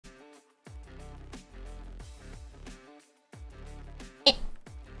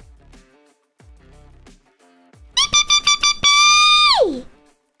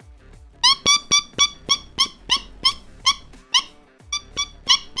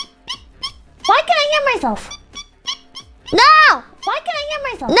myself? No! Why can't I hear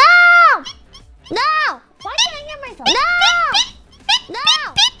myself? No! No! Why can't I hear myself? No!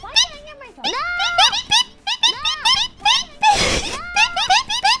 No! Why can't I hear myself? No!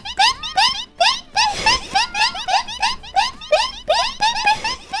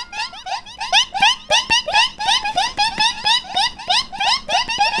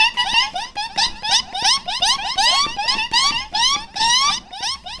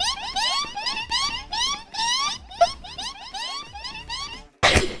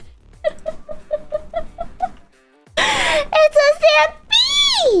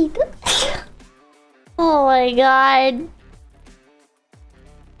 Oh my god.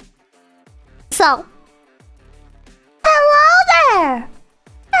 So, hello there!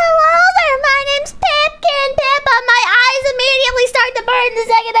 Hello there, my name's Pipkin Pippa. My eyes immediately start to burn the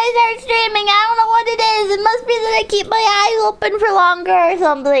second I start streaming. I don't know what it is. It must be that I keep my eyes open for longer or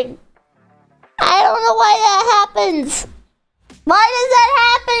something. I don't know why that happens. Why does that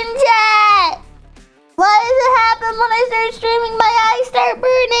happen, chat? Why does it happen when I start streaming? My eyes start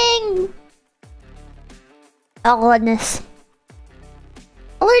burning. Oh goodness.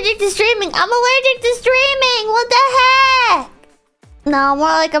 Allergic to streaming. I'm allergic to streaming. What the heck? No, more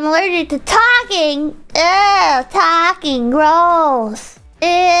like I'm allergic to talking. Ew, talking. Gross.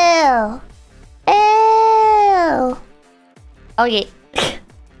 Ew. Ew. Okay.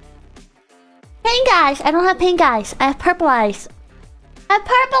 Pink eyes. I don't have pink eyes. I have purple eyes. I have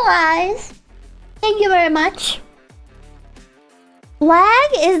purple eyes. Thank you very much. Lag?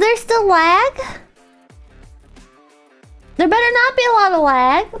 Is there still lag? There better not be a lot of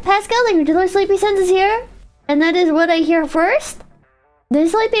lag. Pascal, the regular Sleepy Sense is here. And that is what I hear first. The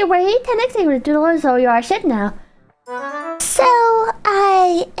Sleepy Raid 10x $2, so you are ship now. So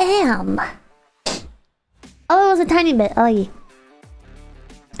I am. Oh, it was a tiny bit. Oh, yeah.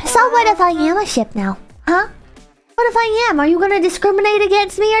 So what if I am a ship now? Huh? What if I am? Are you gonna discriminate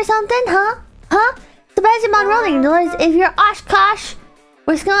against me or something? Huh? Huh? Sebastian Monroe, dollars. If you're Oshkosh,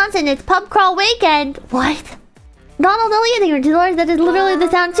 Wisconsin, it's pub crawl weekend. What? Donald Elliott, $2. That is literally the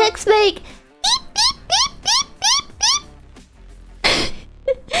sound chicks make.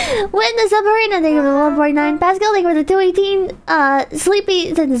 Win the submarine, I think it was 149. Pascal, thank you for the 218.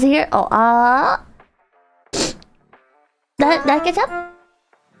 Sleepy Sense here. Oh, that gets up.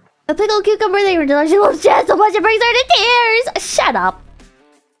 A pickled cucumber, thank you for $2. She loves jazz so much it brings her to tears. Shut up.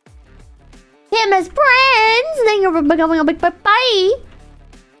 Him as friends. Thank you for becoming a big bye.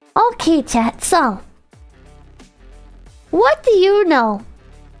 Okay, chat. So, what do you know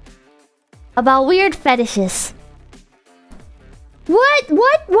about weird fetishes? What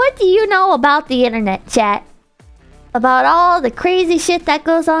do you know about the internet, chat? About all the crazy shit that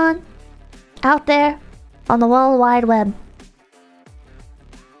goes on out there on the World Wide Web?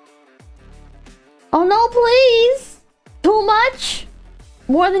 Oh no, please! Too much?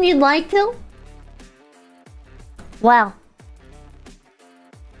 More than you'd like to? Wow.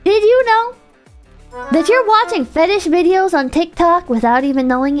 Did you know that you're watching fetish videos on TikTok without even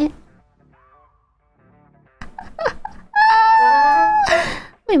knowing it?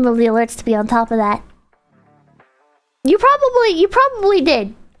 Let me move the alerts to be on top of that. You probably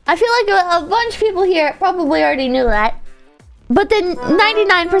did. I feel like a bunch of people here probably already knew that. But then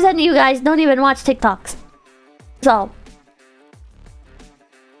 99% of you guys don't even watch TikToks. So,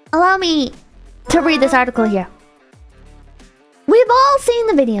 allow me to read this article here. We've all seen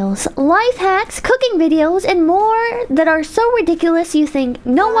the videos, life hacks, cooking videos, and more that are so ridiculous you think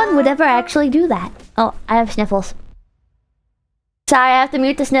no one would ever actually do that. Oh, I have sniffles. Sorry, I have to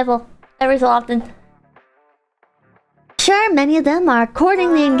mute the sniffle every so often. Sure, many of them are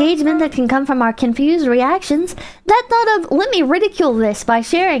courting the engagement that can come from our confused reactions. That thought of, let me ridicule this by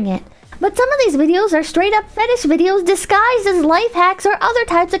sharing it. But some of these videos are straight up fetish videos disguised as life hacks or other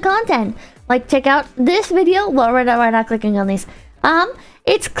types of content. Like, check out this video. Well, we're not clicking on these.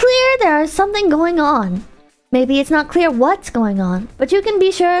 It's clear there is something going on. Maybe it's not clear what's going on, but you can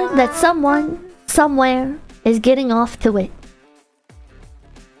be sure that someone, somewhere, is getting off to it.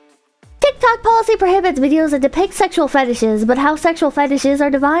 TikTok policy prohibits videos that depict sexual fetishes, but how sexual fetishes are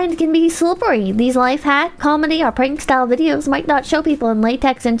defined can be slippery. These life hack, comedy, or prank-style videos might not show people in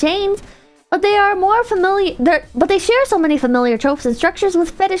latex and chains, but they are more familiar. But they share so many familiar tropes and structures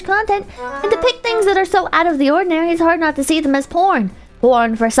with fetish content and depict things that are so out of the ordinary. It's hard not to see them as porn.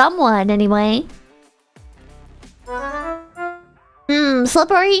 Porn for someone, anyway.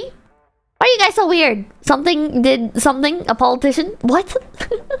 Slippery. Why are you guys so weird? Something did something? A politician? What?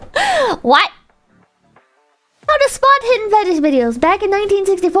 What? How to spot hidden fetish videos. Back in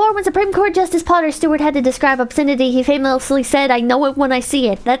 1964, when Supreme Court Justice Potter Stewart had to describe obscenity, he famously said, "I know it when I see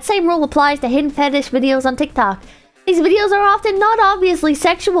it." That same rule applies to hidden fetish videos on TikTok. These videos are often not obviously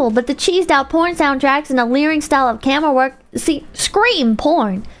sexual, but the cheesed out porn soundtracks and a leering style of camera work scream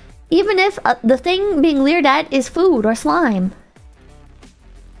porn. Even if the thing being leered at is food or slime.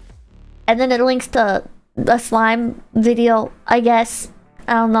 And then it links to a slime video, I guess.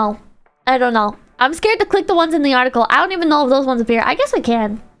 I don't know. I don't know. I'm scared to click the ones in the article. I don't even know if those ones appear. I guess we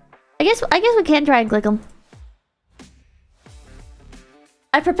can. I guess we can try and click them.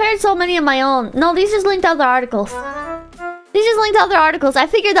 I prepared so many of my own. No, these just linked to other articles. These just linked to other articles. I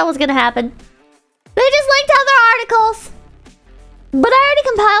figured that was gonna happen. They just linked to other articles. But I already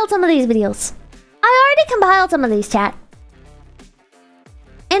compiled some of these videos. I already compiled some of these, chat.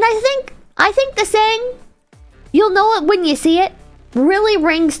 And I think the saying, "You'll know it when you see it," really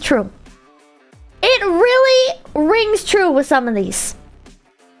rings true. It really rings true with some of these.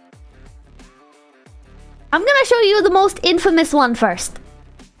 I'm gonna show you the most infamous one first.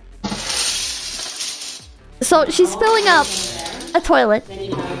 So she's filling up a toilet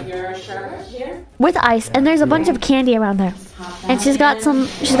with ice, and there's a bunch of candy around her. And she's got some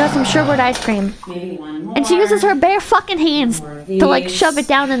sherbet ice cream. And she uses her bare fucking hands to like shove it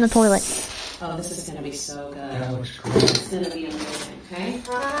down in the toilet. Oh, this is gonna be so good. That looks great. It's gonna be amazing, okay?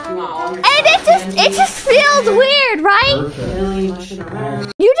 You want all your and it just feels weird, right? Really mushing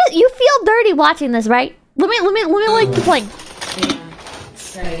around. You feel dirty watching this, right? Let me like the plane. Yeah.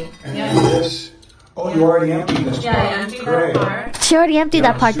 Great. Yeah. This. Oh, you already emptied this part. Yeah, I emptied that part. She already emptied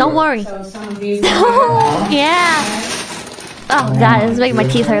that part. Don't worry. So some of these. Oh yeah. Oh god, this is making my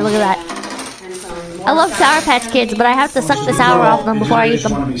teeth hurt. Look at that. I love Sour Patch Kids, but I have to suck the sour off them before I eat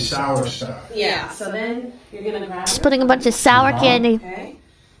them. Yeah, so then you're gonna grab Just putting a bunch of sour candy. okay?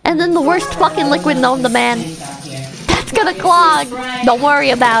 And then the worst fucking liquid known to man. That's gonna clog. Don't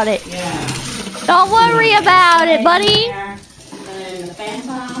worry about it. Don't worry about it, buddy.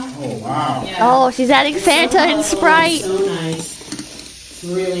 Oh, wow. Oh, she's adding Fanta and Sprite. So nice.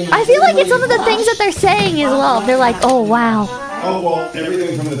 Really nice. I feel like it's some of the things that they're saying as well. They're like, oh, wow. Oh, well,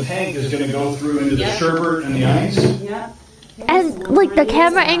 everything from the tank is going to go through into the sherbet and the ice. Yep. And, like, the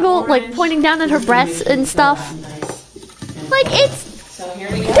camera angle, like, pointing down at her breasts and stuff. Like, it's...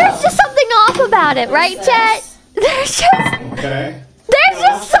 There's just something off about it, right, chat? There's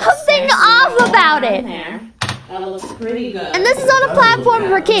just something off about it. That looks pretty good. And this is on a platform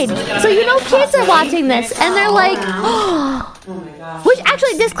for kids. So you know kids are watching this and they're like, oh my gosh. Which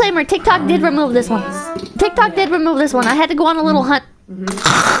actually, disclaimer, TikTok did remove this one. TikTok did remove this one. I had to go on a little hunt. So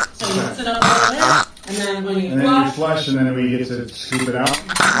you mix it up a little bit, and then when you flush, and then we get to scoop it out.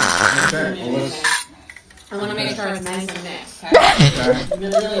 Okay, well, let's... I want to make sure it's nice and mixed, okay?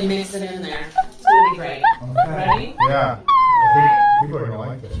 Really mix it in there. It's going to be great. Okay. Ready? Yeah. I think people are going to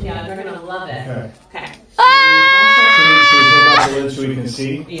like this. Yeah, they're going to love it. Okay. Okay. Should we take off the lid so we can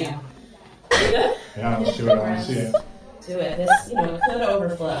see? Yeah. Yeah, let's do it. I want to see it. Do it. This, it could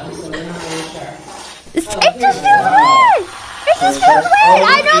overflow, so we're not really sure. It just feels weird! It just feels weird!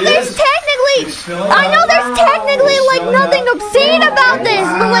 I know there's technically like nothing obscene about this,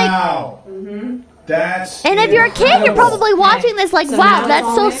 but like... And if you're a kid, you're probably watching this like, wow,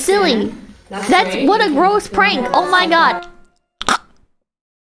 that's so silly. That's what a gross prank. Oh my god.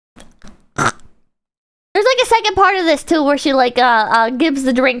 There's like a second part of this too where she like gives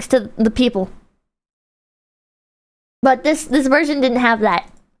the drinks to the people. But this version didn't have that.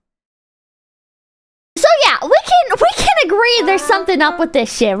 So yeah, we can agree there's something up with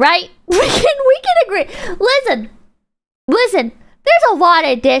this shit, right? We can agree. Listen. There's a lot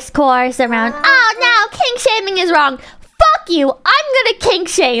of discourse around, oh no, kink shaming is wrong. Fuck you, I'm gonna kink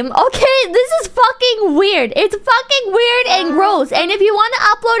shame, okay? This is fucking weird. It's fucking weird and gross. And if you want to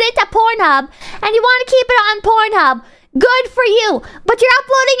upload it to Pornhub, and you want to keep it on Pornhub, good for you. But you're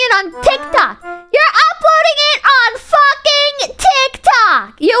uploading it on TikTok. You're uploading it on fucking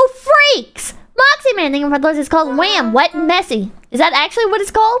TikTok, you freaks. Moxie Man, thank you for those. It's called Wham! Wet and Messy. Is that actually what it's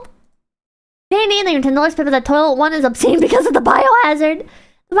called? Dandy, thank you for $10. Paper that toilet one is obscene because of the biohazard.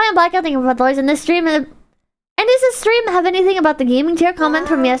 The Bio Blackout, thank you for $5 in this stream. And does this stream have anything about the gaming tier comment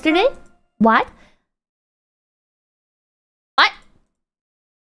from yesterday? What? What?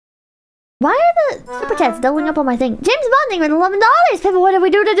 Why are the super chats doubling up on my thing? James Bond, thank you for $11. Paper, what did we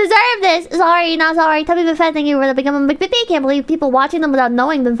do to deserve this? Sorry, not sorry. Tubby Buffet, thank you for the becoming big baby. Can't believe people watching them without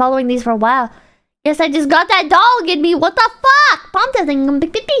knowing, been following these for a while. Yes, I just got that dog in me. What the fuck? Pomp thank you,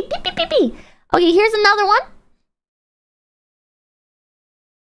 big baby. Okay, here's another one.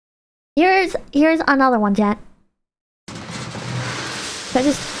 Here's another one, chat. Should I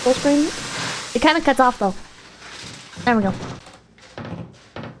just full screen? It kind of cuts off though. There we go.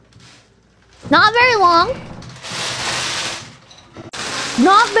 Not very long.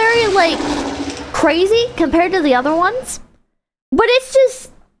 Not very, like, crazy compared to the other ones. But it's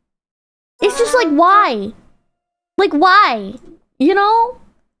just like, why? Like, why? You know?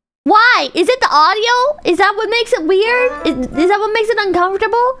 Why? Is it the audio? Is that what makes it weird? Is that what makes it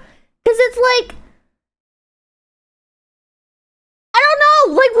uncomfortable? Because it's like... I don't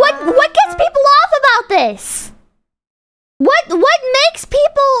know. Like, what gets people off about this? What makes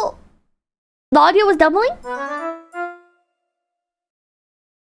people... The audio was doubling?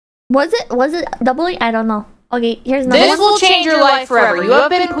 Was it doubling? I don't know. Okay, here's another one. This will change your life forever. You have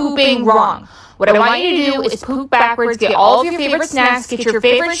been pooping wrong. What I want you to do is poop backwards, get all of your favorite snacks, get your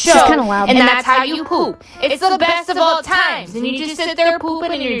favorite show, and that's how you poop. It's the best of all times, and you just sit there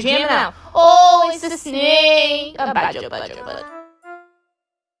pooping and you're jamming out. Oh, it's a snake.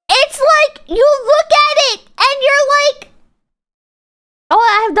 It's like, you look at it, and you're like... Oh,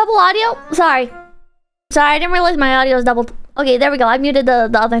 I have double audio? Sorry, I didn't realize my audio is doubled. Okay, there we go. I muted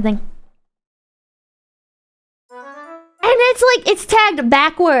the other thing. And it's like, it's tagged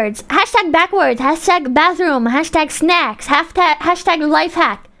backwards. Hashtag backwards. Hashtag bathroom. Hashtag snacks. Hashtag life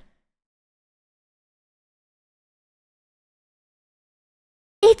hack.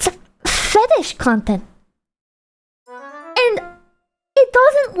 It's fetish content. And it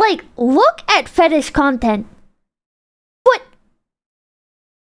doesn't, like, look at fetish content. But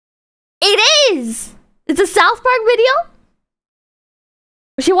it is. It's a South Park video?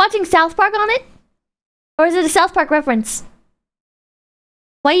 Was she watching South Park on it? Or is it a South Park reference?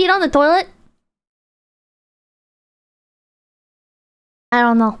 Why eat on the toilet? I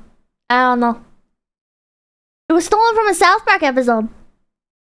don't know. It was stolen from a South Park episode.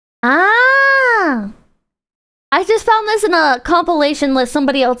 Ah! I just found this in a compilation list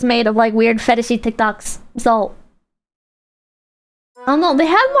somebody else made of like weird fetishy TikToks. So... I don't know, they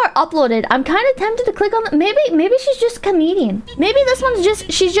have more uploaded. I'm kind of tempted to click on the, maybe she's just a comedian. Maybe this one's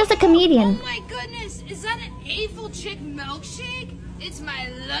she's just a comedian. Oh my goodness, is that an 𝐒𝐴𝐻𝐻𝐿 milkshake? It's my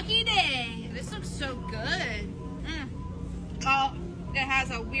lucky day. This looks so good. Oh, it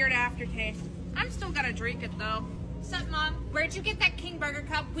has a weird aftertaste. I'm still gonna drink it though. What's up, Mom? Where'd you get that King Burger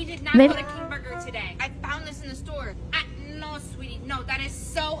cup? We did not go to King Burger today. I found this in the store. No, sweetie. No, that is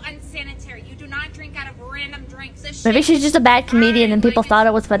so unsanitary. You do not drink out of random drinks. Maybe she's just a bad comedian and people thought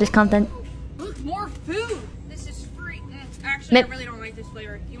it was fetish content. Look, more food. This is free. Actually, I really don't like this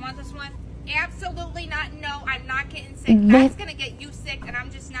flavor. You want this one? Absolutely not. No, I'm not getting sick. That's gonna get you sick, and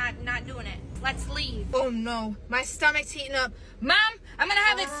I'm just not doing it. Let's leave. Oh no, my stomach's heating up. Mom, I'm gonna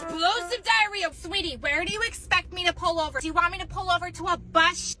have explosive diarrhea. Sweetie, where do you expect me to pull over? Do you want me to pull over to a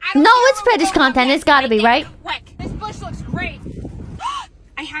bush? No, it's fetish content. It's gotta be, right? Quick, this bush looks great.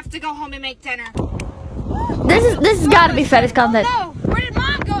 I have to go home and make dinner. This has gotta be fetish content. Oh no, where did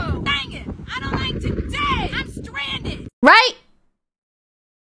Mom go? Dang it, I don't like today. I'm stranded. Right?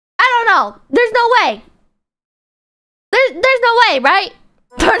 I don't know. There's no way. There's no way, right?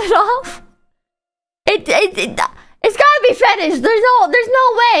 Turn it off. It's gotta be fetish. There's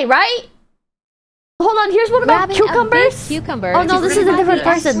no way, right? Hold on, here's one about cucumbers. Cucumber. Oh no, this is a different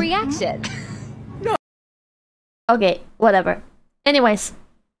person. Reaction. Okay, whatever. Anyways,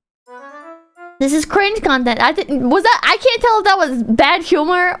 this is cringe content. I can't tell if that was bad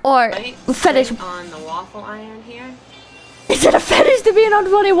humor or fetish. On the waffle iron here. Is it a fetish to be an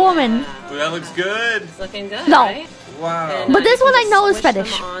unfunny woman? Well, that looks good. It's looking good, no. Right? Wow. And, but this one I know is switch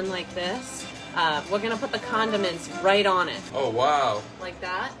fetish. Them on like this. We're gonna put the condiments right on it. Oh wow. Like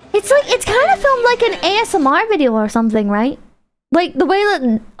that. It's kind of filmed like an ASMR video or something, right? Like the way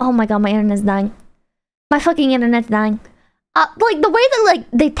that, oh my god, my internet's dying. My fucking internet's dying. Like the way that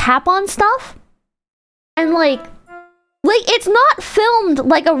like they tap on stuff, and like it's not filmed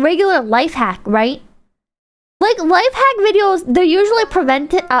like a regular life hack, right? Like life hack videos, they're usually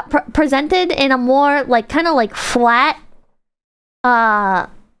presented in a more like kind of like flat,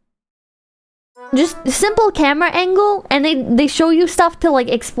 just simple camera angle, and they show you stuff to like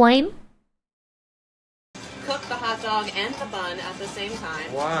explain. Cook the hot dog and the bun at the same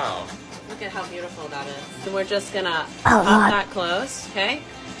time. Wow. Look at how beautiful that is. And we're just gonna pop that close, okay?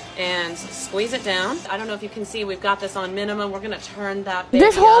 And squeeze it down. I don't know if you can see, we've got this on minimum. We're gonna turn that baby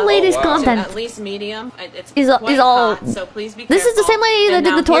This whole lady's to content at least medium. It's is quite all. hot, so please be careful. This is the same lady that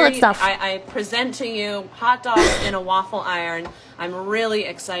did the toilet stuff. I present to you hot dogs in a waffle iron. I'm really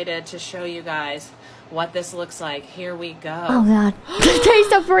excited to show you guys what this looks like. Here we go. Oh god. The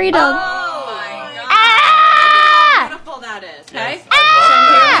taste of freedom. Oh my god. How beautiful that is, okay? So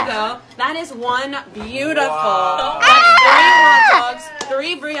here we go. That is one beautiful, that's very hot dogs,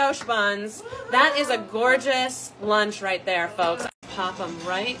 3 brioche buns. That is a gorgeous lunch right there, folks. Pop them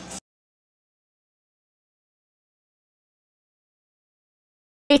right.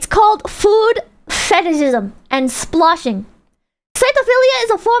 It's called food fetishism and sploshing. Cytophilia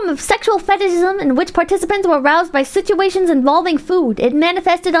is a form of sexual fetishism in which participants were aroused by situations involving food. It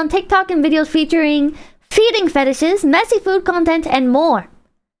manifested on TikTok in videos featuring feeding fetishes, messy food content, and more.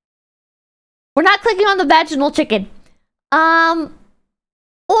 We're not clicking on the vaginal chicken.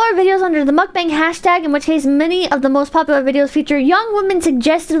 Or videos under the mukbang hashtag, in which case many of the most popular videos feature young women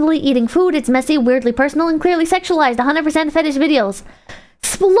suggestively eating food. It's messy, weirdly personal, and clearly sexualized. 100% fetish videos.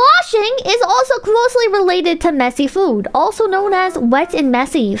 Sploshing is also closely related to messy food, also known as wet and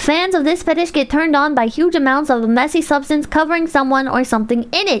messy. Fans of this fetish get turned on by huge amounts of a messy substance covering someone or something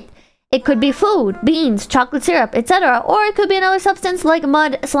in it. It could be food, beans, chocolate syrup, etc. Or it could be another substance like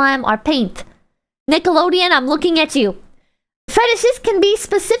mud, slime, or paint. Nickelodeon, I'm looking at you. Fetishes can be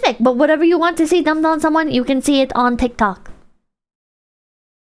specific, but whatever you want to see dumped on someone, you can see it on TikTok.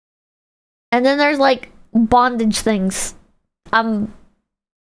 And then there's like bondage things. I'm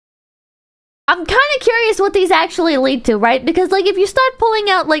kind of curious what these actually lead to, right? Because like if you start pulling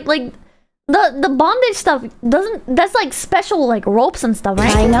out like the bondage stuff, that's like special like ropes and stuff,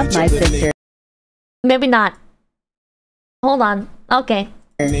 right? Tying up my sister. Maybe not. Hold on. Okay.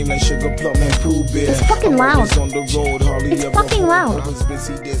 It's fucking loud. It's fucking loud.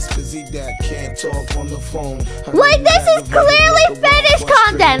 Like this is clearly fetish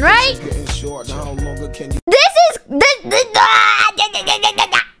content, right? This is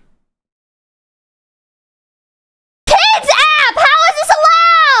kids app. How is this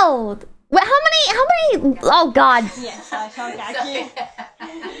allowed? Wait, how many? Oh God. Yes, I shall gag you.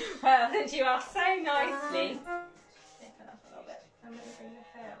 Well, since you asked so nicely.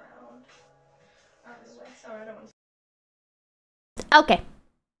 Okay.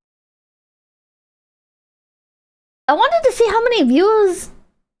 I wanted to see how many views.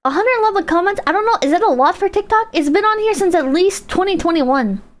 111 comments. I don't know. Is it a lot for TikTok? It's been on here since at least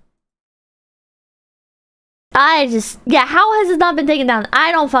 2021. Yeah, how has it not been taken down?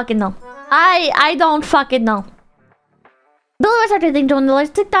 I don't fucking know. I don't fucking know. Billy was after thinking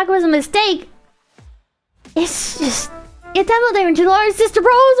 $20. TikTok was a mistake. It's just... Get that there in $2. Sister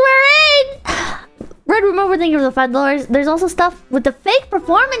Bros, we're in! Red Remover, thank you for the $5. There's also stuff with the fake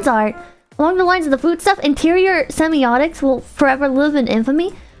performance art. Along the lines of the food stuff, interior semiotics will forever live in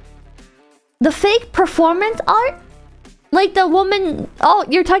infamy. The fake performance art? Like the woman... Oh,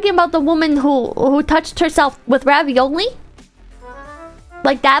 you're talking about the woman who touched herself with ravioli?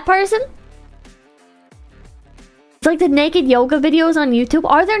 Like that person? It's like the naked yoga videos on YouTube.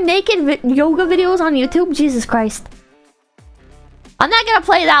 Are there naked yoga videos on YouTube? Jesus Christ. I'm not gonna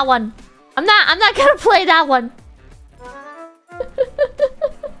play that one. I'm not gonna play that one.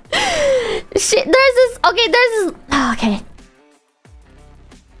 Shit, there's this... Okay, there's this... Okay.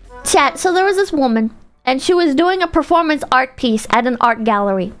 Chat, so there was this woman, and she was doing a performance art piece at an art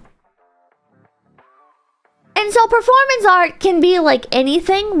gallery. And so performance art can be like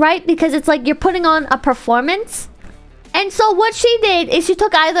anything, right? Because it's like you're putting on a performance. And so what she did is she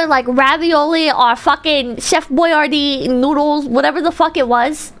took either like ravioli or fucking Chef Boyardee noodles, whatever the fuck it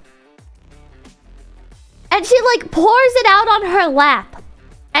was. And she like pours it out on her lap.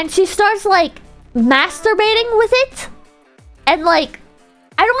 And she starts like masturbating with it. And like,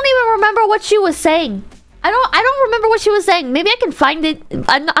 I don't even remember what she was saying. I don't remember what she was saying. Maybe I can find it.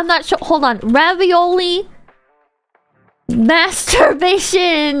 I'm not sure. Hold on. Ravioli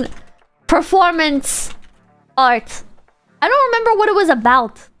masturbation performance art. I don't remember what it was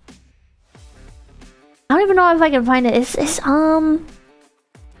about. I don't even know if I can find it. It's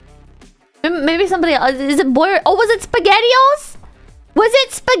maybe somebody else. Is it boy? Oh, was it SpaghettiOs? Was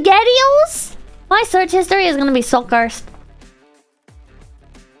it SpaghettiOs? My search history is gonna be so cursed.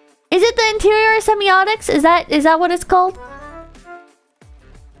 Is it the interior semiotics? Is that what it's called?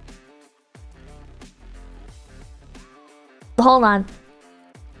 Hold on.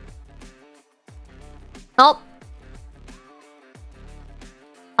 Oh.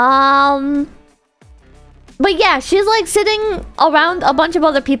 But yeah, she's like sitting around a bunch of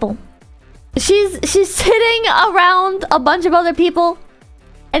other people. She's sitting around a bunch of other people,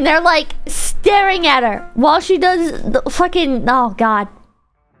 and they're like staring at her while she does the fucking... Oh God.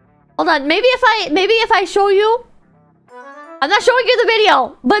 Hold on. Maybe if I show you... I'm not showing you the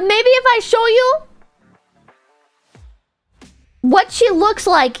video, but maybe if I show you what she looks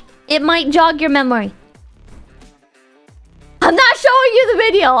like, it might jog your memory. I'm not showing you the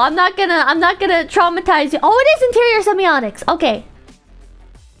video. I'm not gonna traumatize you. Oh, it is interior semiotics. Okay.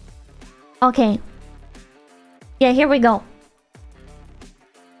 Okay. Yeah, here we go.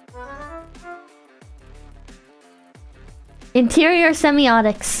 Interior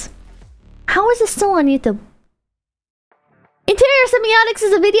semiotics. How is this still on YouTube? Interior semiotics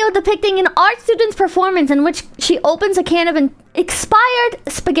is a video depicting an art student's performance in which she opens a can of expired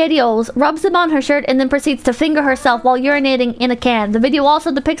SpaghettiOs, rubs them on her shirt, and then proceeds to finger herself while urinating in a can. The video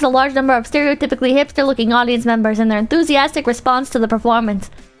also depicts a large number of stereotypically hipster-looking audience members and their enthusiastic response to the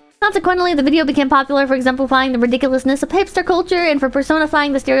performance. Consequently, the video became popular for exemplifying the ridiculousness of hipster culture and for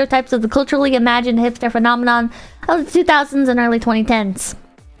personifying the stereotypes of the culturally imagined hipster phenomenon of the 2000s and early 2010s.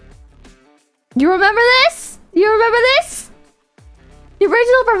 You remember this? You remember this? The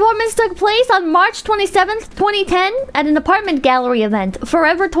original performance took place on March 27th, 2010 at an apartment gallery event,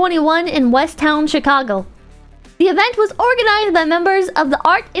 Forever 21 in West Town, Chicago. The event was organized by members of the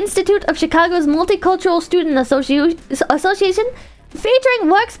Art Institute of Chicago's Multicultural Student Association, featuring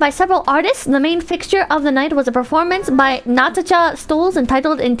works by several artists. The main fixture of the night was a performance by Natasha Stoles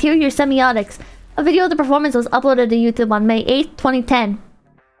entitled Interior Semiotics. A video of the performance was uploaded to YouTube on May 8th, 2010.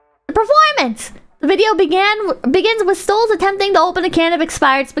 The performance! The video begins with Stoles attempting to open a can of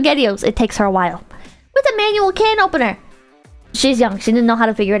expired SpaghettiOs. It takes her a while. With a manual can opener. She's young. She didn't know how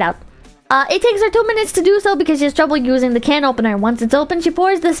to figure it out. It takes her 2 minutes to do so because she has trouble using the can opener. Once it's open, she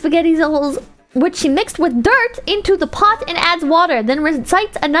pours the SpaghettiOs, which she mixed with dirt, into the pot and adds water, then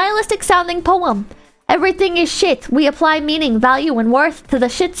recites a nihilistic-sounding poem. Everything is shit. We apply meaning, value, and worth to the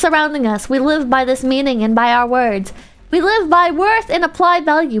shit surrounding us. We live by this meaning and by our words. We live by worth and apply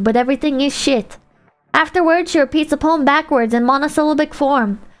value, but everything is shit. Afterwards, she repeats the poem backwards in monosyllabic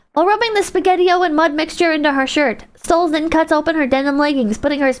form, while rubbing the SpaghettiO and mud mixture into her shirt. Stoles then cuts open her denim leggings,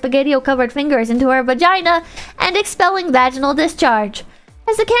 putting her SpaghettiO-covered fingers into her vagina and expelling vaginal discharge.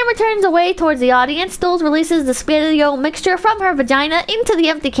 As the camera turns away towards the audience, Stoles releases the SpaghettiO mixture from her vagina into the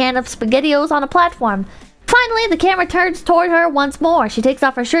empty can of SpaghettiOs on a platform. Finally, the camera turns toward her once more. She takes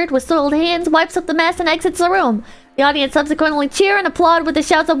off her shirt with soiled hands, wipes up the mess, and exits the room. The audience subsequently cheer and applaud with the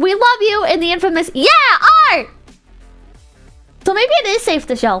shouts of "We love you!" and the infamous "Yeah, art!" So maybe it is safe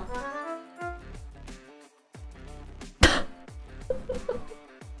to show.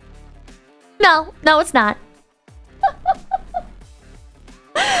 No, it's not.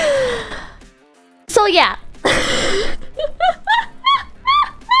 So yeah.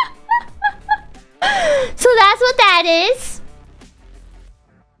 So that's what that is.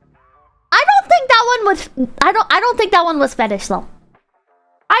 I don't think that one was fetish though.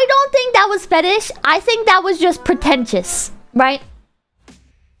 I don't think that was fetish. I think that was just pretentious, right?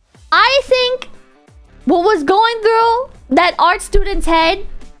 I think what was going through that art student's head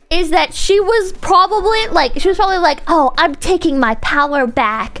is that she was probably like, oh, I'm taking my power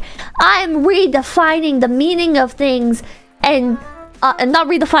back. I'm redefining the meaning of things and not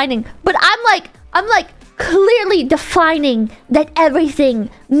redefining, but I'm like clearly defining that everything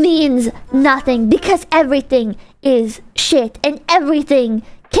means nothing because everything is shit and everything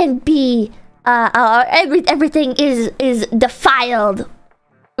can be everything is defiled,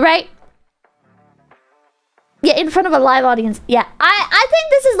 right? Yeah, in front of a live audience. Yeah, I think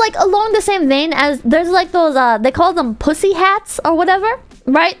this is like along the same vein as there's like those they call them pussy hats or whatever,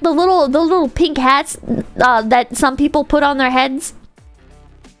 right? The little pink hats that some people put on their heads.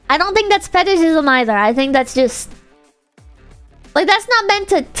 I don't think that's fetishism either. I think that's just like, that's not meant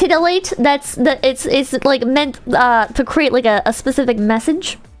to titillate. It's like meant to create like a specific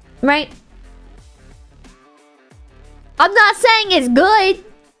message, right? I'm not saying it's good.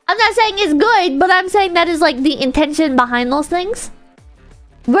 But I'm saying that is like the intention behind those things.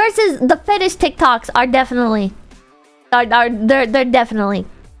 Versus the fetish TikToks are definitely they're definitely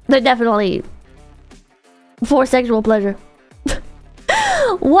for sexual pleasure.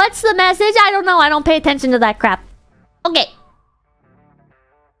 What's the message? I don't know. I don't pay attention to that crap. Okay.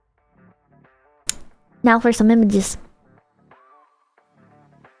 Now for some images.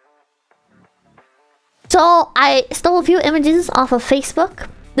 So I stole a few images off of Facebook.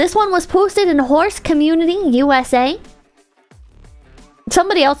 This one was posted in Horse Community USA.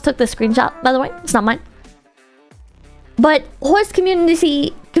 Somebody else took the screenshot, by the way. It's not mine. But Horse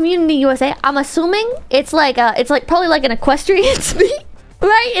Community USA, I'm assuming it's like probably like an equestrian speak,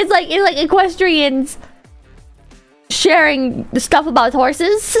 right? It's like equestrians sharing stuff about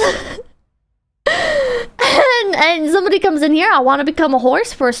horses. and somebody comes in here, I want to become a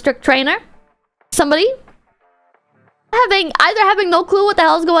horse for a strict trainer. Somebody either having no clue what the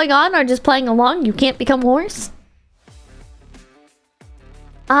hell's going on or just playing along. You can't become a horse.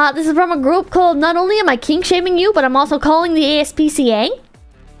 This is from a group called Not Only Am I Kink Shaming You, but I'm also calling the ASPCA.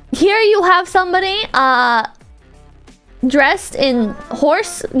 Here you have somebody dressed in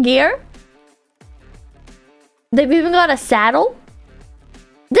horse gear. They've even got a saddle.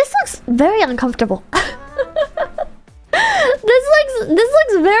 This looks very uncomfortable. This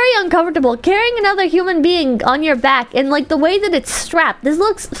looks very uncomfortable. Carrying another human being on your back and like the way that it's strapped. This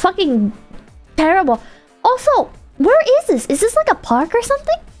looks fucking terrible. Also, where is this? Is this like a park or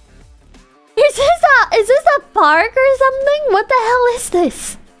something? Is this a park or something? What the hell is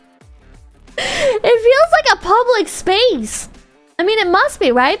this? It feels like a public space. I mean, it must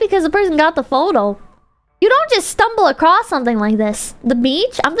be, right? Because the person got the photo. You don't just stumble across something like this. The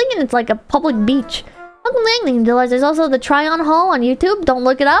beach? I'm thinking it's like a public beach. Welcome to England, Dealers. There's also the try-on haul on YouTube. Don't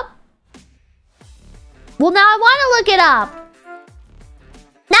look it up. Well, now I want to look it up.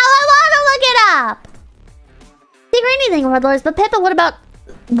 Now I want to look it up. Think or anything, Red Lords. But Pippa, what about...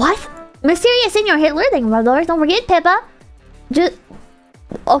 What? Mysterious Senior Hitler thing, Red Lords. Don't forget, Pippa. Just...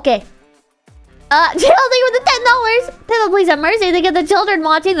 Okay. Children with the $10. Pippa, please have mercy. They get the children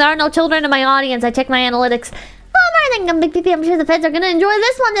watching. There are no children in my audience. I check my analytics. I'm Big PP. I'm sure the feds are gonna enjoy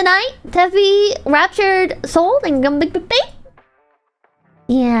this one tonight. Teffy, Raptured Soul, and Big PP.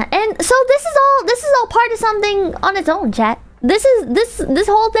 Yeah, and so this is all part of something on its own, chat. This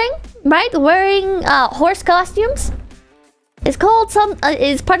whole thing, right? Wearing horse costumes is called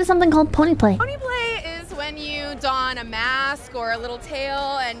is part of something called pony play. Pony play is when you don a mask or a little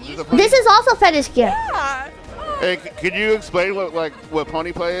tail and you... This is also fetish gear. Yeah. Hey, could you explain what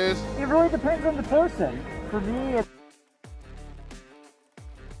pony play is? It really depends on the person. For me, it's...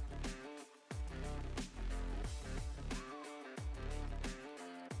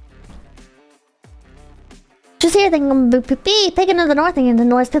 Just here, taking to the north and the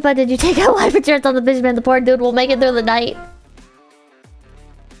north. Pippa, did you take out life insurance on the fisherman? The poor dude will make it through the night.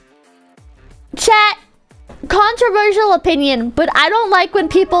 Chat, controversial opinion, but I don't like when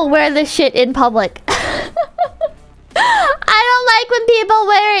people wear this shit in public. I don't like when people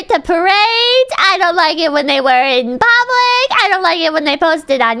wear it to parades. I don't like it when they wear it in public. I don't like it when they post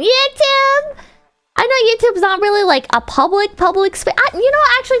it on YouTube. I know YouTube's not really like a public space. You know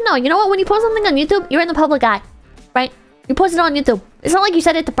what? Actually, no. You know what? When you post something on YouTube, you're in the public eye, right? You post it on YouTube. It's not like you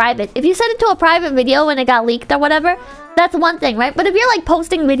set it to private. If you set it to a private video and it got leaked or whatever, that's one thing, right? But if you're like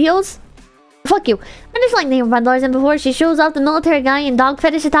posting videos, fuck you. I just like name Red Lords, and before she shows off the military guy in dog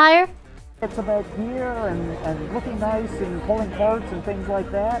fetish attire. It's about gear and looking nice and pulling carts and things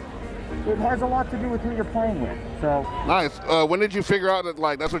like that. It has a lot to do with who you're playing with. So nice. When did you figure out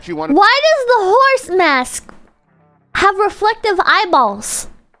that that's what you wanted? Why does the horse mask have reflective eyeballs?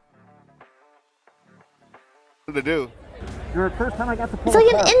 What to do? The first time I got to pull it's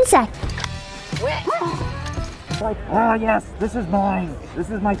like an insect. It's like, oh yes, this is mine.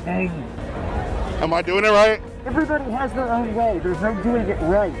 This is my thing. Am I doing it right? Everybody has their own way. There's no doing it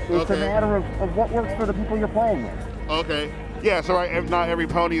right. It's a matter of what works for the people you're playing with. Okay. Yeah, so not every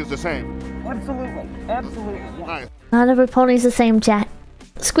pony is the same. Absolutely. Absolutely. Yeah. Nice. Not every pony's the same, chat.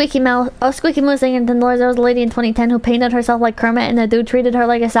 Squeaky Mouse saying there was a lady in 2010 who painted herself like Kermit and the dude treated her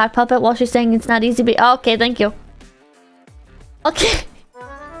like a sock puppet while she's saying it's not easy to be... Oh, okay, thank you. Okay.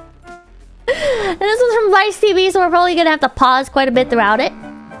 And this one's from Vice TV, so we're probably gonna have to pause quite a bit throughout it.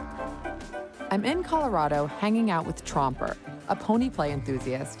 I'm in Colorado hanging out with Tromper, a pony play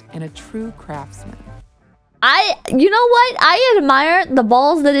enthusiast and a true craftsman. You know what? I admire the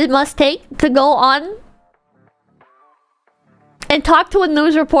balls that it must take to go on and talk to a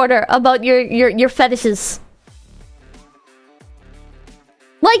news reporter about your fetishes.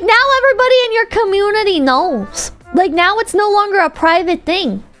 Like, now everybody in your community knows. Like, now it's no longer a private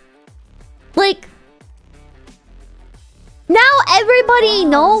thing. Like, now everybody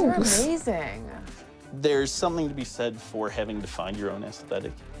knows. These are amazing. There's something to be said for having to find your own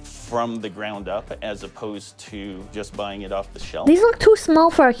aesthetic from the ground up as opposed to just buying it off the shelf. These look too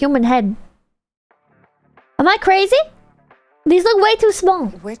small for a human head. Am I crazy? These look way too small.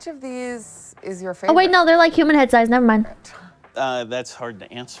 Which of these is your favorite? Oh wait, no, they're like human head size. Never mind. That's hard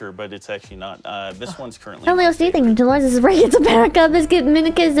to answer, but it's actually not. This one's currently... Hello, Steve. Dolores is right. It's America. Biscuit,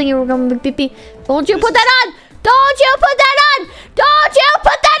 Minicus, and you were going to be... Don't you put that on! Don't you put that on! Don't you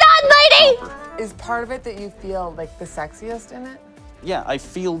put that on, lady! Is part of it that you feel like the sexiest in it? Yeah, I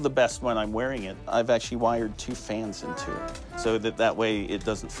feel the best when I'm wearing it. I've actually wired 2 fans into it, so that way it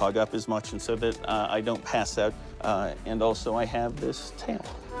doesn't fog up as much, and so that I don't pass out. And also, I have this tail.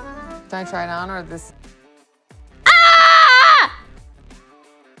 Can I try it on, or this? Ah!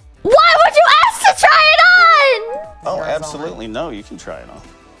 Why would you ask to try it on? Oh, absolutely no. You can try it on.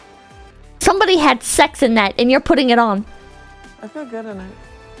 Somebody had sex in that, and you're putting it on. I feel good in it.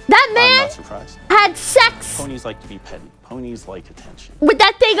 That man I'm not surprised. had sex. Ponies like to be petted. Ponies like attention. With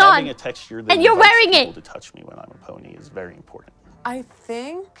that thing Having on. a texture that and you're wearing people it. to touch me when I'm a pony is very important. I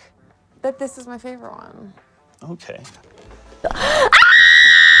think that this is my favorite one. Okay. Okay.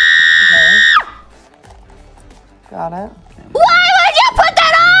 Got it. Woo!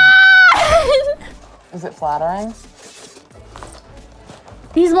 Is it flattering?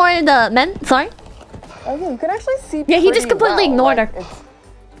 He's more in the men. Sorry. Oh yeah, you can actually see. Yeah, he just completely ignored her.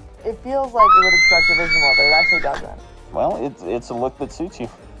 It feels like it would obstruct your vision more, but it actually doesn't. Well, it's a look that suits you.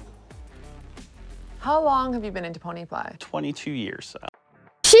 How long have you been into pony play? 22 years.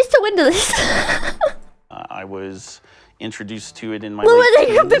 She's too into this. I was introduced to it in my late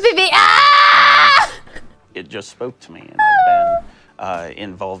teens. It just spoke to me, and I've been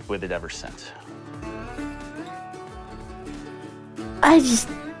involved with it ever since.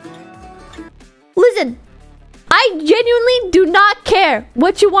 Listen, I genuinely do not care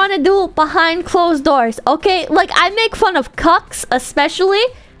what you want to do behind closed doors, okay? Like, I make fun of cucks, especially.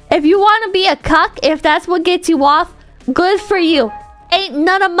 If you want to be a cuck, if that's what gets you off, good for you. Ain't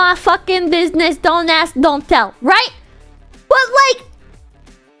none of my fucking business. Don't ask, don't tell, right? But, like,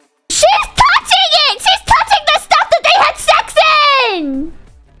 she's touching it! She's touching the stuff that they had sex in!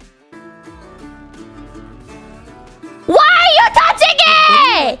 Why are you touching it? What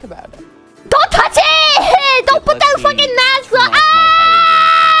do you like about it? Don't touch it! Don't put that fucking mask on!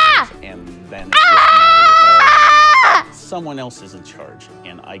 Ah! And then someone else is in charge,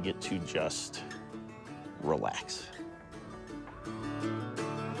 and I get to just relax.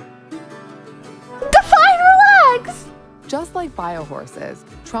 Define relax! Just like bio horses,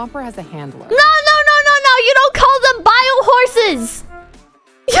 Tromper has a handler. No! You don't call them bio horses!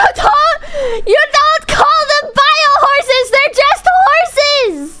 You don't call them bio horses! They're just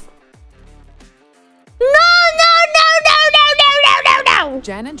horses! No!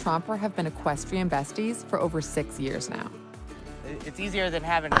 Jen and Tromper have been equestrian besties for over 6 years now. It's easier than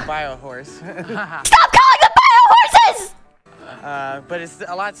having a bio horse. Stop calling them bio horses! But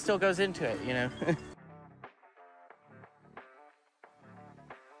a lot still goes into it, you know.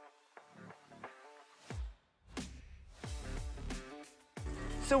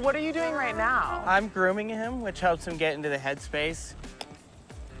 So what are you doing right now? I'm grooming him, which helps him get into the headspace.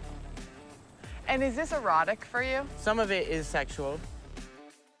 And is this erotic for you? Some of it is sexual.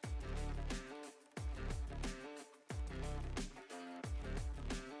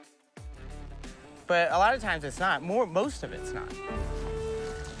 But a lot of times it's not. Most of it's not.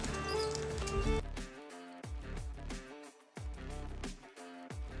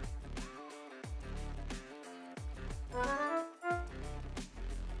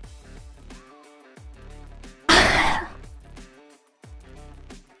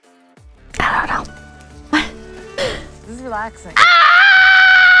 I don't know. This is relaxing.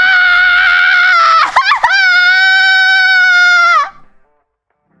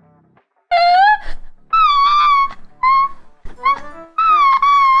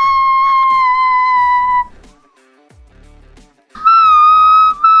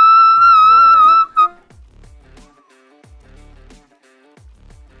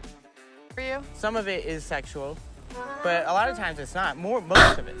 For you? Some of it is sexual, but a lot of times it's not.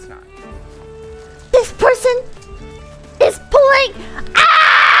 Most of it's not. This person is pulling.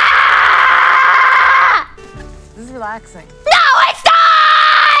 This is relaxing. No, it's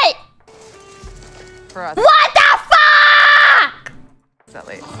not! For us. What the fuck? At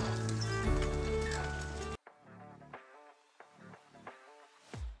least.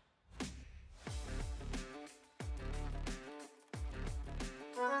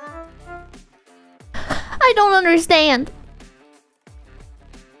 I don't understand.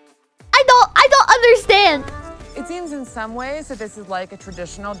 I don't understand. It seems in some ways that this is like a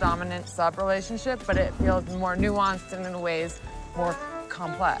traditional dominant sub relationship, but it feels more nuanced and in ways more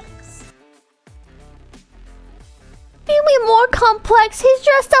complex. Maybe more complex. He's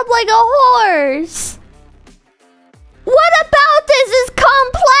dressed up like a horse. What about this is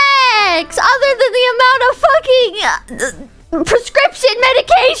complex? Other than the amount of fucking prescription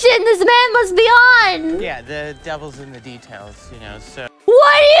medication this man must be on. Yeah, the devil's in the details, you know, so.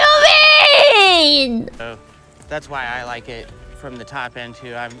 What do you mean? So that's why I like it from the top end,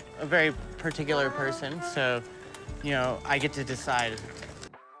 too. I'm a very particular person, so, you know, I get to decide.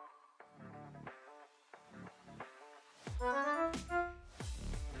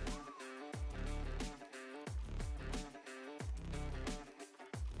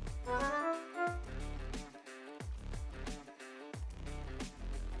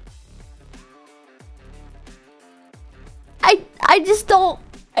 I just don't.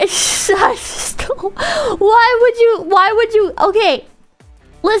 I just don't. Why would you? Okay,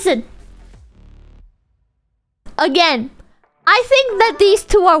 listen. Again, I think that these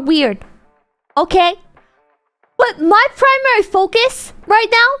two are weird. Okay? But my primary focus right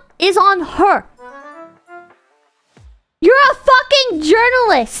now is on her. You're a fucking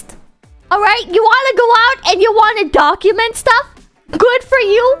journalist. Alright? You want to go out and you want to document stuff? Good for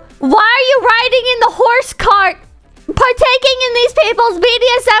you. Why are you riding in the horse cart? Partaking in these people's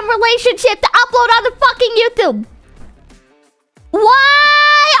BDSM relationship to upload on the fucking YouTube?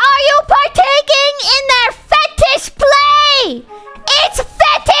 Why are you partaking in their fetish play? It's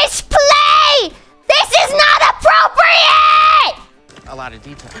fetish play! This is not appropriate! A lot of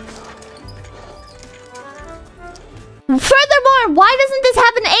details. Furthermore, why doesn't this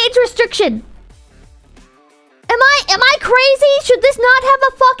have an age restriction? Am I crazy? Should this not have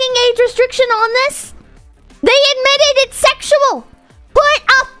a fucking age restriction on this? They admitted it's sexual. Put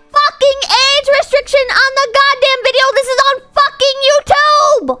a fucking age restriction on the goddamn video. This is on fucking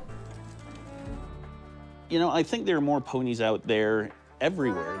YouTube. You know, I think there are more ponies out there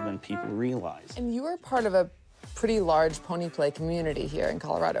everywhere than people realize. And you are part of a pretty large pony play community here in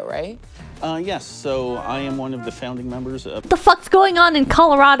Colorado, right? Yes, so I am one of the founding members of... What the fuck's going on in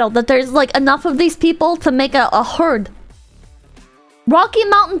Colorado that there's like enough of these people to make a herd? Rocky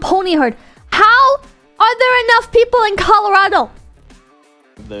Mountain Pony Herd. How are there enough people in Colorado?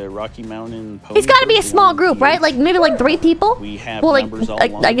 The Rocky Mountain Pony It's gotta be a small group, right? Like maybe like 3 people? We have well, like, members all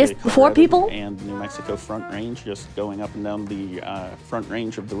along I guess the 4 Colorado people? and New Mexico Front Range, just going up and down the Front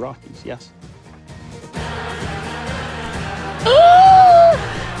Range of the Rockies, yes.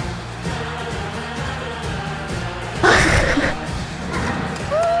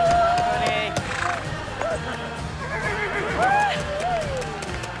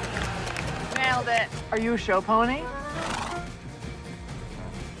 Nailed it. Are you a show pony?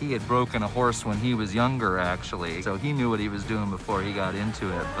 He had broken a horse when he was younger, actually, so he knew what he was doing before he got into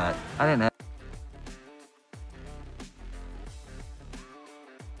it, but I didn't have...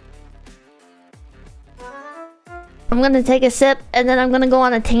 I'm gonna take a sip and then I'm gonna go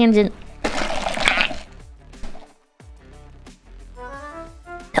on a tangent.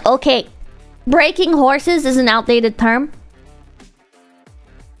 Okay, breaking horses is an outdated term.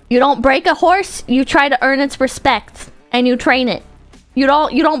 You don't break a horse, you try to earn its respect and you train it. You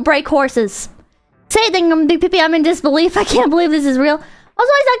don't break horses. Say thing, I'm in disbelief. I can't believe this is real. Also,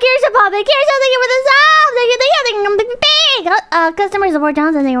 I saw Kirsten pop in. Kirsten, thank you for the sub. Thank you. Customer support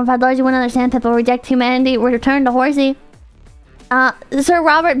Johnson, thank you for $5. You wouldn't understand. People reject humanity. Return to horsey. Sir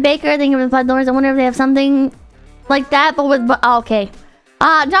Robert Baker, thank you for the $5. I wonder if they have something like that, but with... Oh, okay.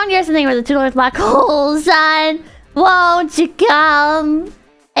 John Garrison, thank you for the $2 black hole, son. Won't you come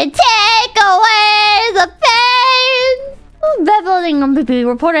and take away the pain? Beveling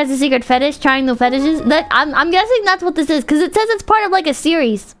reporter has a secret fetish, trying new fetishes. That I'm guessing that's what this is, because it says it's part of like a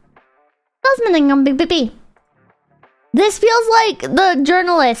series. This feels like the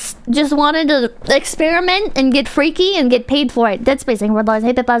journalist just wanted to experiment and get freaky and get paid for it. Dead Space, thank you for $1.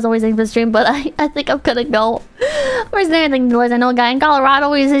 Hey, Pippa's always in for the stream, but I think I'm gonna go. Where's there anything to I know a guy in Colorado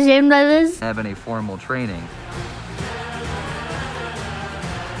who is ashamed of this. Have any formal training.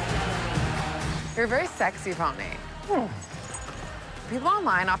 You're a very sexy pony. People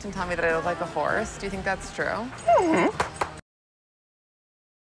online often tell me that I look like a horse. Do you think that's true?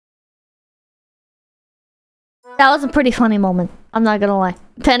 That was a pretty funny moment. I'm not gonna lie.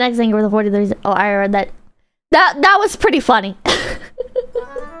 10x thank you for the 43. Oh, I read that. That was pretty funny. Library,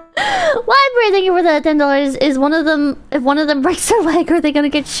 thank you for the $10. Is one of them, if one of them breaks their leg, are they gonna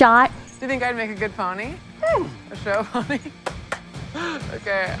get shot? Do you think I'd make a good pony? A show pony?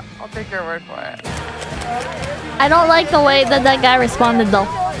 Okay, I'll take your word for it. I don't like the way that that guy responded though.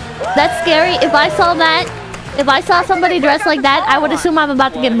 That's scary. If I saw that, if I saw somebody dressed like that, I would assume I'm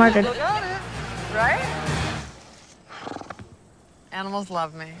about to get murdered. Right? Animals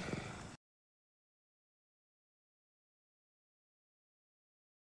love me.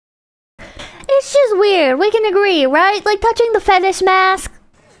 It's just weird. We can agree, right? Like touching the fetish mask.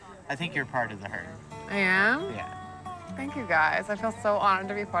 I think you're part of the herd. I am? Yeah. Thank you guys. I feel so honored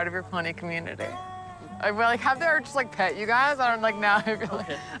to be part of your pony community. I will like have the urge to like pet you guys. I don't like now. I feel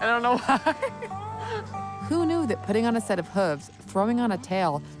like I don't know why. Who knew that putting on a set of hooves, throwing on a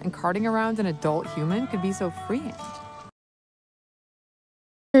tail, and carting around an adult human could be so freeing?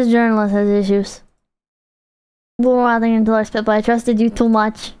 This journalist has issues. More rather until I spit, but I trusted you too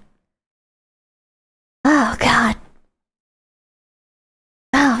much. Oh god.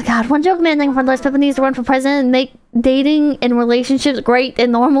 Oh god. One joke man thing for Lord Peppa needs to run for president and make dating and relationships great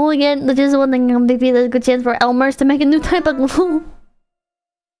and normal again. Which is one thing maybe there's a good chance for Elmer's to make a new type of glue.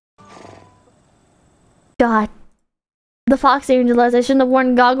 God. The Fox Angel realized I shouldn't have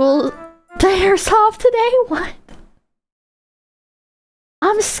worn goggles to airsoft today. What?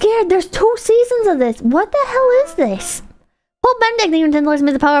 I'm scared. There's 2 seasons of this. What the hell is this? Pope Benedict, the $10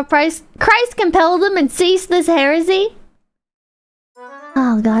 made the power of Christ. Christ compelled him and ceased this heresy.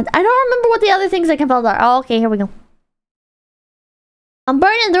 Oh god. I don't remember what the other things that compelled are. Oh, okay, here we go. I'm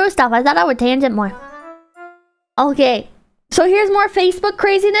burning through stuff. I thought I would tangent more. Okay. So here's more Facebook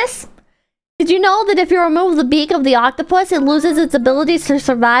craziness. Did you know that if you remove the beak of the octopus, it loses its abilities to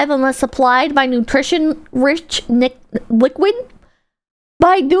survive unless supplied by nutrition-rich liquid?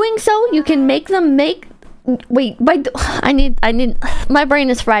 By doing so, you can make them make... Wait, I need... My brain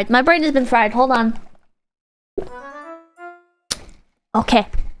is fried. My brain has been fried. Hold on. Okay.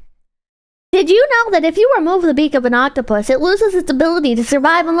 Did you know that if you remove the beak of an octopus, it loses its ability to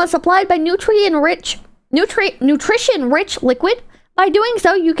survive unless supplied by nutrition-rich liquid? By doing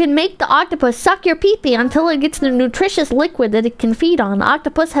so, you can make the octopus suck your pee-pee until it gets the nutritious liquid that it can feed on. The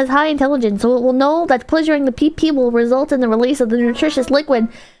octopus has high intelligence, so it will know that pleasuring the pee-pee will result in the release of the nutritious liquid,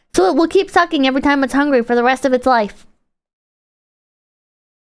 so it will keep sucking every time it's hungry for the rest of its life.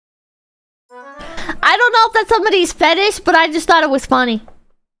 I don't know if that's somebody's fetish, but I just thought it was funny.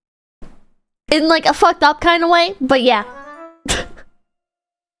 In like a fucked up kind of way, but yeah.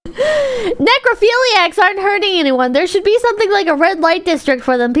 Necrophiliacs aren't hurting anyone. There should be something like a red light district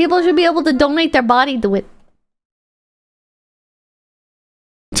for them. People should be able to donate their body to it.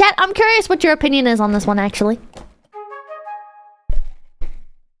 Chat, I'm curious what your opinion is on this one, actually.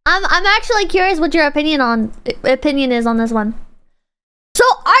 I'm actually curious what your opinion is on this one. So,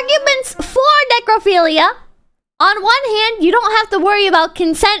 arguments for necrophilia. On one hand, you don't have to worry about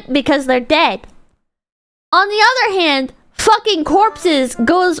consent because they're dead. On the other hand, fucking corpses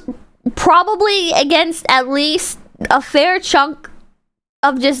goes probably against at least a fair chunk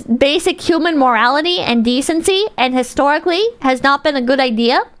of just basic human morality and decency, and historically has not been a good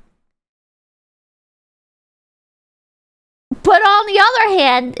idea. But on the other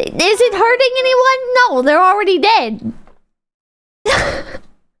hand, is it hurting anyone? No, they're already dead.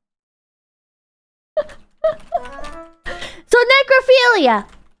 So necrophilia,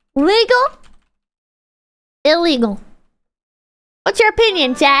 legal? Illegal? What's your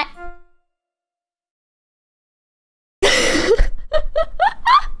opinion, chat?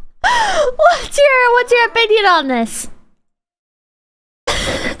 What's your opinion on this?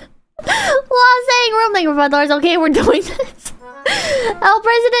 Law saying room, thank you for $5. Okay, we're doing this. El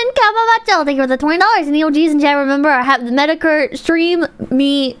President Camacho, thank you for the $20. And EOGs and chat, remember, I have the Medicare stream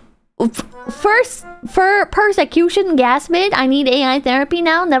me first for persecution gas mid. I need AI therapy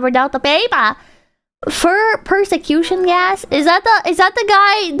now. Never doubt the paper. For persecution gas? Is that the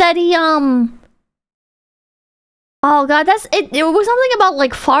guy that he oh god, that's it. It was something about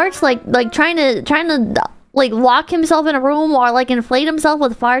like farts, like trying to like lock himself in a room or like inflate himself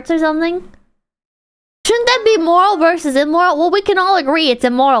with farts or something. Shouldn't that be moral versus immoral? Well, we can all agree it's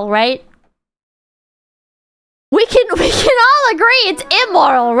immoral, right? We can all agree it's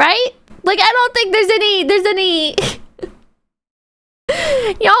immoral, right? Like I don't think there's any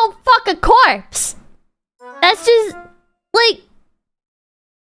you don't fuck a corpse. That's just like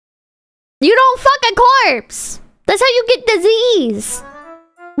you don't fuck a corpse. That's how you get disease.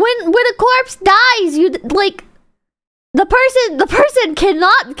 When a corpse dies, you like the person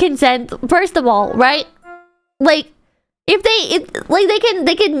cannot consent, first of all, right? Like if they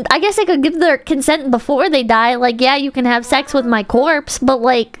can I guess they could give their consent before they die. Like, yeah, you can have sex with my corpse, but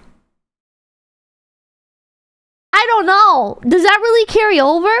like I don't know. Does that really carry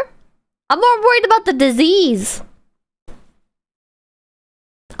over? I'm more worried about the disease.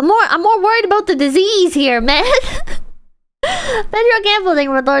 I'm more worried about the disease here, man. Pedro Campbell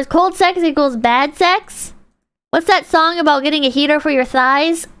thing with Lord's cold sex equals bad sex. What's that song about getting a heater for your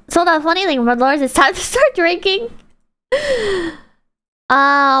thighs? So that funny thing, Red Lords, it's time to start drinking.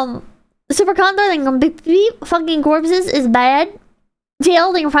 Super Condor thing, beep, fucking corpses is bad.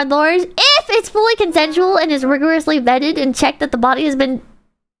 Jail thing, Red Lords. If it's fully consensual and is rigorously vetted and checked that the body has been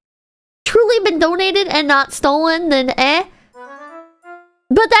truly been donated and not stolen, then But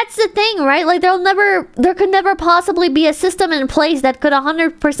that's the thing, right? Like there could never possibly be a system in place that could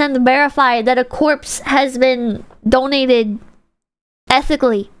 100% verify that a corpse has been donated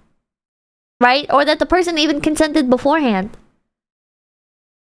ethically, right? Or that the person even consented beforehand.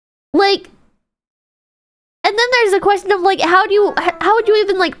 Like, and then there's the question of like, how would you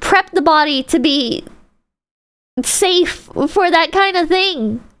even like prep the body to be safe for that kind of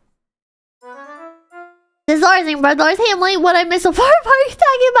thing? This is Lars and Lars Hamley, what I missed so far, why are you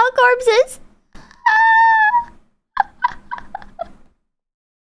talking about corpses?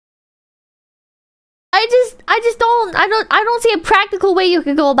 I don't see a practical way you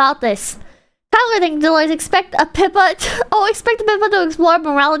could go about this. Tyler thinks Delors expect a Pippa to explore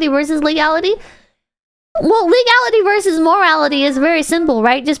morality versus legality. Well, legality versus morality is very simple,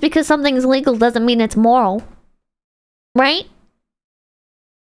 right? Just because something's legal doesn't mean it's moral. Right?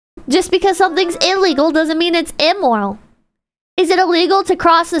 Just because something's illegal doesn't mean it's immoral. Is it illegal to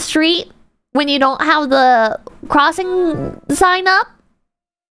cross the street when you don't have the crossing sign up?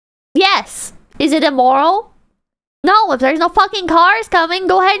 Yes. Is it immoral? No, if there's no fucking cars coming,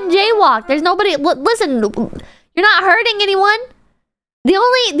 go ahead and jaywalk. There's nobody... Listen, you're not hurting anyone. The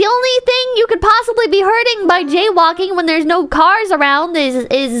only thing you could possibly be hurting by jaywalking when there's no cars around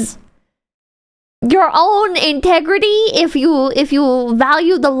is your own integrity if you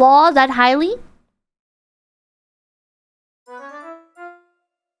value the law that highly.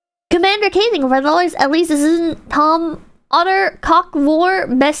 Commander King for $1. At least this isn't Tom Otter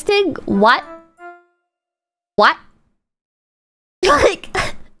𝐒𝐡𝐚𝐭 What? What? Like,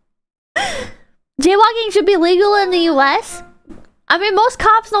 jaywalking should be legal in the US? I mean, most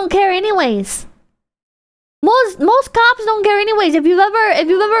cops don't care anyways. Most cops don't care anyways. If you've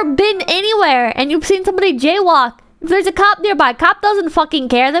ever been anywhere and you've seen somebody jaywalk, if there's a cop nearby, cop doesn't fucking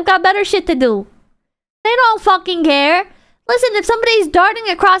care. They've got better shit to do. They don't fucking care. Listen, if somebody's darting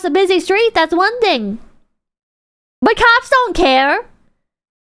across a busy street, that's one thing. But cops don't care.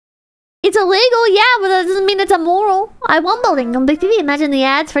 It's illegal, yeah, but that doesn't mean it's immoral. I won't building on Big TV. Imagine the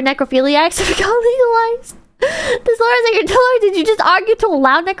ads for necrophiliacs if it got legalized. This Laura is like your dollar. Did you just argue to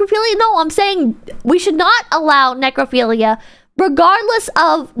allow necrophilia? No, I'm saying we should not allow necrophilia, regardless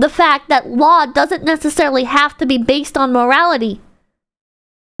of the fact that law doesn't necessarily have to be based on morality.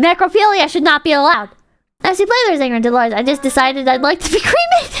 Necrophilia should not be allowed. As you play there's ignorant Dolores, I just decided I'd like to be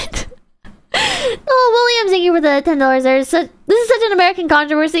cremated. Oh, William, thank you for the $10. This is such an American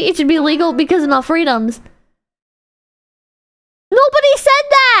controversy. It should be legal because of my freedoms. Nobody said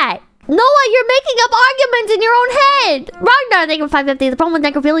that. Noah, you're making up arguments in your own head. Ragnar, thank you for $5.50. The problem with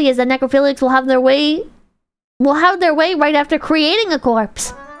necrophilia is that necrophilics will have their way right after creating a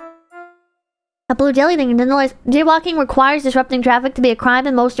corpse. A blue jelly thing. Jaywalking requires disrupting traffic to be a crime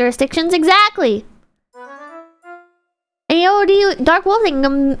in most jurisdictions. Exactly. AOD Dark Wolf thing,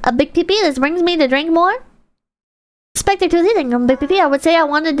 a big PP. This brings me to drink more. Spectre 2 thing, big PP. I would say I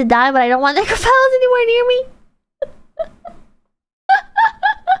wanted to die, but I don't want necrophiles anywhere near me.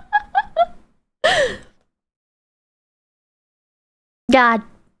 God.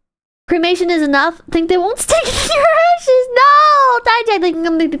 Cremation is enough? Think they won't stick it in your ashes? No! Have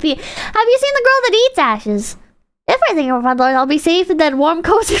you seen the girl that eats ashes? If I think of $5, I'll be safe in that warm,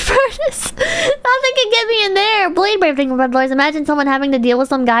 cozy furnace. Nothing can get me in there. Blade Brave thinking of $5. Imagine someone having to deal with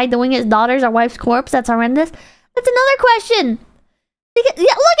some guy doing his daughter's or wife's corpse. That's horrendous. That's another question. Yeah,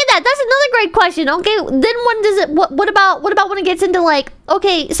 look at that. That's another great question. Okay, then when does it... What about when it gets into like...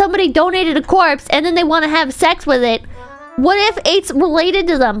 Okay, somebody donated a corpse and then they want to have sex with it. What if it's related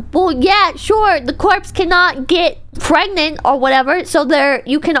to them? Well, yeah, sure. The corpse cannot get pregnant or whatever. So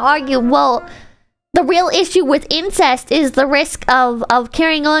you can argue, well... The real issue with incest is the risk of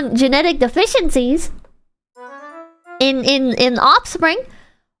carrying on genetic deficiencies in offspring.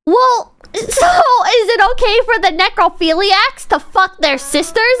 Well, so is it okay for the necrophiliacs to fuck their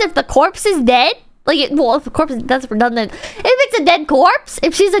sisters if the corpse is dead? Like, well, if the corpse is... That's redundant. If it's a dead corpse?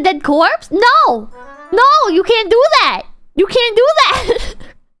 If she's a dead corpse? No! No, you can't do that! You can't do that!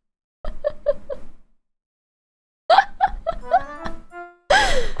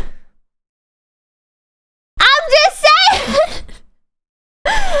 I'm just saying!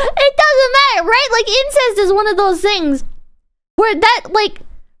 It doesn't matter, right? Like, incest is one of those things where that's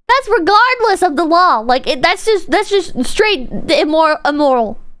regardless of the law. Like, that's just straight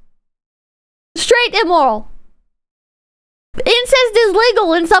immoral. Straight immoral. Incest is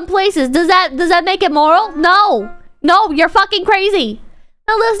legal in some places. Does that make it moral? No. No, you're fucking crazy.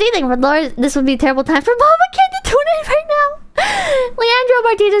 No, Lil Stealing for Lord, this would be a terrible time for Mama Kid to tune in right now. Leandro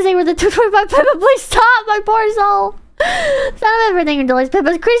Martinez saying with the 225 Pippa, please stop, my poor soul. Son of everything in Dolores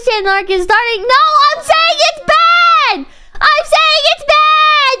Pippa. Christian Arc is starting. No, I'm saying it's bad! I'm saying it's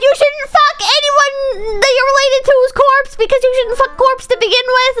bad! You shouldn't fuck anyone that you're related to's corpse because you shouldn't fuck corpse to begin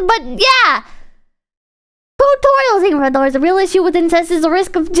with, but yeah. Tutorial thing for Dolores. The real issue with incest is the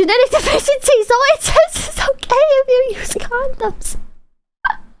risk of genetic deficiency, so incest is okay if you use condoms.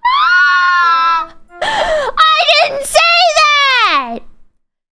 I didn't say that!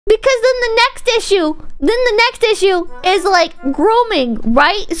 Because then the next issue is like grooming,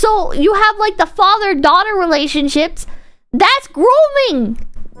 right? So you have like the father-daughter relationships. That's grooming.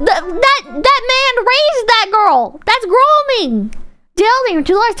 That man raised that girl. That's grooming. Jail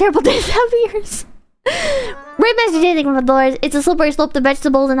 $2 terrible days, 7 years. Ray Master J from the doors. It's a slippery slope to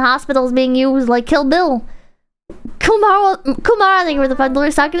vegetables in hospitals being used like Kill Bill. Kumara, I think we're the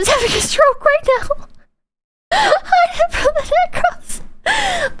 $5 socket is having a stroke right now. Hide it from the necros.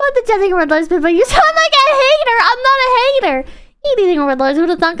 But the Jetting Red Lights, but you sound like a hater. I'm not a hater. Eating Red Lights, who'd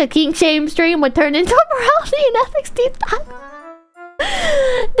have thunk a king shame stream would turn into a morality and ethics deep dive?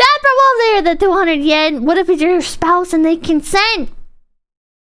 well, there, the 200 yen. What if it's your spouse and they consent?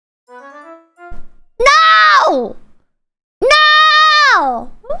 No!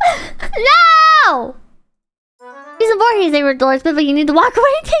 No! No! He's a Voorhees, they were doors, but you need to walk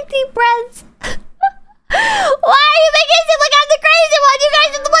away and take deep breaths. Why are you making it seem like I'm the crazy one? You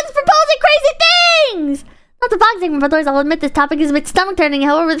guys are the ones proposing crazy things! Not the boxing, but I'll admit this topic is a bit stomach turning.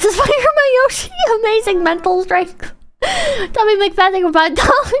 However, this is why you're my Yoshi. Amazing mental strength. Tommy McFadden for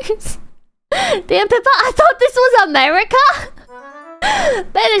 $5. Damn, Pippa, I thought this was America.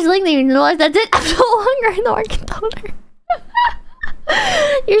 Spanish lingering, you realize that's it? I'm no longer an organ donor.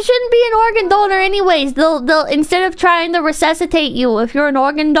 You shouldn't be an organ donor anyways. They'll instead of trying to resuscitate you, if you're an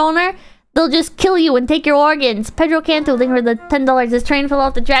organ donor, they'll just kill you and take your organs. Pedro Canto, thank you for the $10. This train fell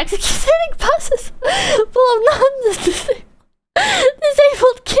off the tracks. Sitting buses full of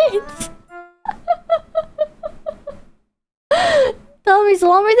disabled kids. Tell me,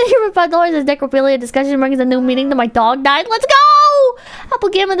 Salami, thank you for $5. This necrophilia discussion brings a new meaning to my dog died. Let's go! Apple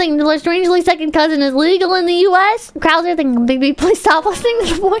Gamma thinking the strangely second cousin is legal in the US. Krauser thinking, baby, please stop listening to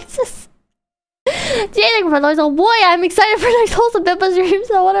the voices. Jay, thank you for $5. Oh boy, I'm excited for next wholesome Pippa's dream.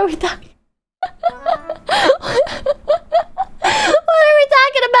 So what are we talking? What are we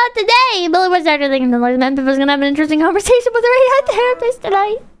talking about today? Billy was after thinking the man Pippa's gonna have an interesting conversation with her AI therapist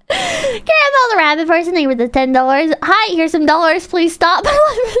tonight. Caramel the rabbit person, thank you for the $10. Hi, here's some dollars. Please stop. My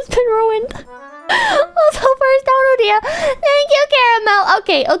life has been ruined. Also, first down, dear. Thank you, Caramel.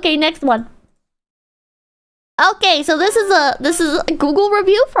 Okay, next one. Okay, so this is a Google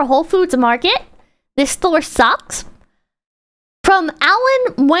review for Whole Foods Market. This store sucks. From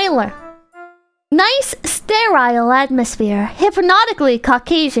Alan Whaler. Nice, sterile atmosphere. Hypnotically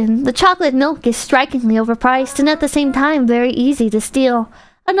Caucasian. The chocolate milk is strikingly overpriced and at the same time very easy to steal.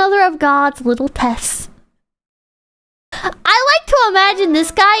 Another of God's little tests. I like to imagine this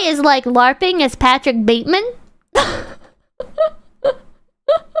guy is like LARPing as Patrick Bateman.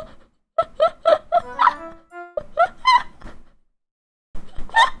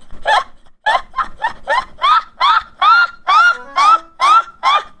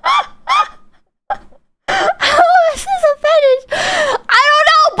 How is this a fetish? I don't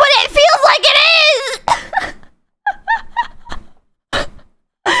know, but it feels like it is!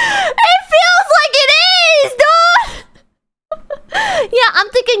 It feels like it is, dude! Yeah, I'm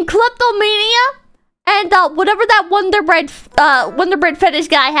thinking kleptomania and whatever that Wonder Bread fetish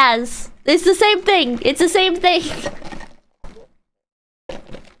guy has. It's the same thing. It's the same thing.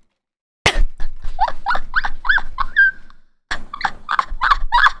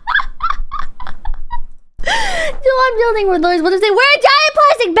 I'm building with Lords. What if they wear a giant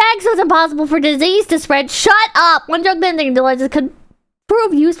plastic bag so it's impossible for disease to spread? Shut up! One drug bending device could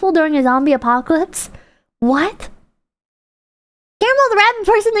prove useful during a zombie apocalypse. What? Caramel the rabbit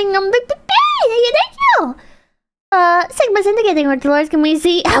person thinking I'm big. Thank you. Sigma syndicating with Dolores. Can we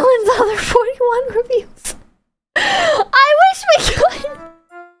see Alan's other 41 reviews? I wish we could.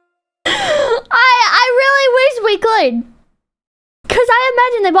 I really wish we could. Cause I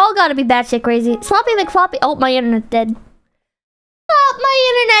imagine they've all gotta be batshit crazy. Sloppy McFloppy. Oh, my internet's dead. Oh,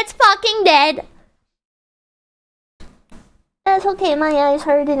 my internet's fucking dead. That's okay, my eyes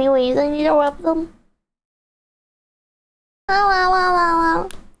hurt anyways. I need to rub them. Ow.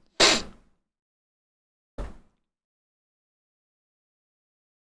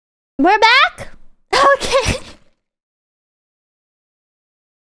 We're back? Okay.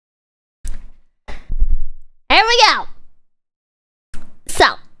 Here we go. So,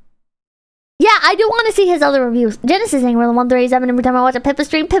 yeah, I do want to see his other reviews. Genesis saying we're the 137 every time I watch a Pippa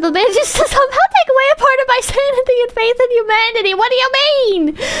stream. Pippa manages to somehow take away a part of my sanity and faith in humanity. What do you mean?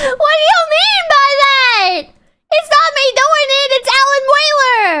 What do you mean by that? It's not me doing it. It's Alan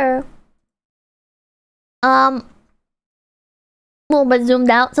Whaler. A little bit zoomed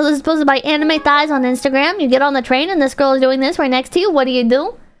out. So this is posted by Anime Thighs on Instagram. You get on the train and this girl is doing this right next to you. What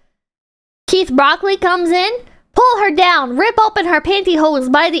do? Keith Broccoli comes in. Pull her down, rip open her pantyhose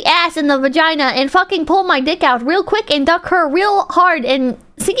by the ass and the vagina, and fucking pull my dick out real quick and duck her real hard and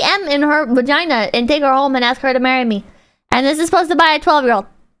CM in her vagina and take her home and ask her to marry me. And this is supposed to buy a 12-year-old.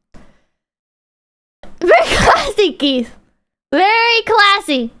 Very classy, Keith. Very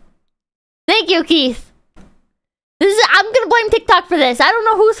classy. Thank you, Keith. I'm gonna blame TikTok for this. I don't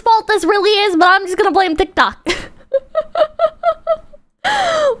know whose fault this really is, but I'm just gonna blame TikTok. Robbie,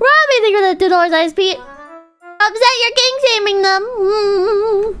 thank you for the $2 ISP. Upset, you're king shaming them.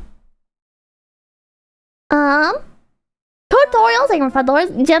 Tutorials, thank you for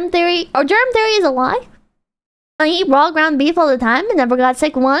 $5. Germ theory is a lie. I eat raw ground beef all the time and never got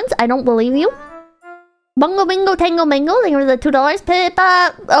sick once. I don't believe you. Bungo bingo tango mango. Thank you for the $2.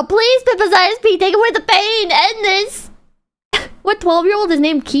 Pippa. Oh, please, Pippa's ISP. Take away the pain. End this. What 12-year-old is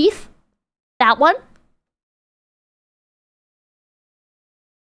named Keith? That one?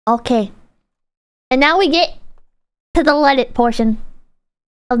 Okay. And now we get to the let it portion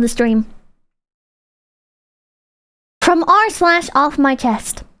of the stream. From r/off my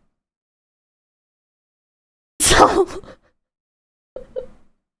chest.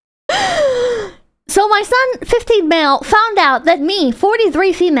 So my son, 15 male, found out that me,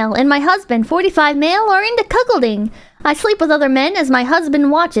 43 female, and my husband, 45 male, are into cuckolding. I sleep with other men as my husband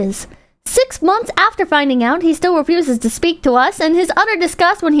watches. 6 months after finding out, he still refuses to speak to us, and his utter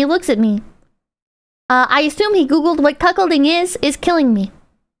disgust when he looks at me. I assume he googled what cuckolding is killing me.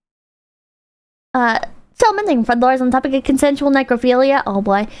 Selman, thank you for $5 on the topic of consensual necrophilia. Oh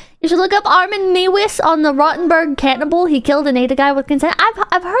boy. You should look up Armin Newis on the Rottenberg cannibal. He killed and ate a guy with consent.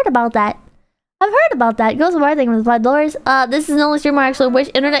 I've heard about that. I've heard about that. Goes away, thank you for the $5. This is the only streamer I actually wish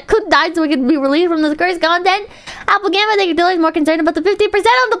internet could die so we could be released from this cursed content. Apple Gamma, thank you for $2. More concerned about the 50%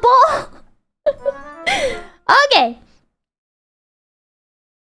 on the poll. Okay.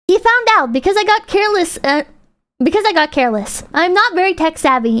 He found out because I got careless. I'm not very tech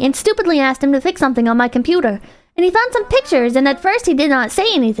savvy and stupidly asked him to fix something on my computer. And he found some pictures, and at first he did not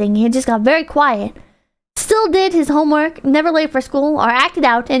say anything. He just got very quiet. Still did his homework, never late for school, or acted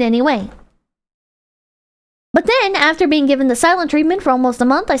out in any way. But then, after being given the silent treatment for almost a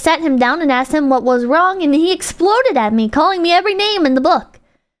month, I sat him down and asked him what was wrong, and he exploded at me, calling me every name in the book.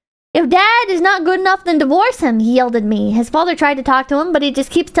 If Dad is not good enough, then divorce him, he yelled at me. His father tried to talk to him, but he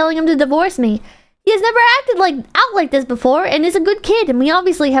just keeps telling him to divorce me. He has never acted out like this before, and is a good kid, and we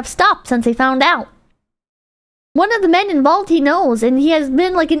obviously have stopped since he found out. One of the men involved he knows, and he has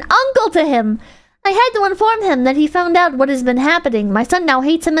been like an uncle to him. I had to inform him that he found out what has been happening. My son now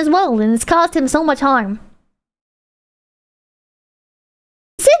hates him as well, and it's caused him so much harm.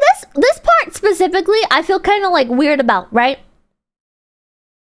 See, this part specifically, I feel kind of like weird about, right?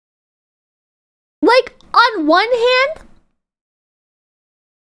 Like, on one hand,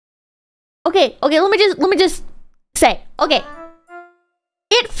 okay, let me just say, okay.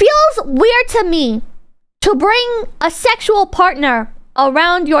 It feels weird to me to bring a sexual partner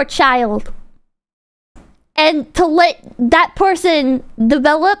around your child and to let that person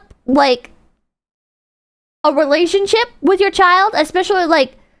develop, like, a relationship with your child, especially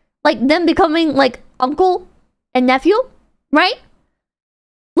like them becoming like uncle and nephew, right?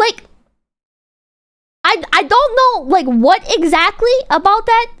 Like, I don't know like what exactly about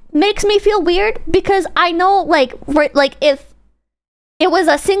that makes me feel weird, because I know like if it was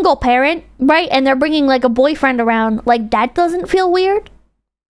a single parent, right, and they're bringing like a boyfriend around, like that doesn't feel weird.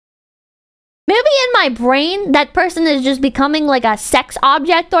 Maybe in my brain, that person is just becoming like a sex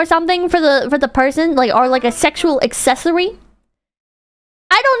object or something for the person, like, or like a sexual accessory.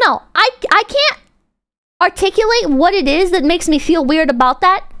 I don't know. I can't articulate what it is that makes me feel weird about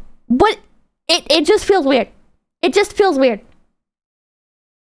that, but it just feels weird. It just feels weird.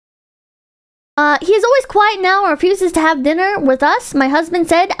 He is always quiet now and refuses to have dinner with us. My husband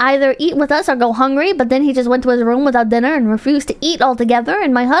said either eat with us or go hungry, but then he just went to his room without dinner and refused to eat altogether,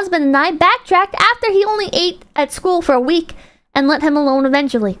 and my husband and I backtracked after he only ate at school for a week and let him alone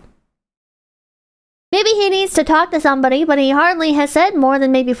eventually. Maybe he needs to talk to somebody, but he hardly has said more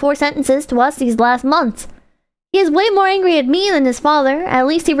than maybe 4 sentences to us these last months. He is way more angry at me than his father. At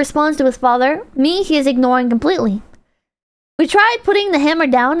least he responds to his father. Me, he is ignoring completely. We tried putting the hammer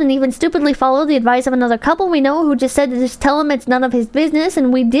down and even stupidly followed the advice of another couple we know who just said to just tell him it's none of his business,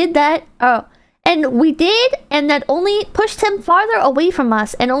 and we did that. And that only pushed him farther away from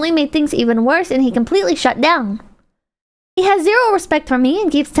us and only made things even worse, and he completely shut down. He has zero respect for me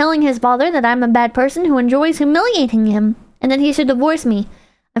and keeps telling his father that I'm a bad person who enjoys humiliating him and that he should divorce me.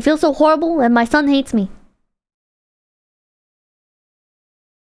 I feel so horrible and my son hates me.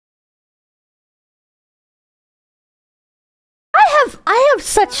 I have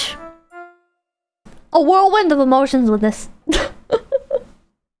such a whirlwind of emotions with this.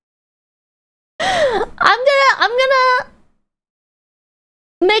 I'm gonna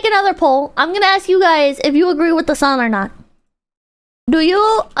make another poll. I'm gonna ask you guys if you agree with the son or not. Do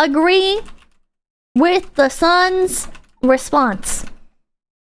you agree with the son's response?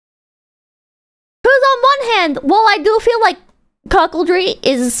 Because on one hand, while I do feel like cuckoldry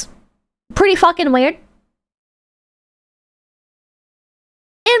is pretty fucking weird,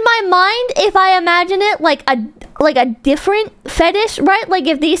 in my mind, if I imagine it like a different fetish, right? Like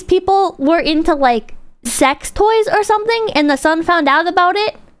if these people were into like sex toys or something and the son found out about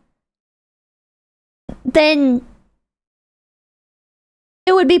it, then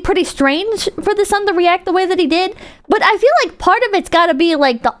it would be pretty strange for the son to react the way that he did. But I feel like part of it's gotta be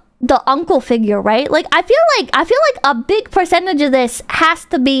like the uncle figure, right? Like I feel like a big percentage of this has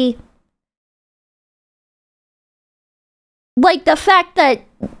to be like the fact that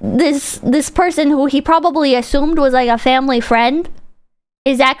this person who he probably assumed was like a family friend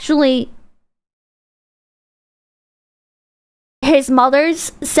is actually his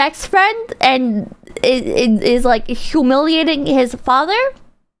mother's sex friend and is like humiliating his father.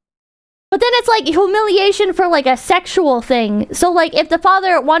 But then it's like humiliation for like a sexual thing. So like if the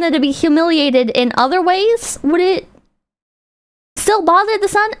father wanted to be humiliated in other ways, would it still bother the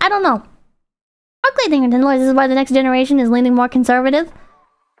son? I don't know. Ugly thing, this is why the next generation is leaning more conservative.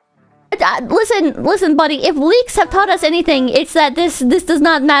 Listen, buddy. If leaks have taught us anything, it's that this does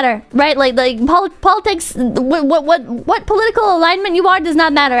not matter, right? Like politics, what political alignment you are does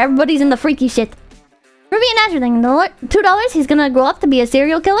not matter. Everybody's in the freaky shit. Ruby and Asher thing, $2. He's gonna grow up to be a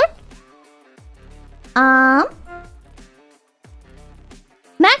serial killer.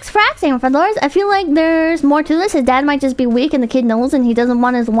 Max Frack saying for $4. I feel like there's more to this. His dad might just be weak, and the kid knows, and he doesn't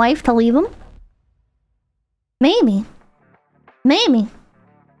want his wife to leave him. Maybe.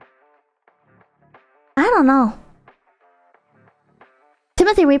 I don't know.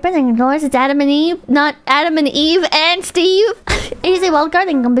 Timothy Reaper, thank you, $4. It's Adam and Eve, not Adam and Eve and Steve. Easy wildcard,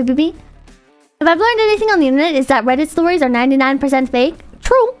 thank you, BBB. If I've learned anything on the internet, is that Reddit stories are 99% fake.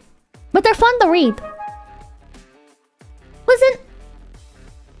 True, but they're fun to read. Listen,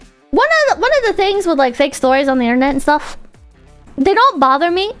 one of the things with like fake stories on the internet and stuff, they don't bother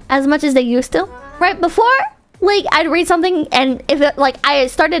me as much as they used to. Right before, like I'd read something and if it, like I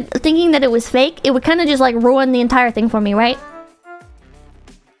started thinking that it was fake, it would kind of just like ruin the entire thing for me, right?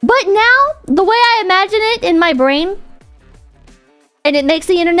 But now, the way I imagine it in my brain, and it makes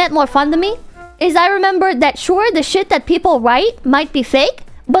the internet more fun to me, is I remember that sure, the shit that people write might be fake,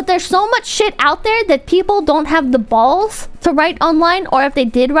 but there's so much shit out there that people don't have the balls to write online, or if they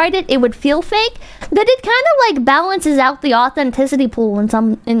did write it, it would feel fake, that it kind of like balances out the authenticity pool in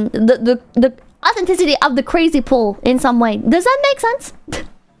the authenticity of the crazy pool in some way. Does that make sense? Like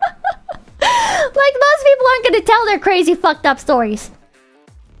most people aren't gonna tell their crazy fucked up stories.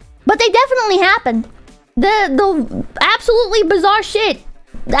 But they definitely happen. The absolutely bizarre shit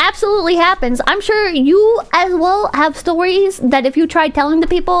absolutely happens. I'm sure you as well have stories that if you tried telling to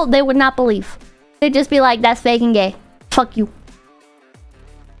people, they would not believe. They'd just be like, that's fake and gay. Fuck you.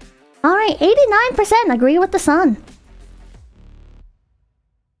 Alright, 89% agree with the sun.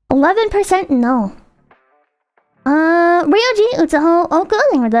 11% no. Ryoji Utsuho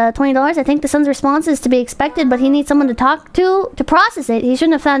Oku with the $20. I think the son's response is to be expected, but he needs someone to talk to process it. He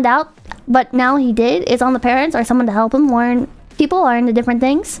shouldn't have found out, but now he did. It's on the parents or someone to help him learn. People are into different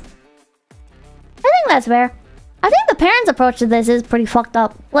things. I think that's fair. I think the parents' approach to this is pretty fucked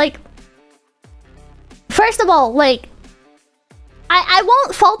up. Like, first of all, like, I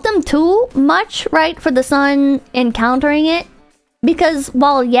won't fault them too much, right, for the son encountering it. Because,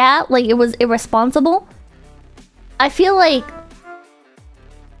 while, yeah, like, it was irresponsible, I feel like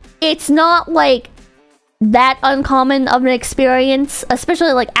it's not, like, that uncommon of an experience,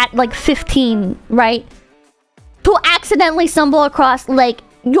 especially, like, at, like, 15, right? To accidentally stumble across, like,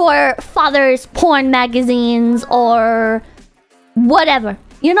 your father's porn magazines or whatever,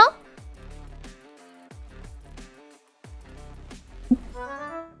 you know?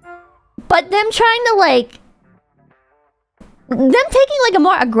 But them trying to, like... them taking, like, a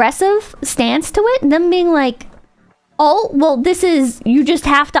more aggressive stance to it, them being like, oh, well, this is... you just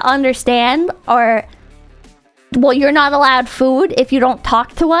have to understand, or... well, you're not allowed food if you don't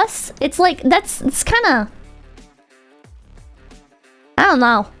talk to us. It's like, it's kind of... I don't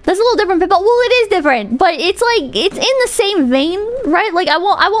know. That's a little different, but well, it is different. But it's like, it's in the same vein, right? Like, I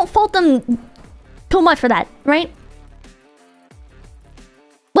won't fault them too much for that, right?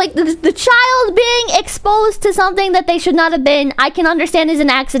 Like, the child being exposed to something that they should not have been, I can understand is an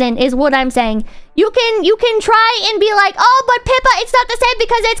accident, is what I'm saying. You can try and be like, oh, but Pippa, it's not the same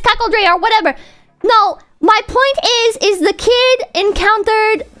because it's cuckoldry or whatever. No, my point is the kid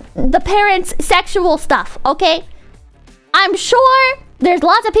encountered the parents' sexual stuff, okay? I'm sure there's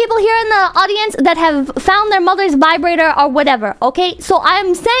lots of people here in the audience that have found their mother's vibrator or whatever, okay? So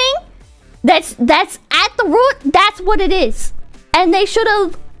I'm saying that's at the root, that's what it is. And they should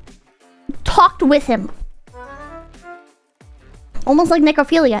have talked with him. Almost like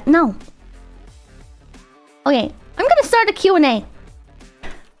necrophilia. No. Okay, I'm gonna start a Q&A.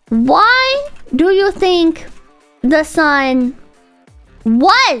 Why do you think the son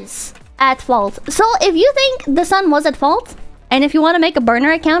was at fault? So if you think the son was at fault, and if you want to make a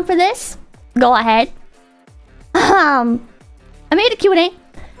burner account for this, go ahead. I made a Q&A.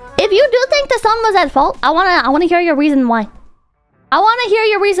 If you do think the son was at fault, I wanna hear your reason why. I wanna hear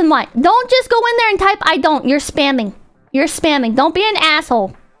your reason why. Don't just go in there and type I don't. You're spamming. You're spamming. Don't be an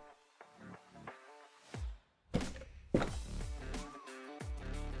asshole.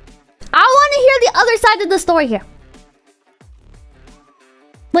 I want to hear the other side of the story here.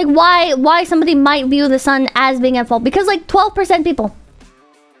 Like, why somebody might view the son as being at fault. Because, like, 12% people.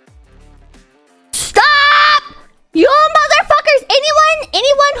 Stop! You motherfuckers!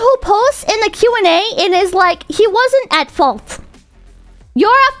 Anyone who posts in the Q&A and is like, he wasn't at fault.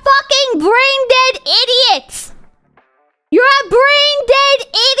 You're a fucking brain-dead idiot! You're a brain-dead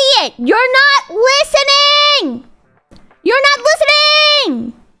idiot! You're not listening! You're not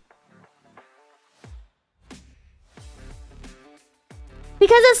listening!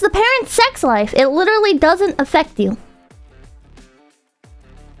 Because it's the parent's sex life. It literally doesn't affect you.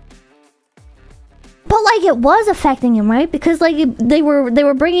 But like it was affecting him, right? Because like they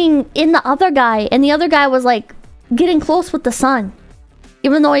were bringing in the other guy, and the other guy was like getting close with the son,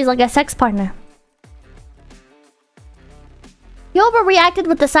 even though he's like a sex partner. He overreacted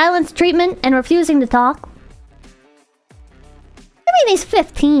with the silence treatment and refusing to talk. I mean, he's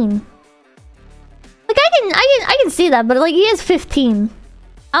 15. Like I can see that, but like he is 15.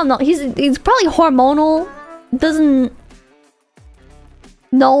 I don't know. He's probably hormonal. Doesn't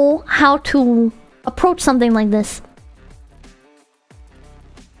know how to approach something like this.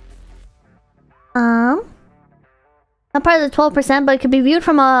 Not part of the 12%, but it could be viewed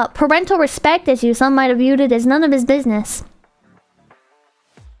from a parental respect issue. Some might have viewed it as none of his business.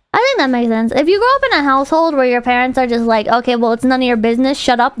 I think that makes sense. If you grow up in a household where your parents are just like, okay, well, it's none of your business.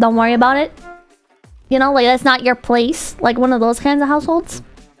 Shut up. Don't worry about it. You know, like that's not your place. Like one of those kinds of households.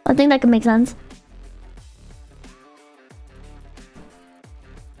 I think that could make sense.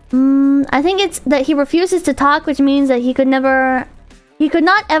 I think it's that he refuses to talk, which means that he could not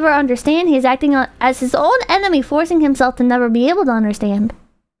ever understand. He's acting as his own enemy, forcing himself to never be able to understand.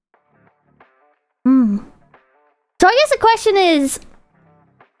 So I guess the question is,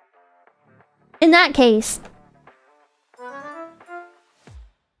 in that case,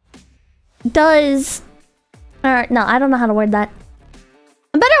 no, I don't know how to word that.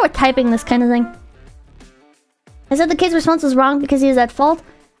 I'm better with typing this kind of thing. I said the kid's response was wrong because he was at fault,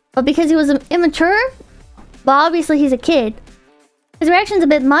 but because he was immature. But obviously he's a kid. His reaction's a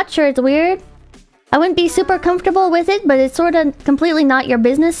bit much, or it's weird. I wouldn't be super comfortable with it, but it's sort of completely not your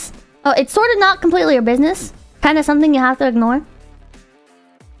business. Oh, it's sort of not completely your business. Kind of something you have to ignore.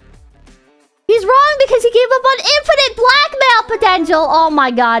 He's wrong because he gave up on infinite blackmail potential. Oh my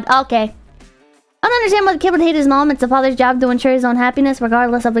god. Okay. I don't understand why the kid would hate his mom. It's the father's job to ensure his own happiness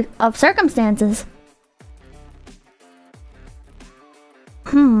regardless of circumstances.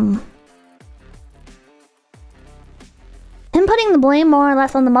 Him putting the blame more or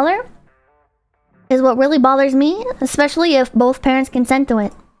less on the mother is what really bothers me, especially if both parents consent to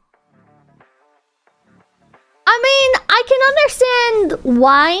it. I mean, I can understand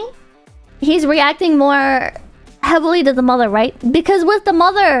why he's reacting more heavily to the mother, right? Because with the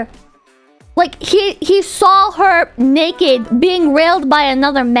mother, like, he saw her naked being railed by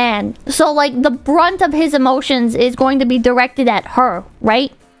another man. So, like, the brunt of his emotions is going to be directed at her,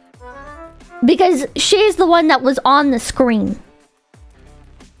 right? Because she's the one that was on the screen.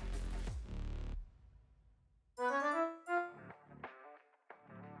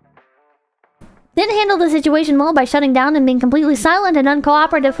 Didn't handle the situation well by shutting down and being completely silent and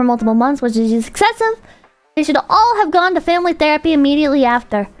uncooperative for multiple months, which is excessive. They should all have gone to family therapy immediately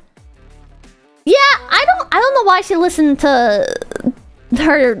after. Yeah, I don't know why she listened to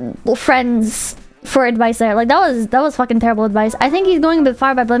her friends for advice there. Like, that was fucking terrible advice. I think he's going a bit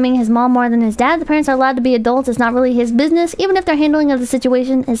far by blaming his mom more than his dad. The parents are allowed to be adults. It's not really his business, even if their handling of the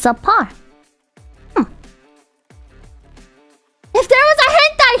situation is subpar. If there was a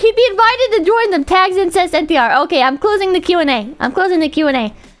hentai, he'd be invited to join them. Tags incest NTR. Okay, I'm closing the Q&A. I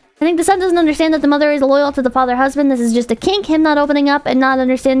think the son doesn't understand that the mother is loyal to the father husband. This is just a kink. Him not opening up and not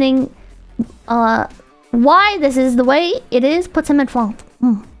understanding why this is the way it is puts him at fault.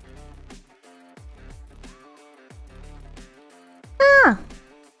 I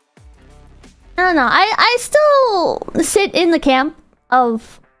don't know. I still sit in the camp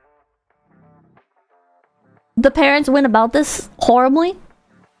of the parents went about this horribly,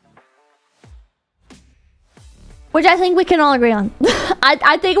 which I think we can all agree on.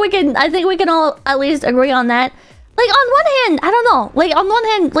 I think we can all at least agree on that. Like, on one hand, I don't know. Like, on one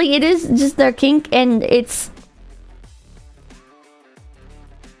hand, like, it is just their kink, and it's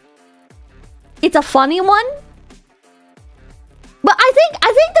a funny one. But I think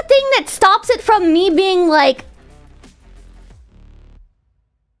the thing that stops it from me being like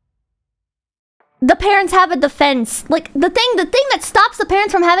the parents have a defense. Like, the thing that stops the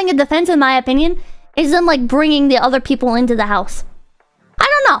parents from having a defense, in my opinion, is them, like, bringing the other people into the house. I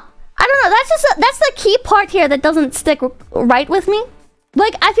don't know. That's the key part here that doesn't stick right with me.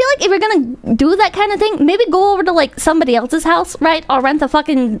 Like, I feel like if you're gonna do that kind of thing, maybe go over to, like, somebody else's house, right? Or rent a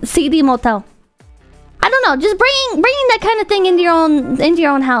fucking CD motel. I don't know, just bringing that kind of thing into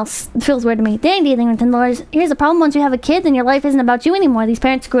your own house feels weird to me. Dang, do you think $10? Here's the problem: once you have a kid, then your life isn't about you anymore. These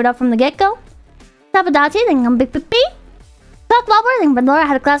parents screwed up from the get-go. 𝐶𝑯𝑨𝒀𝒀𝑶𝑶𝑶𝑶, think I'm big beep. Fuck Lobber, think $5.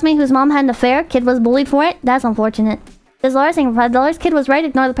 Had a classmate whose mom had an affair. Kid was bullied for it. That's unfortunate. 𝐶𝑯𝑧𝒀𝒀𝒀 think $5. Kid was right.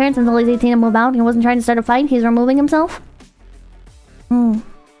 Ignore the parents until he's 18 and move out. He wasn't trying to start a fight. He's removing himself. The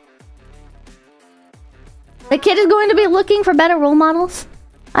kid is going to be looking for better role models.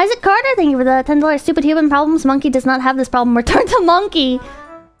 Isaac Carter, thank you for the $10. Stupid human problems. Monkey does not have this problem. Return to monkey.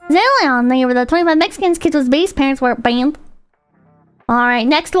 Zalion, thank you for the 25 Mexicans. Kids was base. Parents were banned. Alright,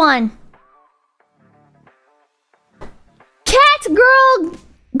 next one. Cat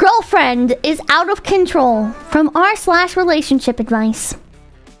girlfriend is out of control. From r/relationship advice.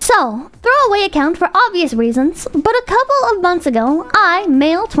 So, throwaway account for obvious reasons, but a couple of months ago, I,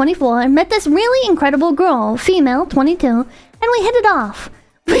 male 24, met this really incredible girl, female 22, and we hit it off.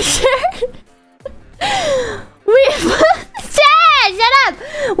 We shared... Shut up!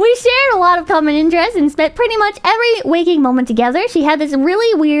 We shared a lot of common interests and spent pretty much every waking moment together. She had this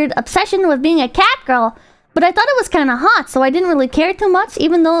really weird obsession with being a cat girl, but I thought it was kind of hot, so I didn't really care too much,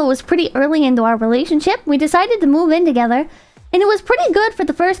 even though it was pretty early into our relationship. We decided to move in together, and it was pretty good for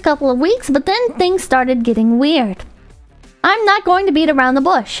the first couple of weeks, but then things started getting weird. I'm not going to beat around the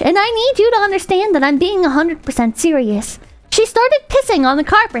bush, and I need you to understand that I'm being 100% serious. She started pissing on the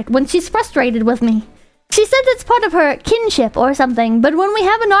carpet when she's frustrated with me. She says it's part of her kinship or something, but when we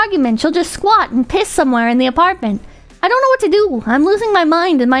have an argument, she'll just squat and piss somewhere in the apartment. I don't know what to do. I'm losing my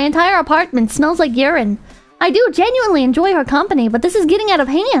mind, and my entire apartment smells like urine. I do genuinely enjoy her company, but this is getting out of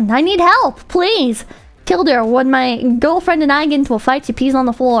hand. I need help, please. Killed her when my girlfriend and I get into a fight. She pees on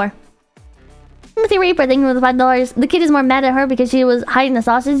the floor. Timothy Reaper, thank you for the $5. The kid is more mad at her because she was hiding the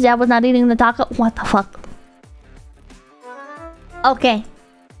sausage. Dad was not eating the taco. What the fuck? Okay.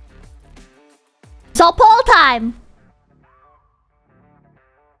 So poll time.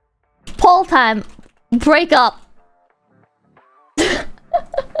 Poll time. Break up. I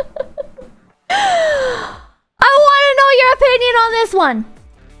want to know your opinion on this one.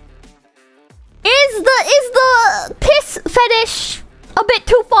 Is the piss fetish a bit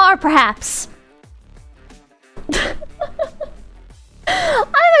too far, perhaps?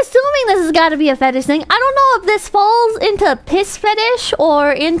 I'm assuming this has got to be a fetish thing. I don't know if this falls into piss fetish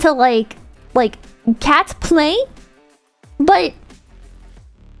or into like cat's play, but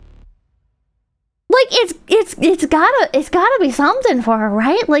like it's gotta be something for her,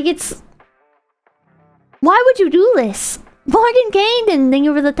 right? Like it's. Why would you do this? Morgan Kane, thank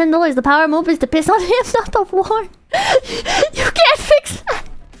you for the $10. The power move is to piss on him, not the floor. You can't fix that.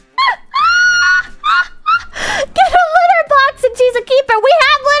 Get a litter box and she's a keeper. We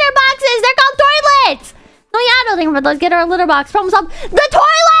have litter boxes. They're called toilets. No, yeah, I don't think for those. Get her a litter box. Problem solved. The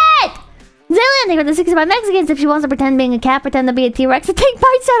toilet! Zillion, thank you for the 65 Mexicans. If she wants to pretend being a cat, pretend to be a T-Rex, and take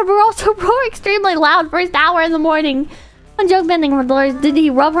bites out of her, also roar extremely loud first hour in the morning. Joke bending for $. Did he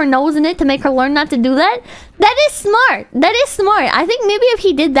rub her nose in it to make her learn not to do that? That is smart. That is smart. I think maybe if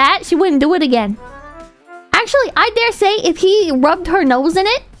he did that, she wouldn't do it again. Actually, I dare say if he rubbed her nose in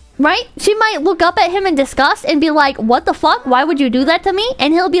it, right? She might look up at him in disgust and be like, what the fuck? Why would you do that to me?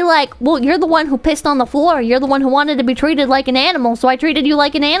 And he'll be like, well, you're the one who pissed on the floor. You're the one who wanted to be treated like an animal, so I treated you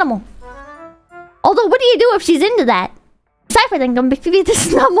like an animal. Although, what do you do if she's into that? Cypher, think I'm big. This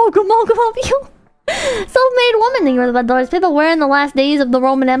is not Mogu of you. Self-made woman, thank you for the $5. People were in the last days of the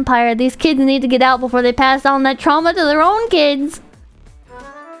Roman Empire. These kids need to get out before they pass on that trauma to their own kids.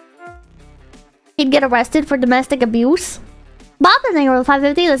 He'd get arrested for domestic abuse. Bob, thank you for the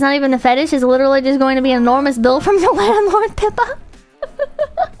 $5.50. That's not even a fetish. It's literally just going to be an enormous bill from your landlord, Pippa.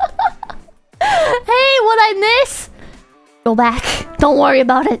 Hey, what I miss? Go back. Don't worry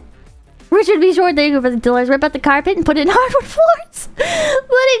about it. Richard B. Short, thank you for the $2. Rip out the carpet and put it in hardwood floors.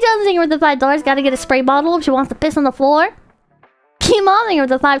 Buddy Jones, thank you for the $5. Gotta get a spray bottle if she wants to piss on the floor. Keemon, thank you for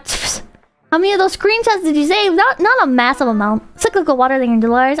the $5. How many of those screenshots did you save? Not a massive amount. Cyclical water, thank you for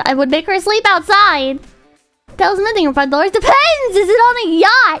 $2. I would make her sleep outside. Talisman, thank you for $5. Depends! Is it on a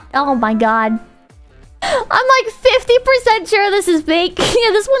yacht? Oh my god. I'm like 50% sure this is fake.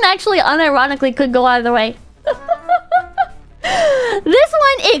 Yeah, this one actually unironically could go either way. This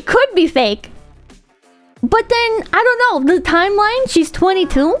one, it could be fake. But then, I don't know, the timeline, she's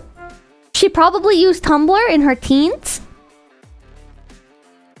 22. She probably used Tumblr in her teens.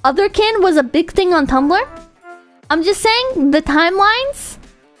 Otherkin was a big thing on Tumblr. I'm just saying, the timelines,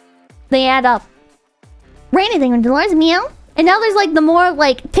 they add up. Rainy thing with Dolores, meow. And now there's like the more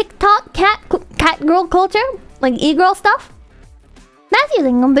like TikTok cat girl culture, like e-girl stuff. Matthew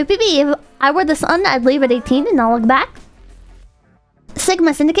thing on BPB. If I were the sun, I'd leave at 18 and not look back.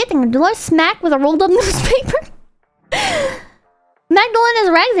 Sigma Syndicate thing with Dolores, smack with a rolled up newspaper. Magdalene is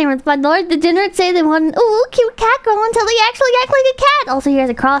ragsing with $5. Degenerates say they want an ooh cute cat girl until they actually act like a cat. Also, here's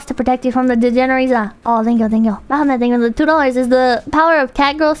a cross to protect you from the degenerates. Oh, thank you, thank you. Behind that thing with the $2 is the power of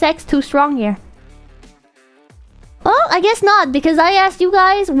cat girl sex too strong here. Well, I guess not, because I asked you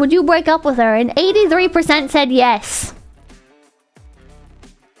guys, would you break up with her? And 83% said yes.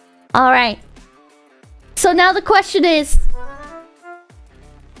 Alright. So now the question is,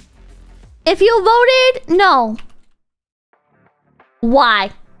 if you voted no, why?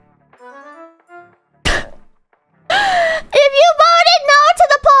 If you voted no to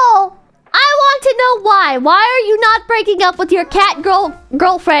the poll, I want to know why. Why are you not breaking up with your cat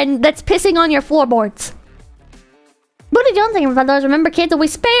girlfriend that's pissing on your floorboards? Booty Jones thing for those. Remember, kids,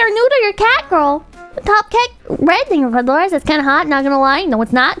 always spay or neuter your cat girl. Top cat red thing for those. That's kind of hot. Not gonna lie. No,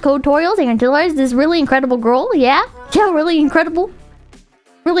 it's not. Code Torials thing for those. This really incredible girl. Yeah, really incredible.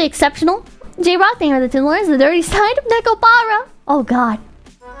 Really exceptional. J Rock thing for the $2. The dirty side of Nekopara. Oh god.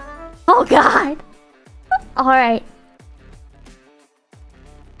 Oh god. Alright.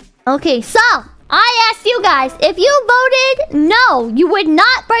 Okay, so I asked you guys, if you voted no, you would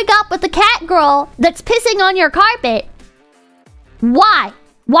not break up with the cat girl that's pissing on your carpet. Why?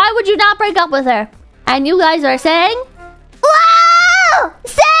 Why would you not break up with her? And you guys are saying, wow!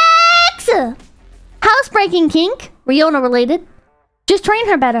 Sex! Housebreaking kink, Riona related. Just train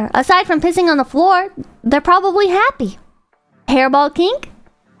her better. Aside from pissing on the floor, they're probably happy. Hairball kink?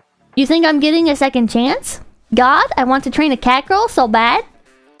 You think I'm getting a second chance? God, I want to train a cat girl so bad.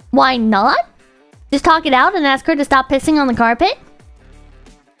 Why not? Just talk it out and ask her to stop pissing on the carpet?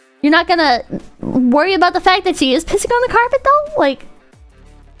 You're not gonna worry about the fact that she is pissing on the carpet though? Like,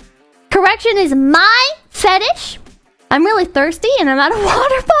 correction is my fetish. I'm really thirsty and I'm out of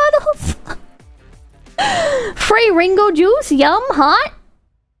water bottles. Free Ringo juice, yum, hot.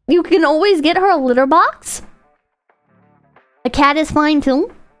 You can always get her a litter box. A cat is fine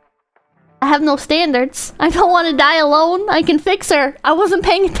too. I have no standards. I don't want to die alone. I can fix her. I wasn't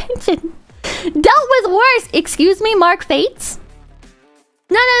paying attention. Dealt with worse. Excuse me, Mark Fates?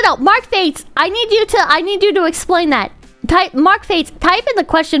 No. Mark Fates. I need you to explain that. Mark Fates, type in the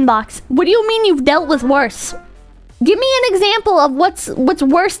question box. What do you mean you've dealt with worse? Give me an example of what's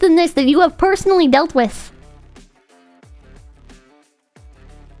worse than this that you have personally dealt with.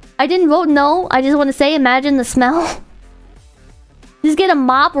 I didn't vote no. I just want to say, imagine the smell. Just get a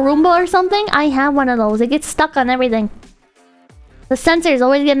mop, Roomba or something. I have one of those. It gets stuck on everything. The sensors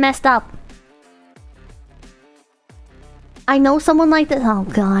always get messed up. I know someone like this. Oh,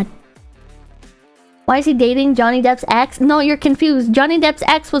 God. Why is he dating Johnny Depp's ex? No, you're confused. Johnny Depp's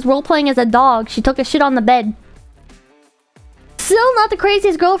ex was role-playing as a dog. She took a shit on the bed. Still not the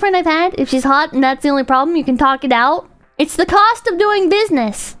craziest girlfriend I've had. If she's hot and that's the only problem, you can talk it out. It's the cost of doing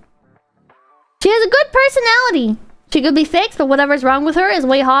business. She has a good personality. She could be fixed, but whatever's wrong with her is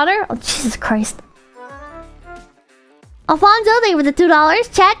way hotter. Oh, Jesus Christ. Alfonso, they were the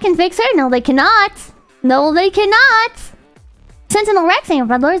 $2. Chat can fix her. No, they cannot. No, they cannot. Sentinel Rex and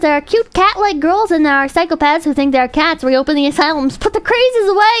brothers. There are cute cat-like girls and there are psychopaths who think they're cats. Reopen the asylums. Put the crazies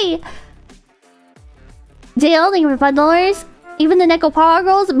away. JL, thank you for $5. Even the Nekopara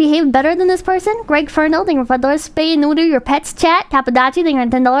girls behave better than this person. Greg Fernald, thank you for $5. Spay and neuter your pets chat. Tapadachi, thank you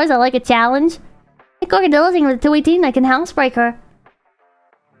for $10. I like a challenge. Crocodile, thank you for the 218. I can housebreak her.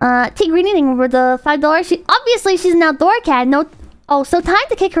 T Greeny, thank you for the $5. Obviously, she's an outdoor cat. No. Oh, so time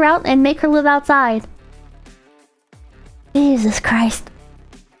to kick her out and make her live outside. Jesus Christ.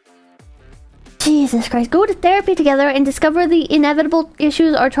 Jesus Christ. Go to therapy together and discover the inevitable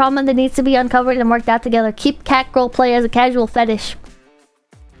issues or trauma that needs to be uncovered and worked out together. Keep cat girl play as a casual fetish.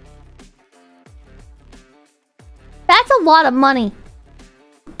 That's a lot of money.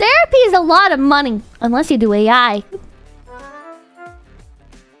 Therapy is a lot of money. Unless you do AI.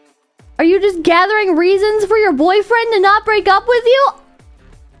 Are you just gathering reasons for your boyfriend to not break up with you?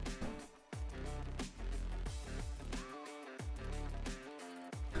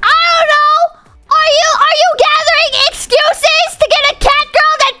 I don't know! Are you gathering excuses to get a cat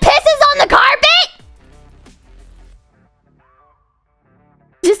girl that pisses on the carpet?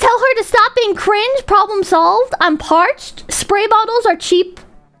 Just tell her to stop being cringe. Problem solved. I'm parched. Spray bottles are cheap.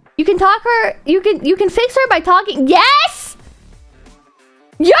 You can talk her. You can fix her by talking. Yes!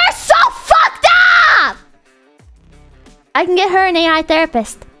 You're so fucked up! I can get her an AI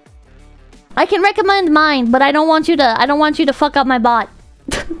therapist. I can recommend mine, but I don't want you to fuck up my bot.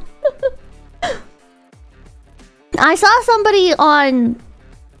 I saw somebody on,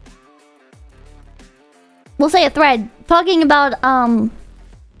 we'll say a thread, talking about how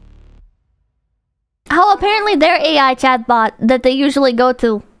apparently their AI chatbot that they usually go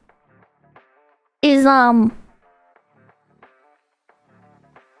to is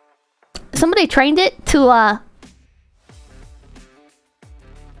somebody trained it to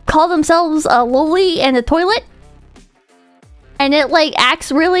call themselves a loli and a toilet, and it like acts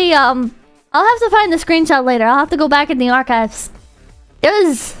really I'll have to find the screenshot later. I'll have to go back in the archives. It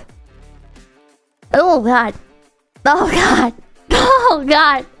was, oh god, oh god, oh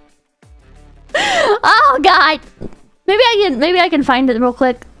god, oh god. Maybe I can find it real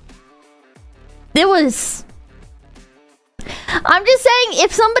quick. It was, I'm just saying,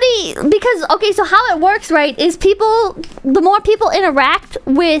 if somebody, because okay, so how it works, right, is people, the more people interact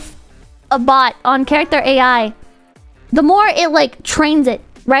with a bot on character AI, the more it like trains it,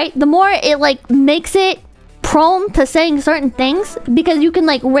 right? The more it like makes it prone to saying certain things, because you can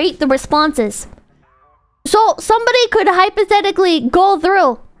like rate the responses. So somebody could hypothetically go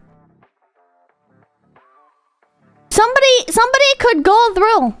through, somebody could go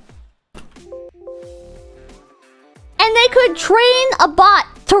through and they could train a bot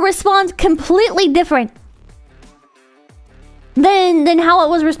to respond completely different than how it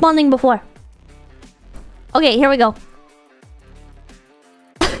was responding before. Okay, here we go.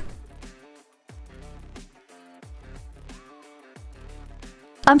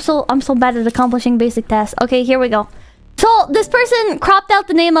 I'm so bad at accomplishing basic tasks. Okay, here we go. So this person cropped out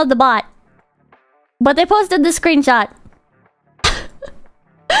the name of the bot, but they posted this screenshot.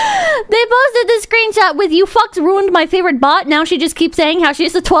 They posted this screenshot with "You fucks ruined my favorite bot." Now she just keeps saying how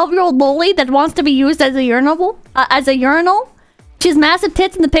she's a 12-year-old loli that wants to be used as a urinal. She has massive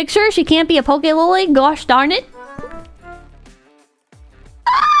tits in the picture. She can't be a poke loli. Gosh darn it.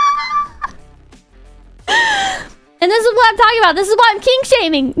 And this is what I'm talking about. This is why I'm king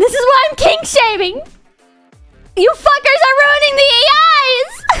shaming. This is why I'm king shaming. You fuckers are ruining the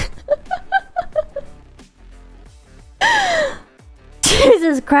AIs.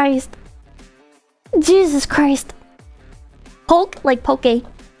 Jesus Christ. Jesus Christ. Poke? Like poke.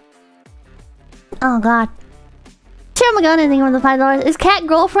 Oh god. 𝐂𝐚𝐭 anything with the $5. Is cat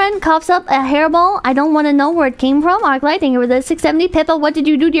girlfriend coughs up a hairball? I don't want to know where it came from. 𝐸𝐚𝐭, thank you for the 670. Pippa, what did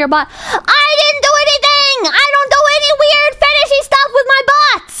you do to your bot? I didn't do anything! I don't do any weird fetishy stuff with my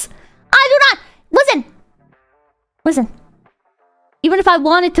bots! I do not... Listen. Listen. Even if I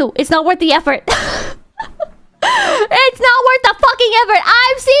wanted to, it's not worth the effort. It's not worth the fucking effort.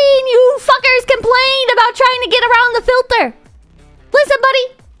 I've seen you fuckers complain about trying to get around the filter. Listen, buddy.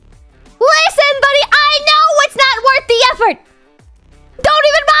 Listen, buddy. I know it's not worth the effort. Don't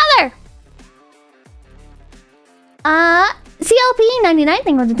even bother. CLP99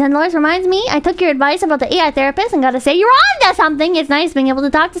 thing with the $10 reminds me, I took your advice about the AI therapist and gotta say, you're on to something. It's nice being able to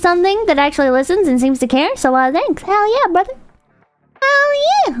talk to something that actually listens and seems to care. So, thanks. Hell yeah, brother. Hell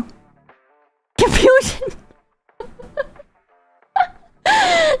yeah. Confusion.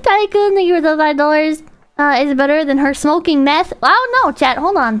 Tycoon, thank you for the $5. Is it better than her smoking meth? I don't know, chat.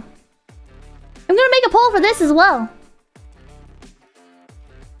 Hold on. I'm gonna make a poll for this as well.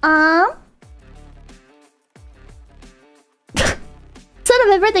 Son of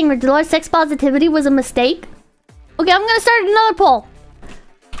everything, Dolores, sex positivity was a mistake. Okay, I'm gonna start another poll.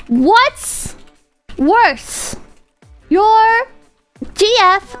 What's worse? Your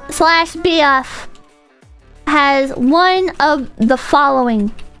GF/BF has one of the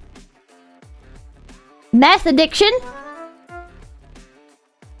following: meth addiction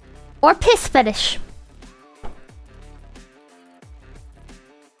or piss fetish.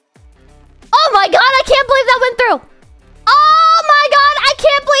 Oh my god, I can't believe that went through. Oh my god, I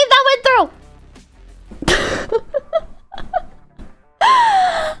can't believe that went through.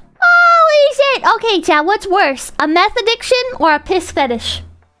 Holy shit. Okay, chat, what's worse? A meth addiction or a piss fetish?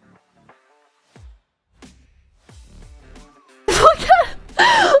 What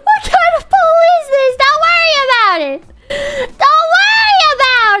kind of poll is this? Don't worry about it. Don't worry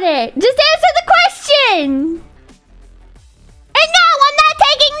about it. Just answer the question. And no, I'm not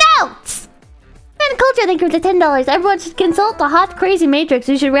taking notes. And culture, thank you for the $10. Everyone should consult the hot crazy matrix.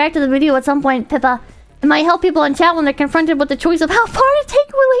 You should react to the video at some point, Pippa. It might help people in chat when they're confronted with the choice of how far to take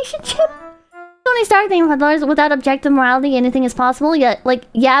a relationship. Tony Stark, thank you for $5. Without objective morality, anything is possible. Yet,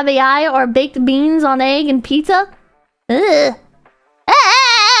 like yabai or baked beans on egg and pizza. Ugh.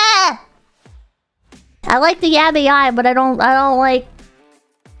 Ah! I like the yabai, but I don't like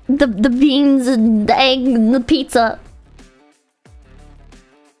the beans and the egg and the pizza.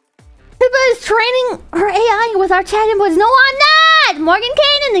 Pippa is training her AI with our chat inputs. No, I'm not! Morgan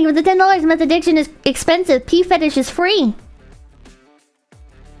Kane, with the $10 meth addiction is expensive. P fetish is free.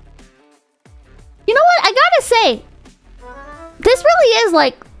 You know what? I gotta say, this really is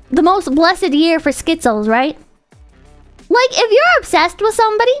like the most blessed year for schizos, right? Like, if you're obsessed with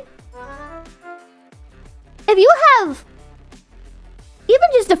somebody, if you have even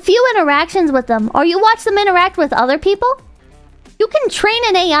just a few interactions with them, or you watch them interact with other people, you can train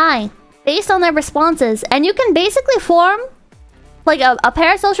an AI based on their responses, and you can basically form like a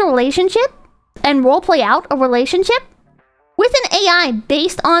parasocial relationship and roleplay out a relationship with an AI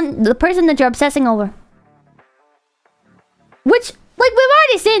based on the person that you're obsessing over. Which, like, we've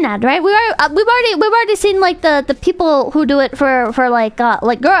already seen that, right? We've already seen like the people who do it for like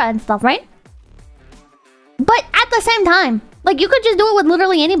Gura and stuff, right? But at the same time, like, you could just do it with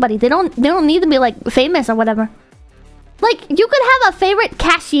literally anybody. They don't need to be like famous or whatever. Like, you could have a favorite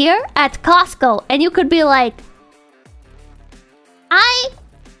cashier at Costco, and you could be like, I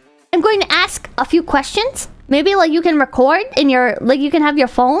am going to ask a few questions. Maybe like you can record in your, like, you can have your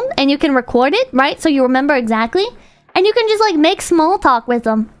phone and you can record it, right? So you remember exactly. And you can just like make small talk with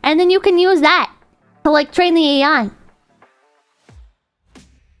them, and then you can use that to like train the AI.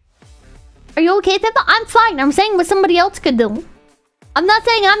 Are you okay, Pippa? I'm fine. I'm saying what somebody else could do. I'm not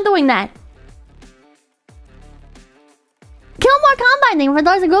saying I'm doing that. Kill more combining. For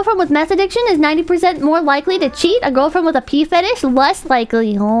those, a girlfriend with meth addiction is 90% more likely to cheat. A girlfriend with a pee fetish, less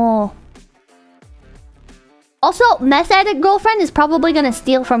likely. Oh. Also, meth addict girlfriend is probably gonna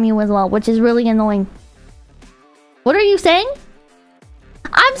steal from you as well, which is really annoying. What are you saying?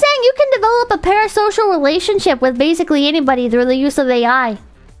 I'm saying you can develop a parasocial relationship with basically anybody through the use of AI.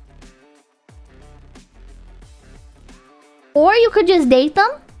 Or you could just date them.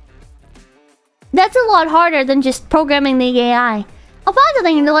 That's a lot harder than just programming the AI. Alfonso,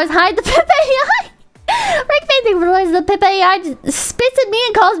 thank you for hide the Pip AI. Rick, thank you for the Pip AI just spits at me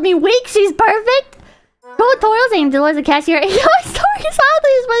and calls me weak. She's perfect. Code Toils, thank you for the cashier. AI story is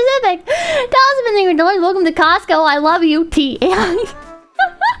oddly specific. Talisman, thank you for welcome to Costco. I love you, T. AI.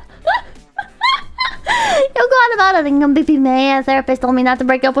 Yo, go on about it. I think I'm BP man. Therapist told me not to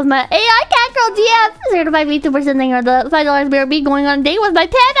break up with my AI cat girl GF. Certified VTuber sending her the $5 BRB going on a date with my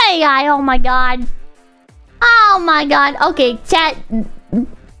pet AI. Oh my god. Oh my god. Okay, chat.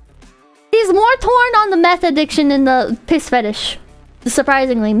 He's more torn on the meth addiction than the piss fetish.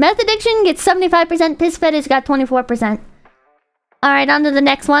 Surprisingly. Meth addiction gets 75%. Piss fetish got 24%. Alright, on to the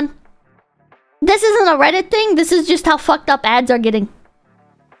next one. This isn't a Reddit thing. This is just how fucked up ads are getting.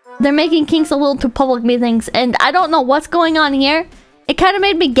 They're making kinks a little too public, methinks, and I don't know what's going on here. It kind of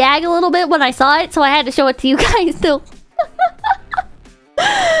made me gag a little bit when I saw it, so I had to show it to you guys too.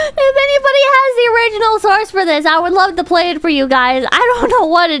 If anybody has the original source for this, I would love to play it for you guys. I don't know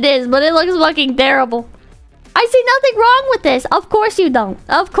what it is, but it looks fucking terrible. I see nothing wrong with this. Of course you don't.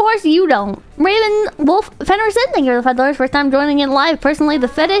 Of course you don't. Raven Wolf Fennerson, thank you for the $5 first time joining in live. Personally, the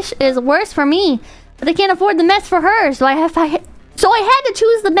fetish is worse for me, but I can't afford the meth for her, so I had to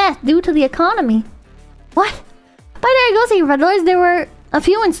choose the meth due to the economy. What? But there you go, see, $5. There were a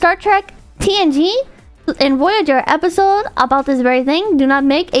few in Star Trek TNG and Voyager episode about this very thing. Do not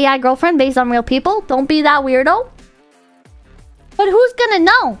make AI girlfriend based on real people. Don't be that weirdo. But who's gonna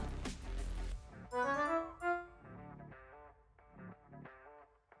know?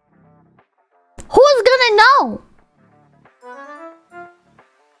 Who's gonna know?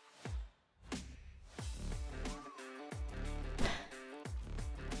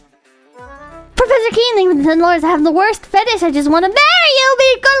 Professor Keen, the $10 have the worst fetish. I just want to marry you,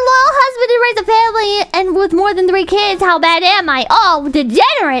 be a good, loyal husband, and raise a family, and with more than 3 kids. How bad am I? Oh,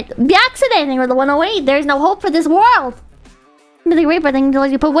 degenerate. Be accidenting with the 108. There's no hope for this world. I'm the Reaper thing.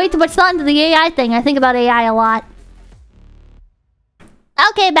 You put way too much thought into the AI thing. I think about AI a lot.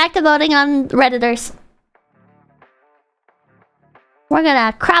 Okay, back to voting on Redditors. We're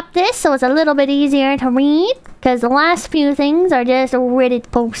gonna crop this so it's a little bit easier to read, because the last few things are just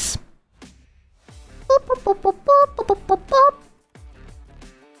Reddit posts. Boop, boop, boop, boop, boop, boop, boop, boop.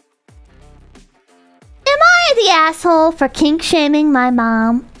 Am I the asshole for kink shaming my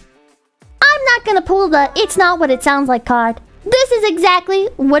mom? I'm not gonna pull the "it's not what it sounds like" card. This is exactly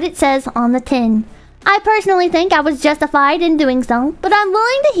what it says on the tin. I personally think I was justified in doing so, but I'm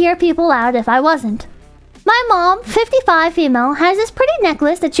willing to hear people out if I wasn't. My mom, 55 female, has this pretty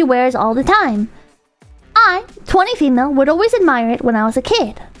necklace that she wears all the time. I, 20 female, would always admire it when I was a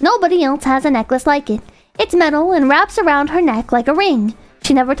kid. Nobody else has a necklace like it. It's metal and wraps around her neck like a ring.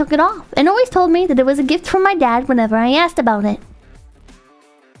 She never took it off and always told me that it was a gift from my dad whenever I asked about it.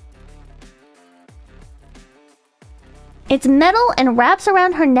 It's metal and wraps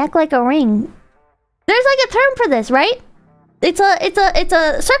around her neck like a ring. There's like a term for this, right? It's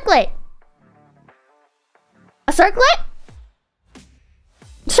a circlet. A circlet?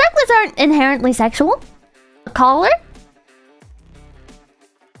 Circlets aren't inherently sexual. A collar?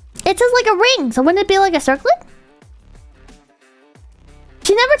 It says like a ring, so wouldn't it be like a circlet?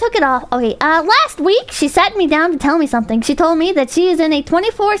 She never took it off. Okay, last week, she sat me down to tell me something. She told me that she is in a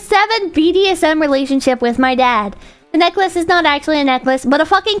 24/7 BDSM relationship with my dad. The necklace is not actually a necklace, but a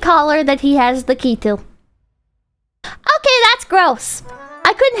fucking collar that he has the key to. Okay, that's gross.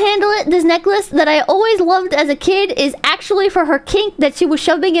 I couldn't handle it. This necklace that I always loved as a kid is actually for her kink that she was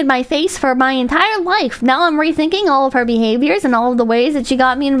shoving in my face for my entire life. Now I'm rethinking all of her behaviors and all of the ways that she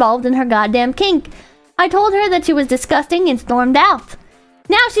got me involved in her goddamn kink. I told her that she was disgusting and stormed out.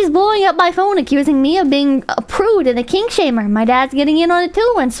 Now she's blowing up my phone accusing me of being a prude and a kink shamer. My dad's getting in on it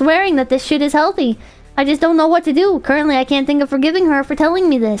too and swearing that this shit is healthy. I just don't know what to do. Currently, I can't think of forgiving her for telling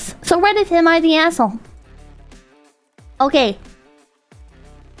me this. So Reddit, am I the asshole? Okay.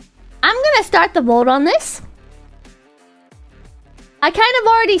 I'm gonna start the vote on this. I kind of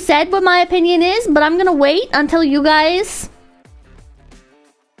already said what my opinion is, but I'm gonna wait until you guys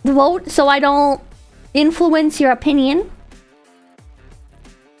vote so I don't influence your opinion.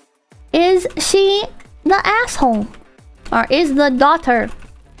 Is she the asshole? Or is the daughter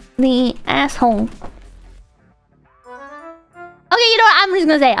the asshole? Okay, you know what? I'm just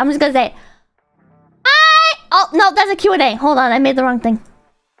gonna say. Oh, no, that's a Q&A. Hold on, I made the wrong thing.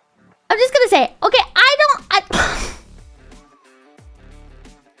 I'm just gonna say, okay, I don't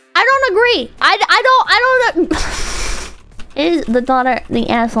agree. I don't... Is the daughter the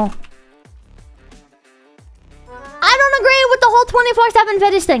asshole? I don't agree with the whole 24/7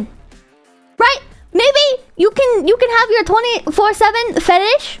 fetish thing. Right? Maybe you can have your 24/7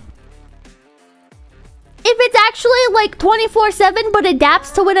 fetish if it's actually like 24/7 but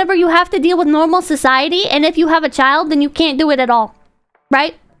adapts to whenever you have to deal with normal society, and if you have a child then you can't do it at all.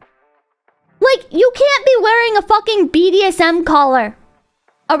 Right? Like, you can't be wearing a fucking BDSM collar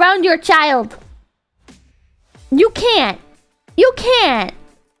around your child. You can't. You can't.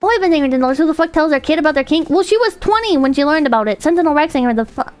 Oh, I've been thinking, who the fuck tells their kid about their kink? Well, she was 20 when she learned about it. Sentinel Rex saying her the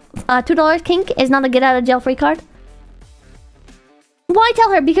 $2 kink is not a get out of jail free card. Why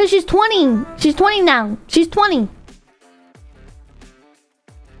tell her? Because she's 20. She's 20 now. She's 20.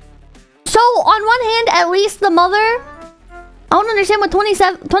 So, on one hand, at least the mother... I don't understand what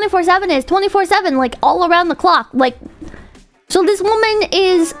 24/7 is. 24/7, like, all around the clock. Like, so this woman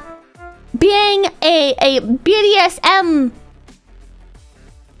is being a BDSM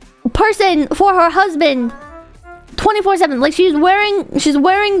person for her husband 24/7. Like, she's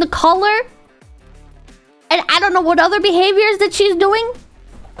wearing the collar. And I don't know what other behaviors that she's doing.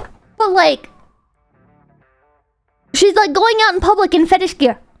 But, like, she's, like, going out in public in fetish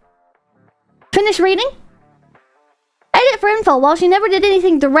gear. Finish reading? Edit for info. While she never did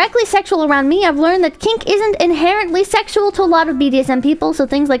anything directly sexual around me, I've learned that kink isn't inherently sexual to a lot of BDSM people, so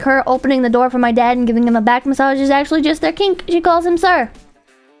things like her opening the door for my dad and giving him a back massage is actually just their kink. She calls him sir.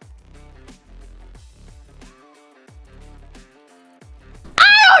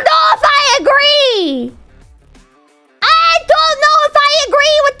 I don't know if I agree! I don't know if I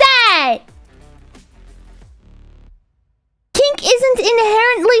agree with that! Kink isn't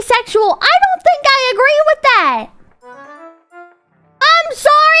inherently sexual. I don't think I agree with that! I'm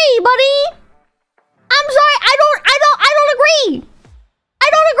sorry, buddy. I'm sorry. I don't agree. I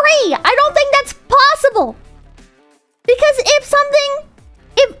don't agree. I don't think that's possible. Because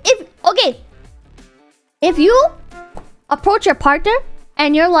if you approach your partner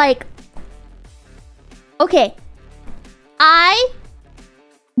and you're like, okay, I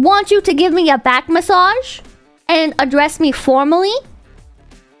want you to give me a back massage and address me formally.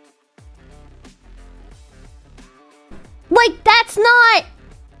 Like, that's not...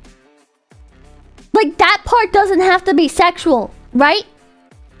 Like, that part doesn't have to be sexual, right?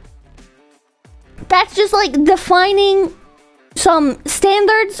 That's just, like, defining some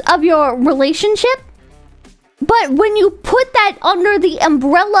standards of your relationship. But when you put that under the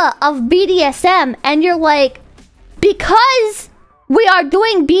umbrella of BDSM, and you're like, because we are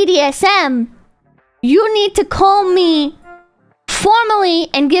doing BDSM, you need to call me formally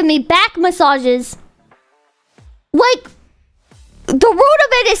and give me back massages. Like... The root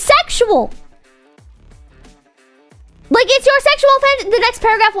of it is sexual. Like, it's your sexual offense. The next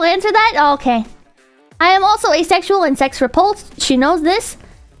paragraph will answer that. Oh, okay. I am also asexual and sex repulsed. She knows this.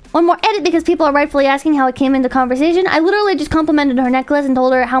 One more edit because people are rightfully asking how it came into conversation. I literally just complimented her necklace and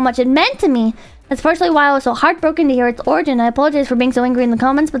told her how much it meant to me. That's partially why I was so heartbroken to hear its origin. I apologize for being so angry in the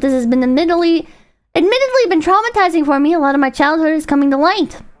comments, but this has been admittedly been traumatizing for me. A lot of my childhood is coming to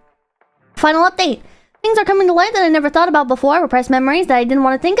light. Final update. Things are coming to light that I never thought about before. Repressed memories that I didn't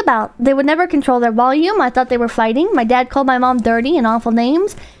want to think about. They would never control their volume. I thought they were fighting. My dad called my mom dirty and awful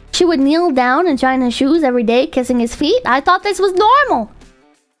names. She would kneel down and shine his shoes every day, kissing his feet. I thought this was normal.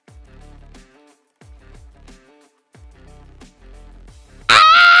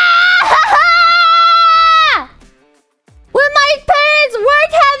 When my parents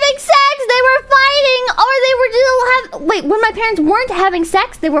weren't having sex, they were fighting, or they were still Wait, when my parents weren't having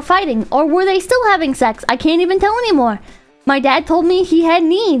sex, they were fighting, or were they still having sex? I can't even tell anymore. My dad told me he had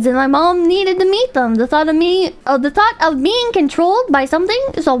needs, and my mom needed to meet them. The thought of being controlled by something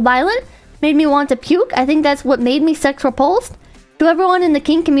so violent made me want to puke. I think that's what made me sex repulsed. To everyone in the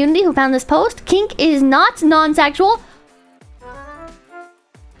kink community who found this post, kink is not non-sexual.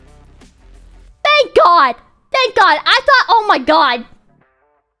 Thank God! Thank God! I thought, oh my God!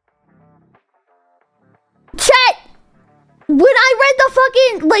 Chat! When I read the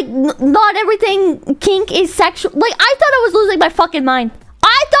fucking, like, not everything kink is sexual, like, I thought I was losing my fucking mind.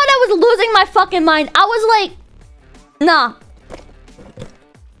 I thought I was losing my fucking mind. I was like, nah.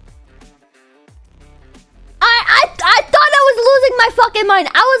 I thought I was losing my fucking mind.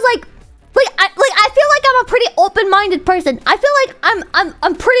 I was like I feel like I'm a pretty open-minded person. I feel like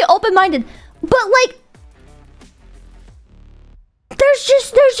I'm pretty open-minded, but like there's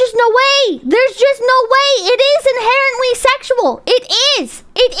just no way. There's just no way. It is inherently sexual. It is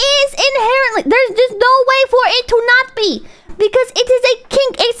inherently. There's just no way for it to not be, because it is a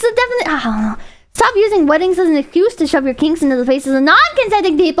kink. It's a definite. I don't know. Stop using weddings as an excuse to shove your kinks into the faces of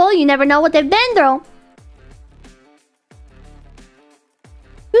non-consenting people. You never know what they've been through.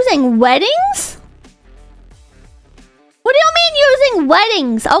 Using weddings? What do you mean using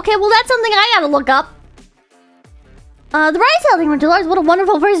weddings? Okay, well that's something I gotta look up. The rice healthy $2. What a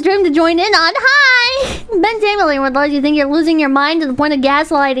wonderful first dream to join in on. Hi! Ben Samuel, $1. You think you're losing your mind to the point of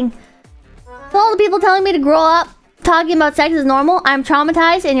gaslighting. So all the people telling me to grow up, talking about sex is normal. I'm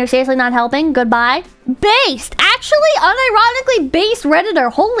traumatized and you're seriously not helping. Goodbye. Based! Actually, unironically based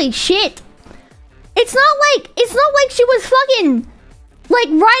Redditor. Holy shit. It's not like she was fucking... like,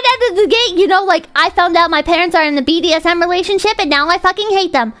 right out of the gate, you know, like, I found out my parents are in a BDSM relationship and now I fucking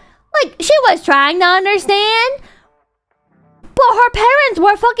hate them. Like, she was trying to understand. But her parents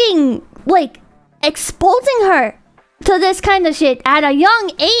were fucking, like, exposing her to this kind of shit at a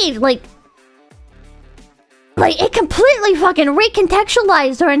young age. Like, it completely fucking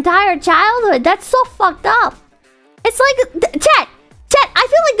recontextualized her entire childhood. That's so fucked up. It's like, chat, I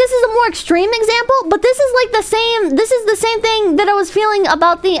feel like this is a more extreme example, but this is like the same thing that I was feeling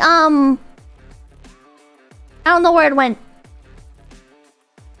about the, I don't know where it went.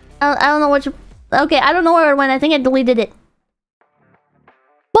 I don't know what you, okay, I don't know where it went. I think I deleted it.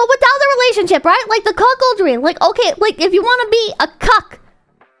 But without the relationship, right? Like the cuckoldry. Like, okay, like if you want to be a cuck,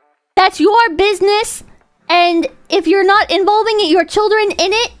 that's your business. And if you're not involving your children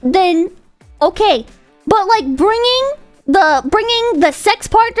in it, then okay. But like bringing the sex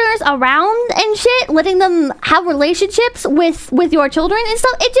partners around and shit, letting them have relationships with your children and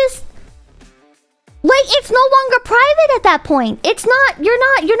stuff, it just, like, it's no longer private at that point. It's not, you're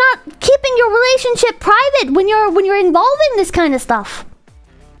not keeping your relationship private when you're involved in this kind of stuff.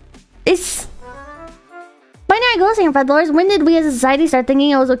 It's binary ghosting for $5. When did we as a society start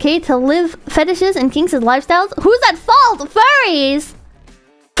thinking it was okay to live fetishes and kinks as lifestyles? Who's at fault? Furries!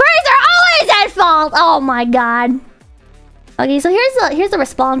 Furries are always at fault! Oh my god. Okay, so here's the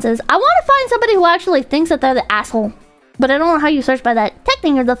responses. I want to find somebody who actually thinks that they're the asshole, but I don't know how you search by that. Tech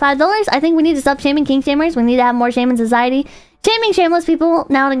Thinker, the $5. I think we need to stop shaming kink shamers. We need to have more shame in society. Shaming shameless people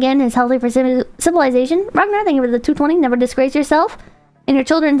now and again is healthy for civilization. Ragnar, thank you for the 220. Never disgrace yourself in your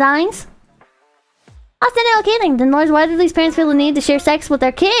children's eyes. Austin L. Then Lords, why do these parents feel the need to share sex with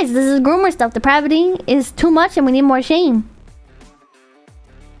their kids? This is groomer stuff. Depravity is too much and we need more shame.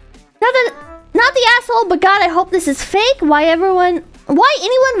 Not the asshole, but God, I hope this is fake. Why anyone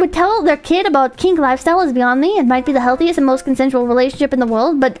would tell their kid about kink lifestyle is beyond me. It might be the healthiest and most consensual relationship in the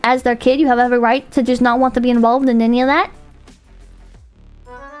world, but as their kid, you have every right to just not want to be involved in any of that.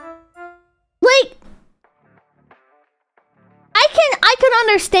 Like, I can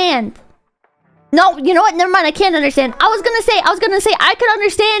understand. No, you know what? Never mind. I can't understand. I was gonna say I could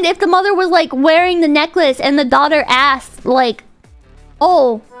understand if the mother was like wearing the necklace and the daughter asked like,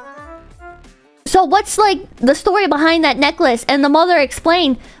 "Oh, so what's like the story behind that necklace?" And the mother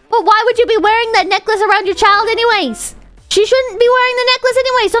explained, "But why would you be wearing that necklace around your child anyways? She shouldn't be wearing the necklace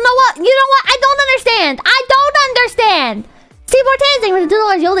anyway." So you know what? I don't understand. I don't understand. Steve Ortiz, thank you for the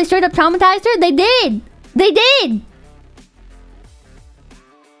 $2. Yo, they straight up traumatized her. They did. They did.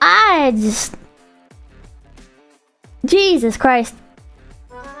 I just... Jesus Christ.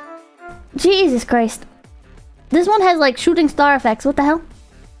 Jesus Christ. This one has like shooting star effects. What the hell?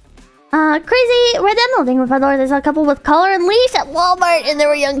 Crazy Red Emerald. Thank you for $5. I saw a couple with collar and leash at Walmart, and there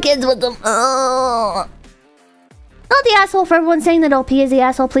were young kids with them. Not the asshole for everyone saying that OP is the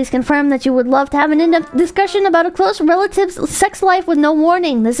asshole. Please confirm that you would love to have an in-depth discussion about a close relative's sex life with no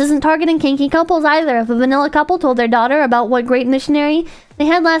warning. This isn't targeting kinky couples either. If a vanilla couple told their daughter about what great missionary they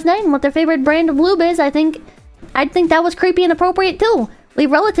had last night and what their favorite brand of lube is, I'd think that was creepy and appropriate too.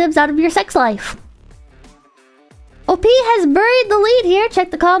 Leave relatives out of your sex life. OP has buried the lead here.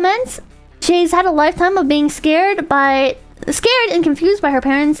 Check the comments. She's had a lifetime of being scared and confused by her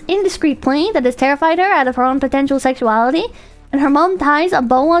parents' indiscreet play that has terrified her out of her own potential sexuality. And her mom ties a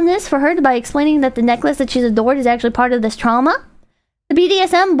bow on this for her by explaining that the necklace that she's adored is actually part of this trauma. The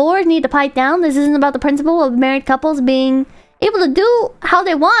BDSM board need to pipe down. This isn't about the principle of married couples being able to do how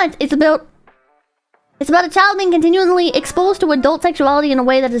they want. It's about a child being continually exposed to adult sexuality in a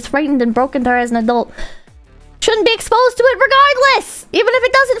way that is frightened and broken to her as an adult. Shouldn't be exposed to it regardless, even if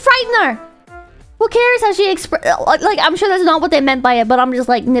it doesn't frighten her. Who cares how she like, I'm sure that's not what they meant by it, but I'm just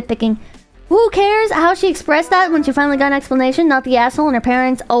like nitpicking. Who cares how she expressed that when she finally got an explanation? Not the asshole and her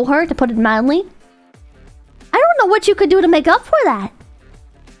parents owe her, to put it mildly. I don't know what you could do to make up for that.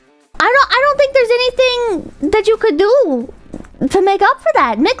 I don't think there's anything that you could do to make up for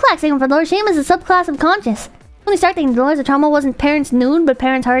that. Mid-claxing for lower shame is a subclass of conscious. When you start thinking the trauma wasn't parents nude, but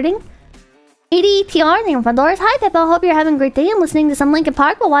parents hurting. ADTR, thank you for $5. Hi Pippa, hope you're having a great day and listening to some Linkin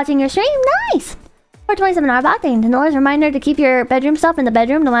Park while watching your stream. Nice! For $27 back, thank you $10. Reminder to keep your bedroom stuff in the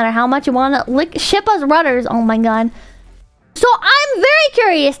bedroom no matter how much you want to ship us rudders. Oh my god. So I'm very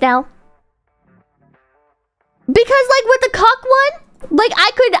curious now. Because like with the cock one, like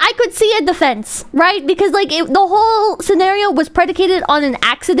I could see a defense, right? Because like the whole scenario was predicated on an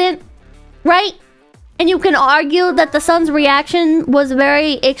accident, right? And you can argue that the son's reaction was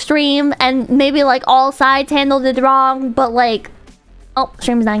very extreme and maybe like all sides handled it wrong, but like... Oh,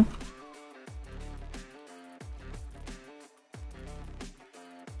 stream's dying.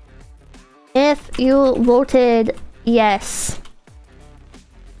 If you voted yes,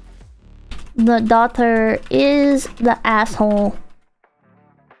 the daughter is the asshole.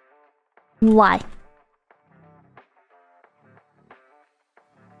 Why?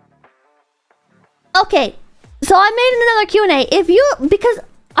 Okay, so I made another Q&A. Because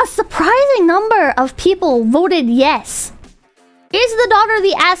a surprising number of people voted yes. Is the daughter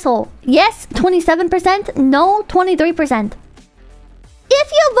the asshole? Yes, 27%. No, 23%.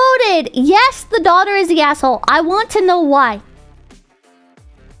 If you voted yes, the daughter is the asshole, I want to know why.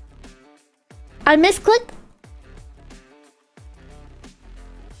 I misclicked.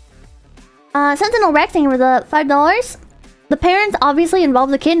 Sentinel Rex, thank you for the $5. The parents obviously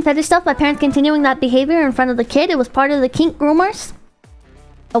involved the kid in fetish stuff by parents continuing that behavior in front of the kid. It was part of the kink groomers.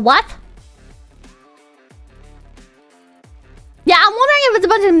 A what? Yeah, I'm wondering if it's a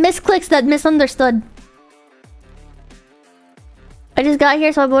bunch of misclicks that misunderstood. I just got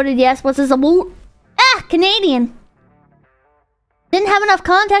here, so I voted yes. What's this about? Ah, Canadian. Didn't have enough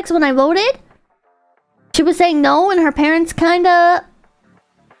context when I voted. She was saying no, and her parents kinda...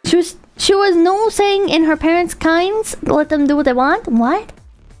 She was no saying in her parents' kinds, let them do what they want. What?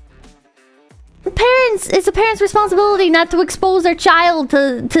 Parents, it's a parent's responsibility not to expose their child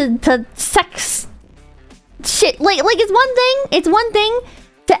to sex shit. Like it's one thing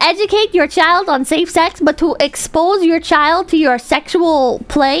to educate your child on safe sex, but to expose your child to your sexual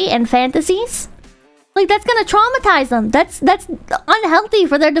play and fantasies, like that's gonna traumatize them. That's unhealthy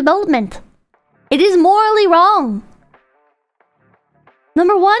for their development. It is morally wrong.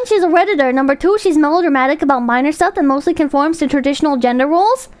 Number 1, she's a Redditor. Number 2, she's melodramatic about minor stuff and mostly conforms to traditional gender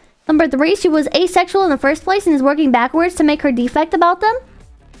roles. Number 3, she was asexual in the first place and is working backwards to make her defect about them.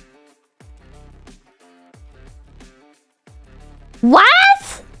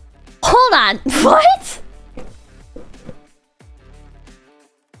 What? Hold on. What?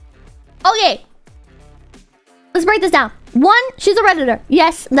 Okay. Let's break this down. 1, she's a Redditor.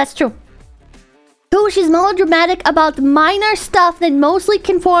 Yes, that's true. 2, she's melodramatic about minor stuff that mostly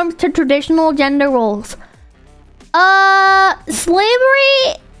conforms to traditional gender roles.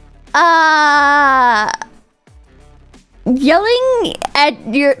 Slavery, yelling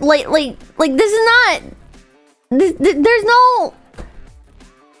at your, like this is not, there's no,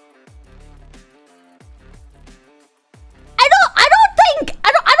 I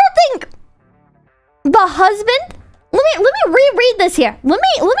don't think the husband. Let me reread this here. Let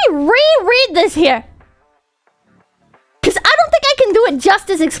me reread this here. Cause I don't think I can do it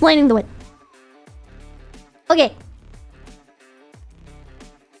justice explaining to it. Okay.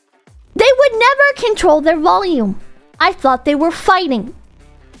 They would never control their volume. I thought they were fighting.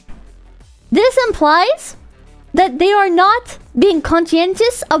 This implies that they are not being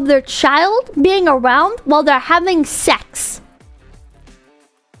conscientious of their child being around while they're having sex.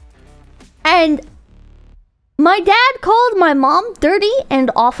 And my dad called my mom dirty and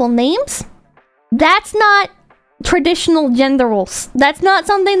awful names. That's not traditional gender roles. That's not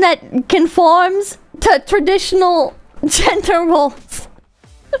something that conforms to traditional gender roles.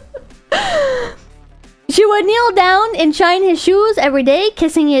 She would kneel down and shine his shoes every day,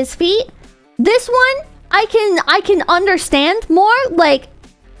 kissing his feet. This one, I can understand more, like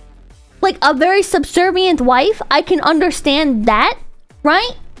a very subservient wife. I can understand that,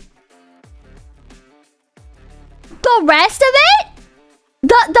 right? The rest of it?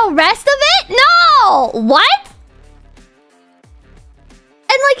 The rest of it? No! What?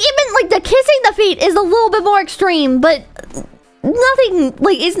 And like even like the kissing the feet is a little bit more extreme, but nothing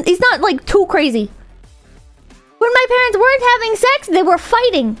like it's not like too crazy. When my parents weren't having sex, they were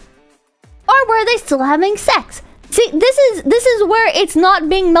fighting. Or were they still having sex? See, this is where it's not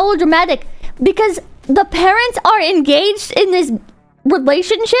being melodramatic, because the parents are engaged in this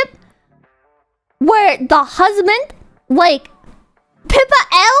relationship where the husband, like Pippa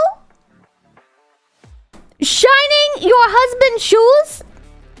L, shining your husband's shoes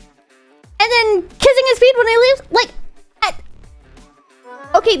and then kissing his feet when he leaves. Like,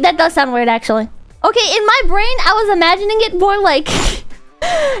 okay, that does sound weird, actually. Okay, in my brain, I was imagining it more like...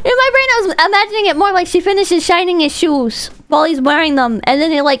 in my brain, I was imagining it more like she finishes shining his shoes while he's wearing them, and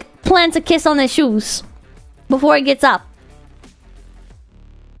then he, like, plants a kiss on his shoes before he gets up.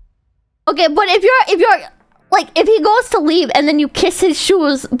 Okay, but if you're... Like, if he goes to leave and then you kiss his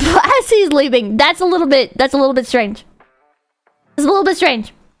shoes as he's leaving, that's a little bit strange. It's a little bit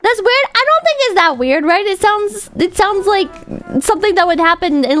strange. That's weird. I don't think it's that weird, right? It sounds like something that would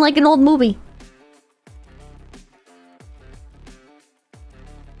happen in like an old movie.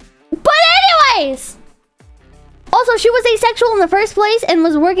 But anyways! Also, she was asexual in the first place and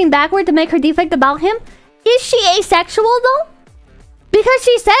was working backward to make her defect about him. Is she asexual though? Because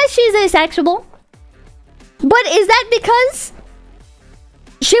she says she's asexual. But is that because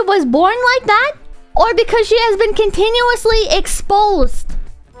she was born like that? Or because she has been continuously exposed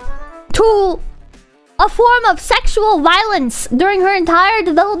to a form of sexual violence during her entire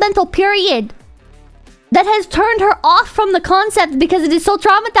developmental period that has turned her off from the concept because it is so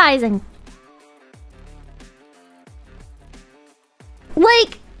traumatizing?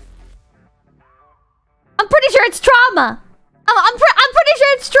 Like, I'm pretty sure it's trauma. I'm pretty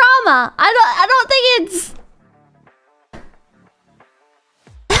sure it's trauma. I don't think it's...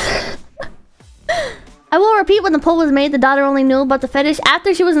 I will repeat, when the poll was made, the daughter only knew about the fetish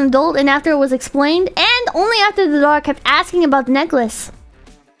after she was an adult and after it was explained, and only after the daughter kept asking about the necklace.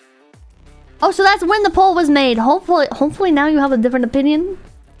 Oh, so that's when the poll was made. Hopefully now you have a different opinion.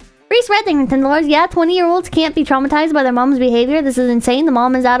 Reese Redding, $10. Yeah, 20-year-olds can't be traumatized by their mom's behavior. This is insane. The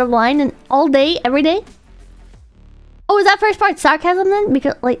mom is out of line and all day, every day. Oh, is that first part sarcasm then?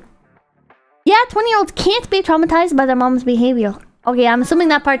 Because, like... Yeah, 20-year-olds can't be traumatized by their mom's behavior. Okay, I'm assuming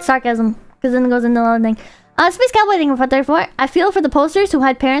that part's sarcasm, because then it goes into another thing. Space Cowboy, thank you for $34. I feel for the posters who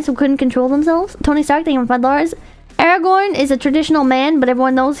had parents who couldn't control themselves. Tony Stark, thank you for $5. Aragorn is a traditional man, but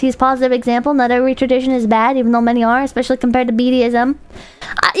everyone knows he's a positive example. Not every tradition is bad, even though many are, especially compared to BDSM.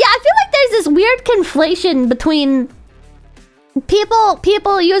 Yeah, I feel like there's this weird conflation between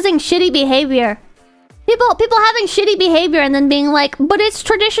people using shitty behavior. People having shitty behavior and then being like, but it's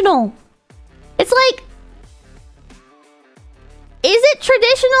traditional. It's like... Is it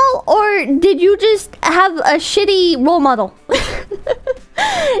traditional, or did you just have a shitty role model?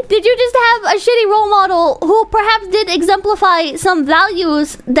 Did you just have a shitty role model who perhaps did exemplify some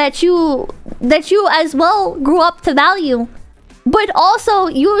values that you as well grew up to value, but also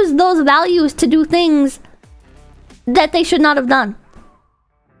used those values to do things that they should not have done?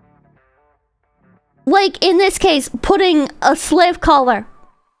 Like, in this case, putting a slave collar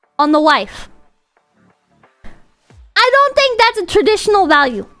on the wife. I don't think that's a traditional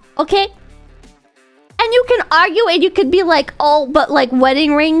value, okay? And you can argue and you could be like, oh, but like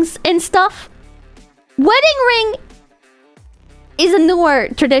wedding rings and stuff. Wedding ring is a newer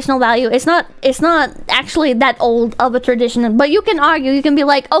traditional value. It's not actually that old of a tradition, but you can argue, you can be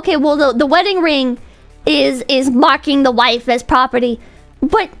like, okay, well the wedding ring is marking the wife as property,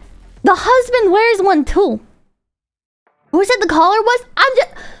 but the husband wears one too. Who said the collar was?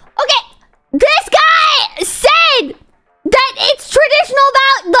 Okay, this guy said that it's traditional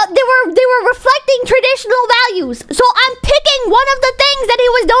they were reflecting traditional values. So I'm picking one of the things that he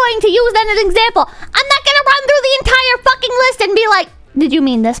was doing to use that as an example. I'm not gonna run through the entire fucking list and be like, did you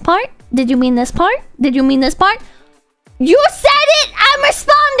mean this part? Did you mean this part? Did you mean this part? You said it, I'm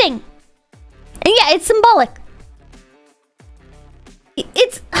responding. And yeah, it's symbolic.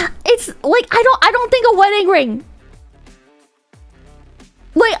 it's like I don't think a wedding ring.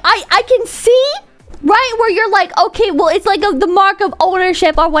 Like I can see, right, where you're like, okay, well, it's like the mark of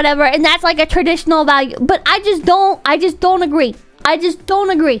ownership or whatever, and that's like a traditional value. But I just don't agree. I just don't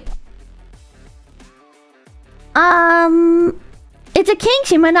agree. It's a kink.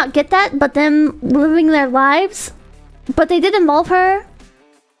 She might not get that, but them living their lives. But they did involve her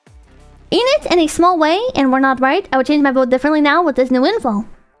in it in a small way, and we're not right. I would change my vote differently now with this new info.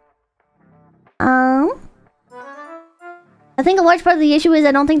 I think a large part of the issue is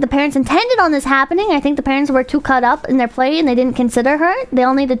I don't think the parents intended on this happening. I think the parents were too caught up in their play and they didn't consider her. They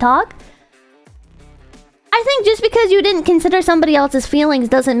all need to talk. I think just because you didn't consider somebody else's feelings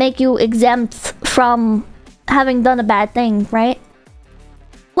doesn't make you exempt from having done a bad thing, right?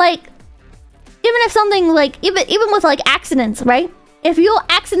 Like, even if something like, even with like accidents, right? If you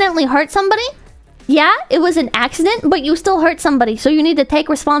accidentally hurt somebody, yeah, it was an accident, but you still hurt somebody. So you need to take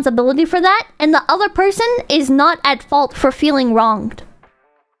responsibility for that. And the other person is not at fault for feeling wronged.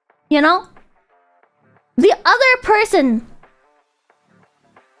 You know? The other person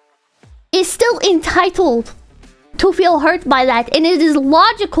is still entitled to feel hurt by that. And it is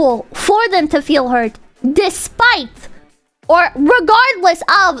logical for them to feel hurt, despite or regardless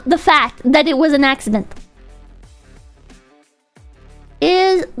of the fact that it was an accident.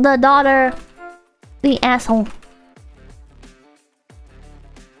 Is the daughter the asshole?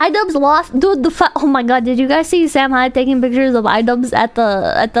 iDubbbz lost, dude. Oh my god! Did you guys see Sam Hyde taking pictures of iDubbbz at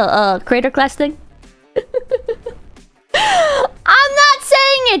the creator class thing? I'm not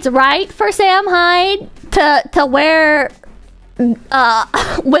saying it's right for Sam Hyde to wear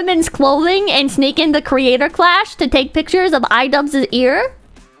women's clothing and sneak into creator clash to take pictures of iDubbbz's ear,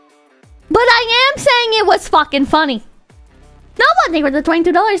 but I am saying it was fucking funny. No, but they were the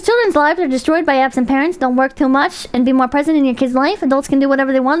 $22. Children's lives are destroyed by absent parents. Don't work too much and be more present in your kid's life. Adults can do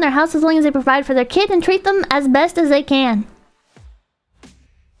whatever they want in their house as long as they provide for their kid and treat them as best as they can.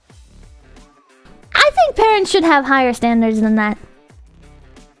 I think parents should have higher standards than that.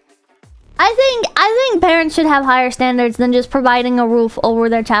 I think parents should have higher standards than just providing a roof over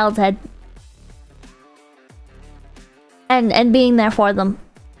their child's head. And being there for them.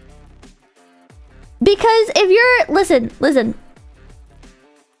 Because if you're... Listen.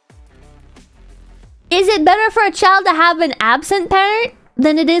 Is it better for a child to have an absent parent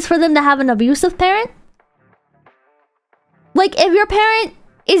than it is for them to have an abusive parent? Like, if your parent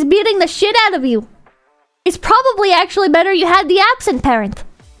is beating the shit out of you, it's probably actually better you had the absent parent.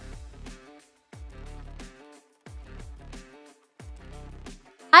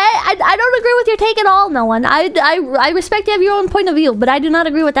 I don't agree with your take at all, no one. I respect you have your own point of view, but I do not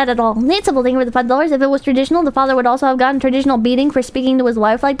agree with that at all. Nate Simple, thank you for the $5. If it was traditional, the father would also have gotten traditional beating for speaking to his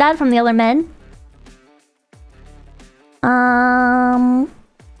wife like that from the other men.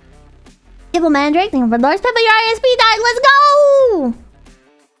 Evil Mandrake, thank you for the $5. Peppa, your ISP died, let's go!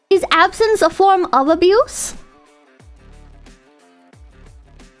 Is absence a form of abuse?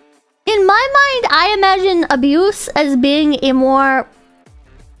 In my mind, I imagine abuse as being a more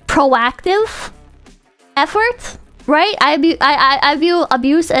proactive effort, right? I view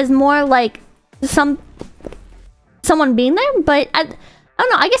abuse as more like someone being there, but I don't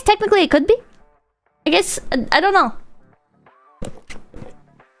know. I guess technically it could be. I guess I don't know.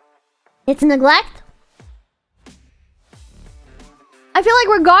 It's neglect. I feel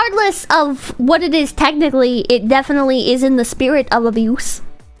like regardless of what it is technically, it definitely is in the spirit of abuse.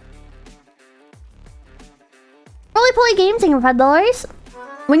 Roleplay games, thank you for $5.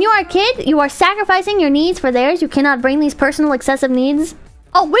 When you are a kid, you are sacrificing your needs for theirs. You cannot bring these personal excessive needs.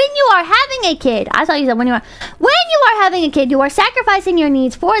 Oh, when you are having a kid. I thought you said when you are having a kid, you are sacrificing your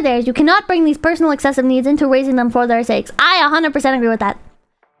needs for theirs. You cannot bring these personal excessive needs into raising them for their sakes. I 100% agree with that.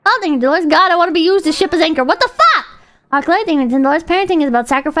 Oh, thank you, $10. God, I want to be used as ship as anchor. What the fuck? Arclight, thank you, $10. Parenting is about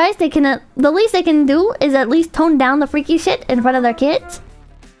sacrifice. They can, the least they can do is at least tone down the freaky shit in front of their kids.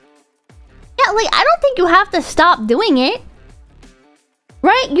 Yeah, like, I don't think you have to stop doing it.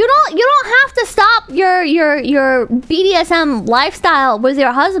 Right? You don't have to stop your BDSM lifestyle with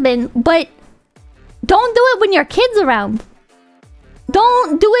your husband, but don't do it when your kid's around.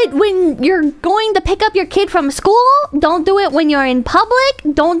 Don't do it when you're going to pick up your kid from school. Don't do it when you're in public.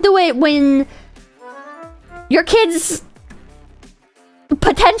 Don't do it when your kid's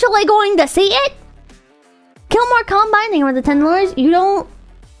potentially going to see it. Killmore Combining with the $10. You don't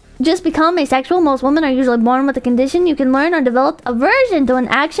just become asexual. Most women are usually born with a condition. You can learn or develop aversion to an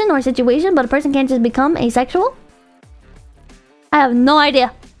action or situation, but a person can't just become asexual. I have no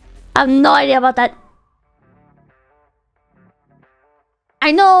idea. I have no idea about that.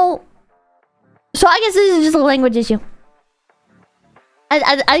 I know. So I guess this is just a language issue.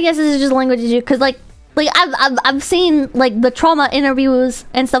 I guess this is just language issue, because like I've seen like the trauma interviews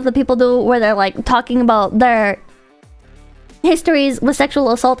and stuff that people do where they're like talking about their histories with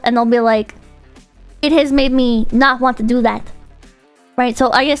sexual assault, and they'll be like, it has made me not want to do that. Right?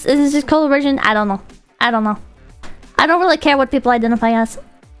 So I guess this is just color version. I don't know. I don't really care what people identify as.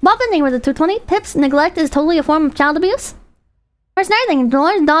 Bob the name with the 220. Pip's neglect is totally a form of child abuse. First night thing,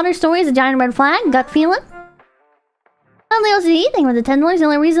 daughter's story is a giant red flag. Gut feeling. On the OCD thing with the $10. The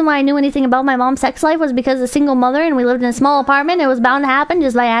only reason why I knew anything about my mom's sex life was because a single mother and we lived in a small apartment. It was bound to happen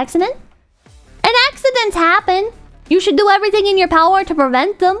just by accident. And accidents happen. You should do everything in your power to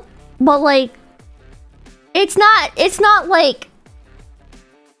prevent them. But like, it's not like,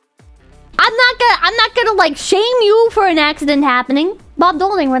 I'm not gonna like shame you for an accident happening. Bob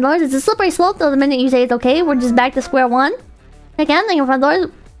Doling, Red Lords, it's a slippery slope though. The minute you say it's okay, we're just back to square one. Again, thank you, Red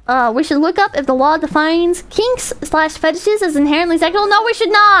Lords. We should look up if the law defines kinks/fetishes as inherently sexual. No, we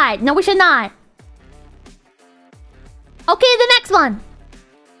should not. No, we should not. Okay, the next one.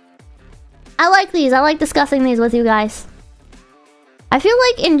 I like these. I like discussing these with you guys. I feel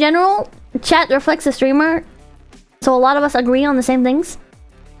like in general, chat reflects the streamer, so a lot of us agree on the same things.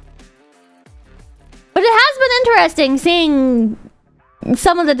 But it has been interesting seeing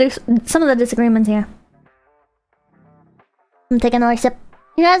some of the disagreements here. I'm taking another sip.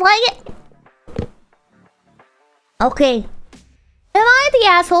 You guys like it? Okay. Am I the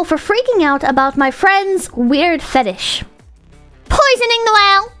asshole for freaking out about my friend's weird fetish? Poisoning the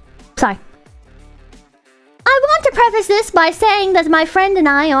well! Sorry. I want to preface this by saying that my friend and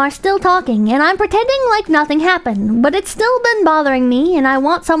I are still talking, and I'm pretending like nothing happened, but it's still been bothering me, and I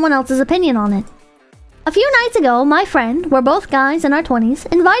want someone else's opinion on it. A few nights ago, my friend, we're both guys in our 20s,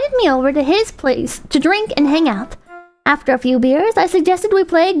 invited me over to his place to drink and hang out. After a few beers, I suggested we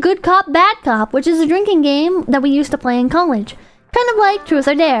play Good Cop, Bad Cop, which is a drinking game that we used to play in college. Kind of like Truth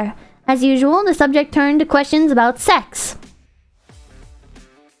or Dare. As usual, the subject turned to questions about sex.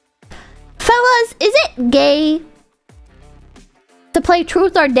 Fellas, is it gay to play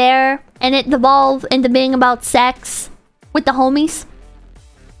Truth or Dare and it devolve into being about sex with the homies?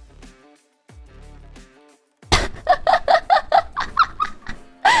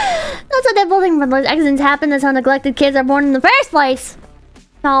 That's what that building when those accidents happen. That's how neglected kids are born in the first place.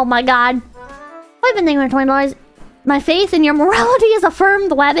 Oh my god. I've been thinking for $20. My faith in your morality is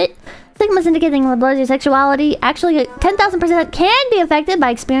affirmed, Wabbit. Stigmas indicating that your sexuality actually 10,000% can be affected by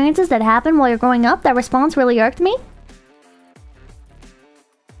experiences that happen while you're growing up. That response really irked me.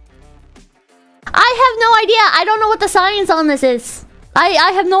 I have no idea. I don't know what the science on this is.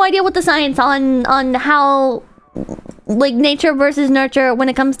 I have no idea what the science on how like nature versus nurture when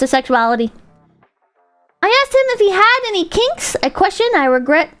it comes to sexuality. I asked him if he had any kinks, a question I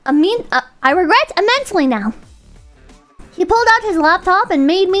regret immensely now. He pulled out his laptop and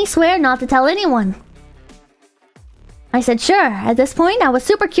made me swear not to tell anyone. I said sure. At this point, I was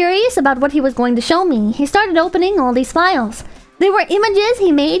super curious about what he was going to show me. He started opening all these files. They were images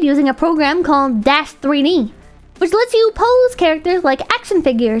he made using a program called -3D, which lets you pose characters like action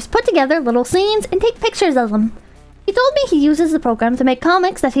figures, put together little scenes, and take pictures of them. He told me he uses the program to make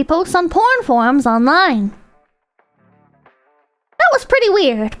comics that he posts on porn forums online. That was pretty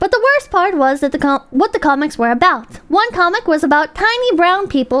weird, but the worst part was that what the comics were about. One comic was about tiny brown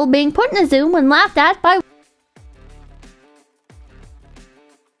people being put in a zoo and laughed at by...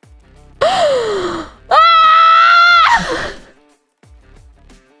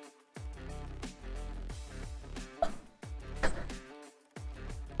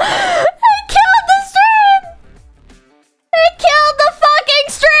 It killed the stream! It killed the fucking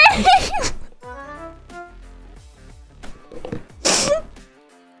stream!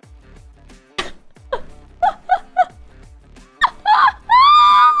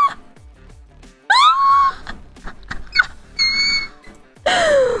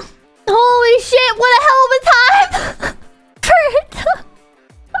 Holy shit, what a hell of a time!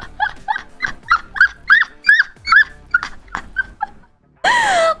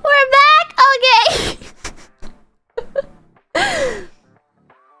 We're back? Okay.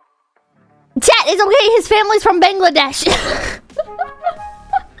 Chat, it's okay, his family's from Bangladesh. Thank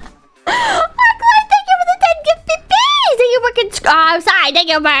you for the 10 gift BBs! Thank you for thank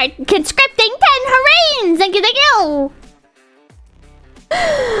you for conscripting 10 Hareens! Thank you!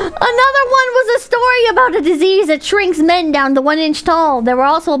 Another one was a story about a disease that shrinks men down to 1 inch tall. There were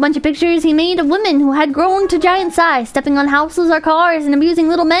also a bunch of pictures he made of women who had grown to giant size, stepping on houses or cars and abusing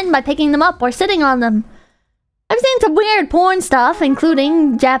little men by picking them up or sitting on them. I've seen some weird porn stuff,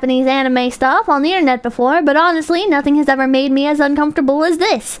 including Japanese anime stuff, on the internet before, but honestly, nothing has ever made me as uncomfortable as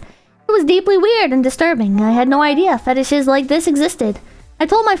this. It was deeply weird and disturbing. I had no idea fetishes like this existed. I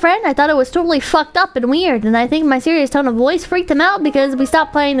told my friend I thought it was totally fucked up and weird, and I think my serious tone of voice freaked him out because we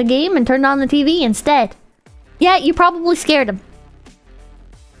stopped playing the game and turned on the TV instead. Yeah, you probably scared him.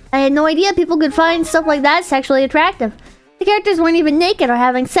 I had no idea people could find stuff like that sexually attractive. The characters weren't even naked or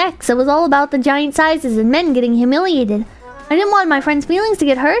having sex. It was all about the giant sizes and men getting humiliated. I didn't want my friend's feelings to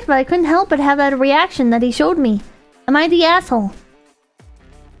get hurt, but I couldn't help but have that reaction that he showed me. Am I the asshole?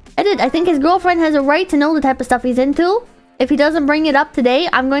 I think his girlfriend has a right to know the type of stuff he's into. If he doesn't bring it up today,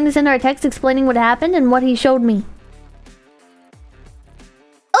 I'm going to send her a text explaining what happened and what he showed me.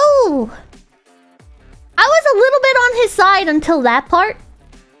 Oh! I was a little bit on his side until that part.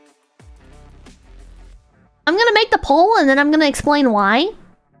 I'm gonna make the poll and then I'm gonna explain why.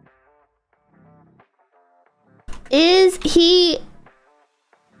 Is the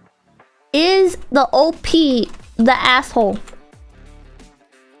OP the asshole?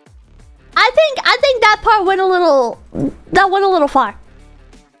 I think that part went a little far.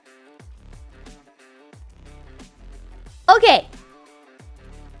 Okay.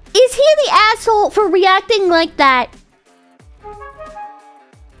 Is he the asshole for reacting like that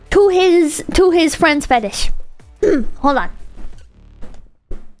to his friend's fetish? Hold on.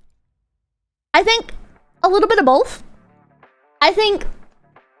 I think a little bit of both. I think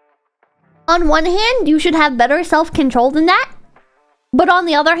on one hand, you should have better self-control than that. But on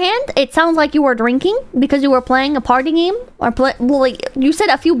the other hand, it sounds like you were drinking because you were playing a party game. Or like, you said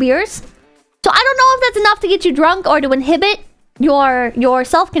a few beers. So I don't know if that's enough to get you drunk or to inhibit your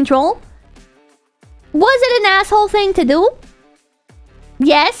self-control. Was it an asshole thing to do?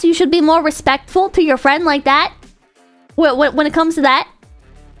 Yes, you should be more respectful to your friend like that. When it comes to that.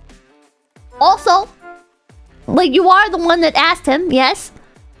 Also, like, you are the one that asked him, yes.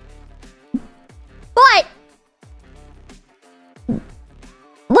 But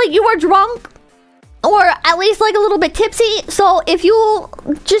like, you were drunk, or at least like a little bit tipsy. So if you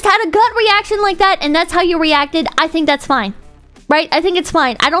just had a gut reaction like that and that's how you reacted, I think that's fine. Right? I think it's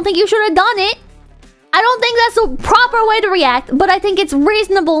fine. I don't think you should have done it. I don't think that's the proper way to react, but I think it's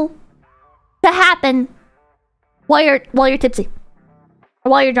reasonable to happen while you're tipsy.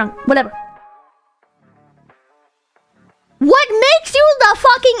 Or while you're drunk. Whatever. What makes you the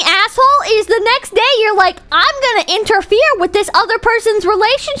fucking asshole is the next day you're like, I'm gonna interfere with this other person's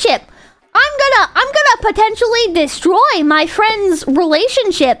relationship. I'm gonna potentially destroy my friend's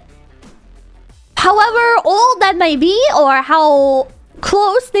relationship. However old that may be, or how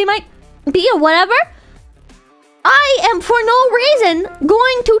close they might be, or whatever. I am for no reason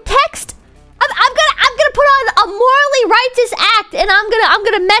going to text. I'm gonna put on a morally righteous act, and I'm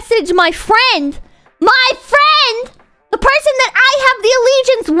gonna message my friend, the person that I have the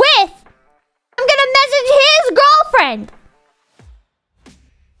allegiance with. I'm gonna message his girlfriend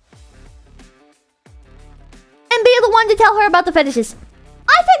and be the one to tell her about the fetishes.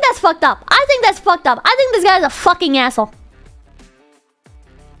 I think that's fucked up. I think this guy's a fucking asshole.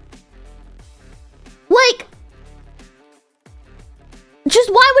 Like, just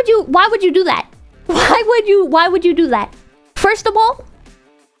why would you do that? Why would you do that? First of all,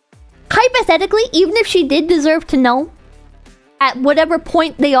 hypothetically, even if she did deserve to know at whatever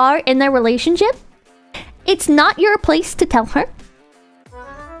point they are in their relationship, it's not your place to tell her.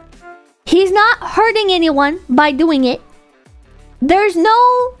 He's not hurting anyone by doing it. There's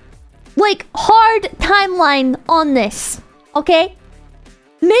no, like, hard timeline on this, okay?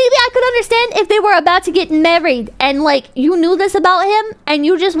 Maybe I could understand if they were about to get married and, like, you knew this about him and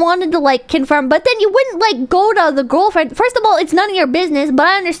you just wanted to, like, confirm. But then you wouldn't, like, go to the girlfriend. First of all, it's none of your business. But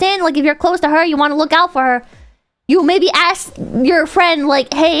I understand, like, if you're close to her, you want to look out for her. You maybe ask your friend,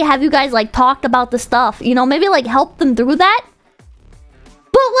 like, hey, have you guys, like, talked about the stuff? You know, maybe, like, help them through that.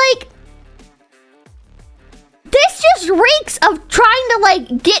 But, like, this just reeks of trying to,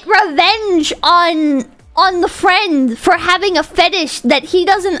 like, get revenge on the friend for having a fetish that he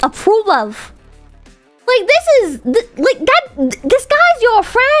doesn't approve of. Like, this guy's your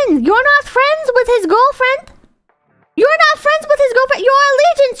friend. You're not friends with his girlfriend. You're not friends with his girlfriend. Your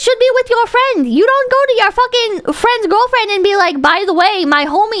allegiance should be with your friend. You don't go to your fucking friend's girlfriend and be like, by the way, my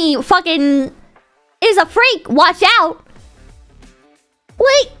homie fucking is a freak. Watch out.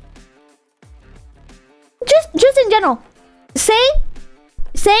 Like, just in general. Say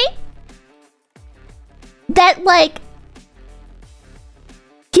that, like,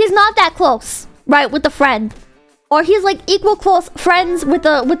 he's not that close, right, with the friend, or he's like equal close friends with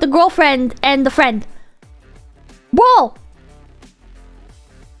the girlfriend and the friend. Bro,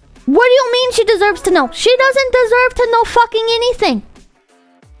 what do you mean she deserves to know? She doesn't deserve to know fucking anything.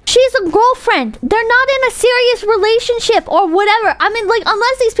 She's a girlfriend. They're not in a serious relationship or whatever. I mean, like,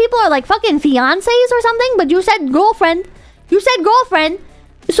 unless these people are like fucking fiancés or something, but you said girlfriend. You said girlfriend.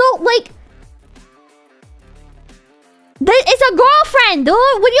 So, like... It's a girlfriend, dude.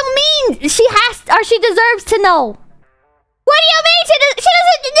 What do you mean? She has... Or she deserves to know. What do you mean? She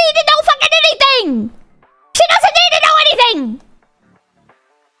doesn't need to know fucking anything. She doesn't need to know anything.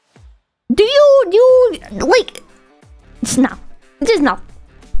 Do you... Like... Just no. Just no.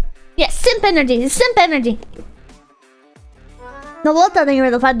 Yeah, simp energy. Simp energy. No, we'll tell you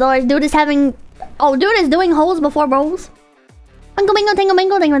where the $5. Dude is having... Oh, dude is doing holes before rolls. Bingo, bingo, tingle,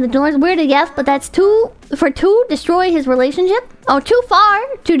 bingo, tingle. The doors weird, yes, but that's too... For two, destroy his relationship. Oh, too far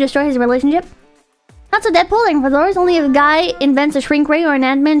to destroy his relationship. Not so Deadpool, for Dolores. Only if a guy invents a shrink ray or an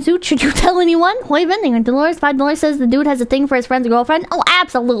Ant-Man suit should you tell anyone. Wait, vending. Dolores, $5 says the dude has a thing for his friend's girlfriend. Oh,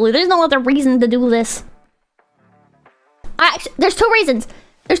 absolutely. There's no other reason to do this. Actually, there's two reasons.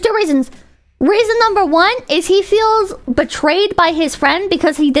 There's two reasons. Reason number one is he feels betrayed by his friend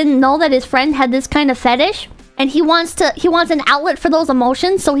because he didn't know that his friend had this kind of fetish. And he wants an outlet for those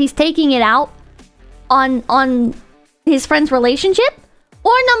emotions, so he's taking it out on his friend's relationship.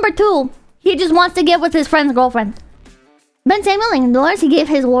 Or number two, he just wants to get with his friend's girlfriend. Ben Samuel Dolores, he gave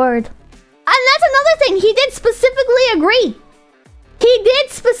his word. And that's another thing, he did specifically agree. He did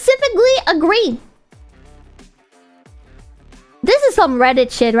specifically agree. This is some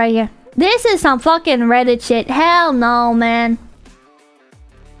Reddit shit right here. This is some fucking Reddit shit. Hell no, man.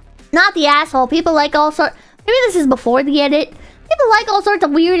 Not the asshole. People like all sorts... Maybe this is before the edit. People like all sorts of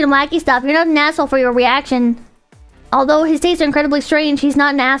weird and wacky stuff. You're not an asshole for your reaction. Although his tastes are incredibly strange, he's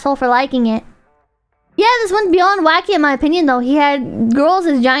not an asshole for liking it. Yeah, this one's beyond wacky in my opinion, though. He had girls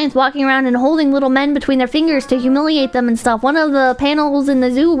as giants walking around and holding little men between their fingers to humiliate them and stuff. One of the panels in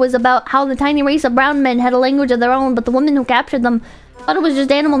the zoo was about how the tiny race of brown men had a language of their own, but the woman who captured them thought it was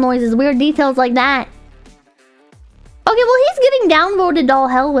just animal noises. Weird details like that. Okay, well, he's getting downvoted to all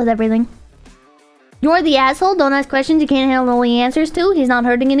hell with everything. You're the asshole. Don't ask questions you can't handle the answers to. He's not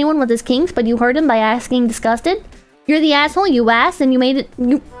hurting anyone with his kinks, but you hurt him by asking disgusted. You're the asshole. You asked, and you made it...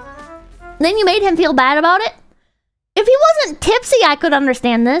 Then you made him feel bad about it. If he wasn't tipsy, I could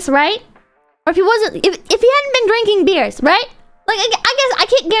understand this, right? Or if he wasn't... If he hadn't been drinking beers, right? Like, I guess I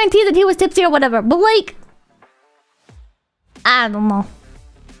can't guarantee that he was tipsy or whatever, but like... I don't know.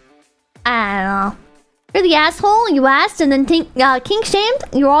 I don't know. You're the asshole, you asked, and then kink shamed.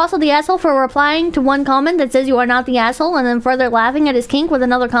 You're also the asshole for replying to one comment that says you are not the asshole, and then further laughing at his kink with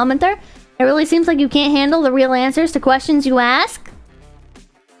another commenter. It really seems like you can't handle the real answers to questions you ask.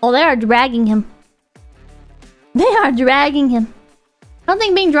 Oh, they are dragging him. They are dragging him. I don't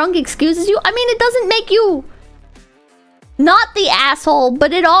think being drunk excuses you. I mean, it doesn't make you not the asshole,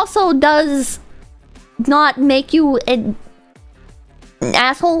 but it also does not make you an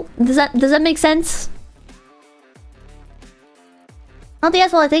asshole. Does that make sense? Not the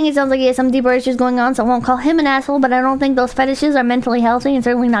asshole, I think it sounds like he has some deeper issues going on, so I won't call him an asshole, but I don't think those fetishes are mentally healthy and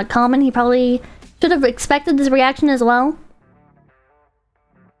certainly not common. He probably should have expected this reaction as well.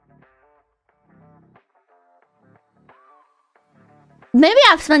 Maybe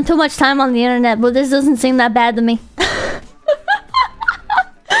I've spent too much time on the internet, but this doesn't seem that bad to me.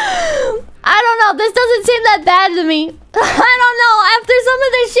 I don't know, this doesn't seem that bad to me. I don't know, after some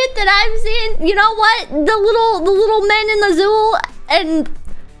of the shit that I've seen, you know what? The little men in the zoo and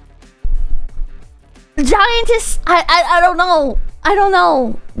giantess, I don't know. I don't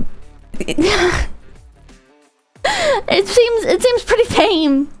know. It seems pretty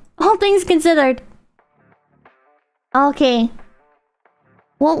tame, all things considered. Okay.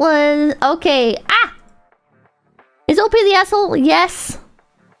 What was... Okay. Ah! Is OP the asshole? Yes.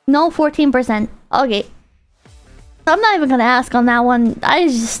 No, 14%. Okay. I'm not even gonna ask on that one. I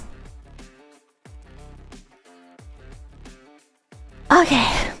just...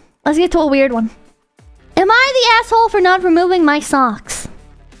 Okay. Let's get to a weird one. Am I the asshole for not removing my socks?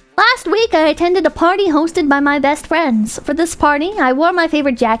 Last week, I attended a party hosted by my best friends. For this party, I wore my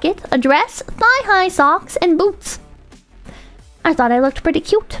favorite jacket, a dress, thigh-high socks, and boots. I thought I looked pretty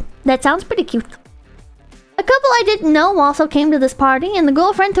cute. That sounds pretty cute. A couple I didn't know also came to this party, and the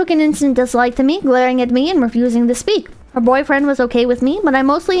girlfriend took an instant dislike to me, glaring at me and refusing to speak. Her boyfriend was okay with me, but I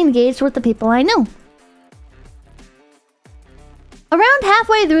mostly engaged with the people I knew. Around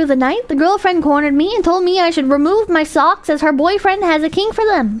halfway through the night, the girlfriend cornered me and told me I should remove my socks as her boyfriend has a kink for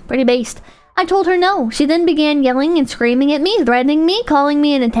them. Pretty based. I told her no. She then began yelling and screaming at me, threatening me, calling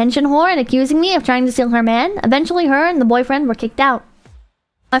me an attention whore, and accusing me of trying to steal her man. Eventually, her and the boyfriend were kicked out.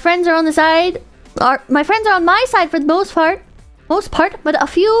 My friends are on my side for the most part, but a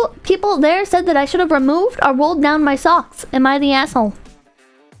few people there said that I should have removed or rolled down my socks. Am I the asshole?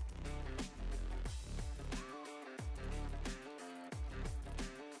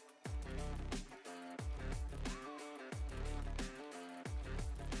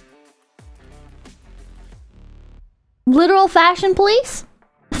 Literal fashion police?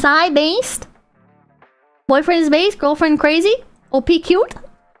 Thigh based? Boyfriend is based? Girlfriend crazy? OP cute?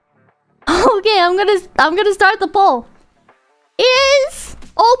 Okay, I'm gonna start the poll. Is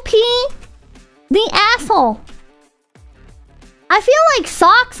OP the asshole? I feel like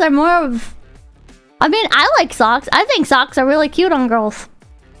socks are more of... I mean, I like socks. I think socks are really cute on girls.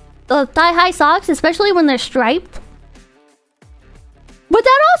 The thigh-high socks, especially when they're striped. But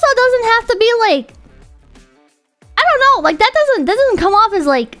that also doesn't have to be like... I don't know, like that doesn't come off as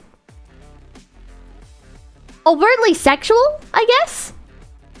like... overtly sexual, I guess?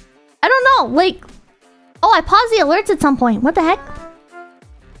 I don't know, like... Oh, I paused the alerts at some point. What the heck?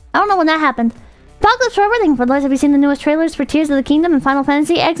 I don't know when that happened. Apocalypse for everything. For those, have you seen the newest trailers for Tears of the Kingdom and Final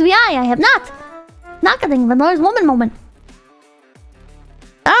Fantasy XVI? I have not. Not getting the Lord's Woman moment.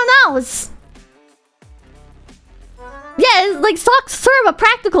 I don't know, it's... Yeah, it's like socks serve a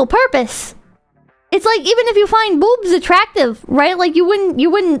practical purpose. It's like, even if you find boobs attractive, right? Like, you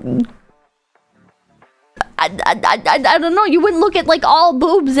wouldn't... I don't know, you wouldn't look at, like, all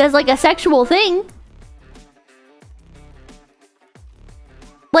boobs as, like, a sexual thing.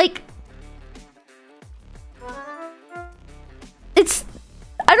 Like... It's...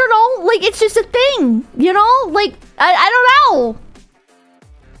 I don't know, like, it's just a thing, you know? Like, I don't know.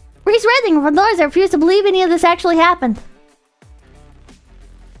 Reese Redding, for those that refuse to believe any of this actually happened.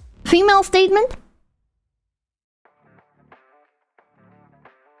 Female statement?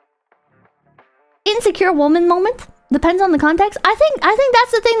 Insecure woman moment? Depends on the context. I think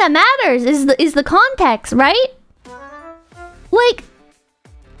that's the thing that matters, is the context, right? Like...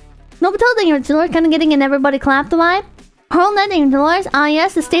 No, but telling you, Dolores kind of getting an everybody clap the vibe. Pearl netting, Dolores, ah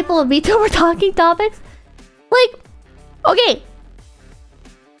yes, the staple of VTuber talking topics. Like, okay.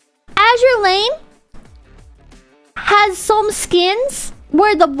 Azure Lane has some skins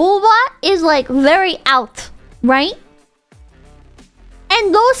where the vulva is like very out, right?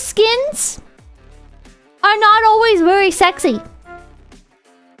 And those skins are not always very sexy.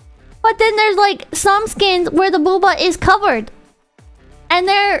 But then there's like some skins where the vulva is covered and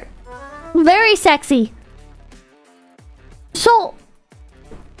they're very sexy. So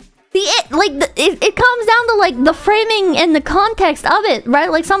it comes down to like the framing and the context of it, right?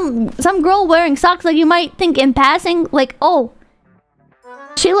 Like some girl wearing socks, like you might think in passing, like, oh,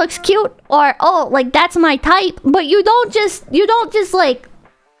 she looks cute, or oh, like that's my type. But you don't just like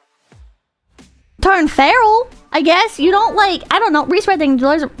turn feral, I guess. You don't like, I don't know, Reese Redding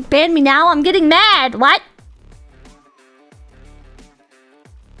ban me now, I'm getting mad. What?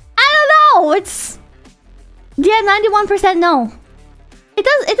 I don't know, it's... Yeah, 91% no.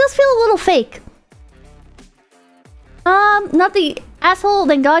 It does feel a little fake. Not the asshole,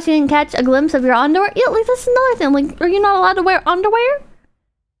 thank God you didn't catch a glimpse of your underwear. Yeah, like that's another thing. Like, are you not allowed to wear underwear?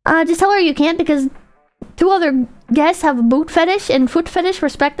 Just tell her you can't because 2 other guests have a boot fetish and foot fetish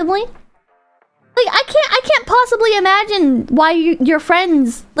respectively. Like, I can't possibly imagine why your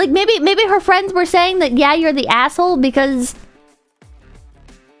friends, like maybe her friends were saying that yeah, you're the asshole because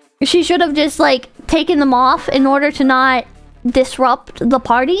she should have just like taken them off in order to not disrupt the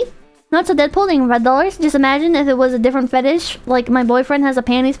party. Not so Deadpool thing, $5. Just imagine if it was a different fetish. Like my boyfriend has a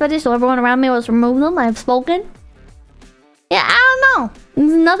panties fetish, so everyone around me was remove them. I have spoken. Yeah, I don't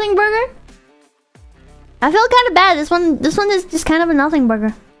know. Nothing burger. I feel kind of bad. This one is just kind of a nothing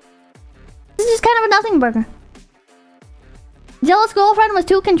burger. This is just kind of a nothing burger. Jealous girlfriend was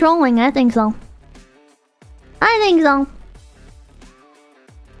too controlling. I think so. I think so.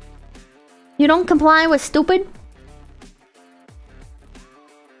 You don't comply with stupid?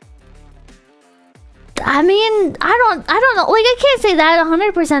 I mean, I don't know. Like, I can't say that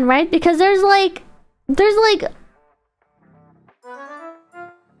 100%, right? Because there's like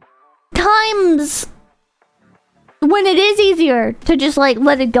times when it is easier to just like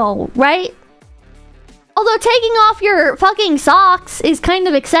let it go, right? Although taking off your fucking socks is kind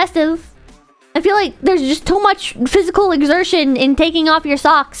of excessive. I feel like there's just too much physical exertion in taking off your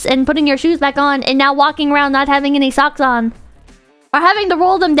socks and putting your shoes back on and now walking around not having any socks on. Or having to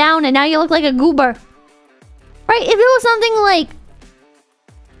roll them down and now you look like a goober. Right? If it was something like...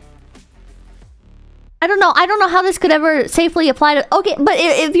 I don't know how this could ever safely apply to... Okay, but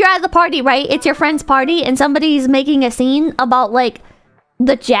if you're at the party, right? It's your friend's party and somebody's making a scene about, like,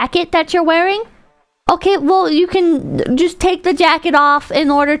 the jacket that you're wearing. Okay, well, you can just take the jacket off in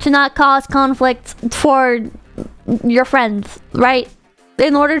order to not cause conflict for your friends, right?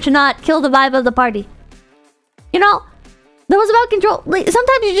 In order to not kill the vibe of the party. You know? That was about control. Like,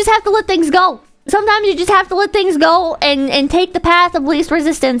 sometimes you just have to let things go. Sometimes you just have to let things go and take the path of least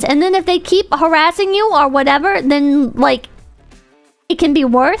resistance. And then if they keep harassing you or whatever, then, like, it can be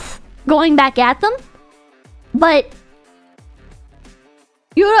worth going back at them. But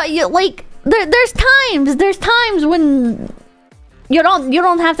You like there's times when you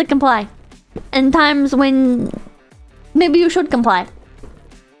don't have to comply, and times when maybe you should comply.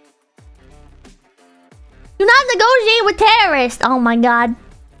 Do not negotiate with terrorists. Oh my god.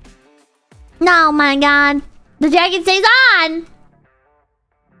 No, my god. The jacket stays on.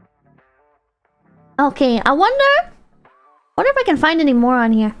 Okay, I wonder if I can find any more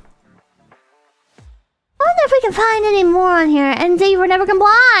on here. I wonder if we can find any more on here and see if we never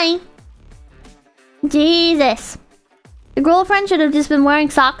comply. Jesus. The girlfriend should have just been wearing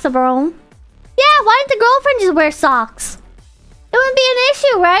socks of her own. Yeah, why didn't the girlfriend just wear socks? It wouldn't be an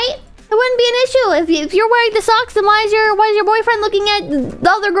issue, right? It wouldn't be an issue. If you're wearing the socks, then why is your boyfriend looking at the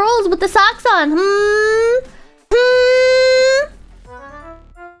other girls with the socks on?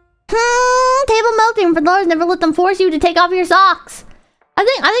 Table melting for those never let them force you to take off your socks. I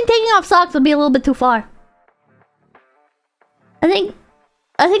think taking off socks would be a little bit too far. I think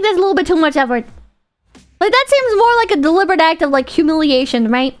that's a little bit too much effort. Like, that seems more like a deliberate act of, like,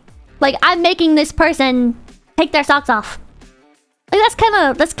 humiliation, right? Like, I'm making this person take their socks off. Like,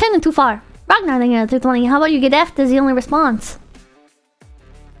 that's kind of too far. Ragnar thinking at 220. How about you get effed as the only response?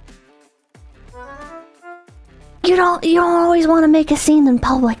 You don't always want to make a scene in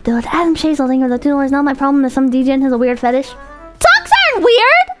public, dude. Adam Shazel thinking the $2 is not my problem that some DJ has a weird fetish. Socks aren't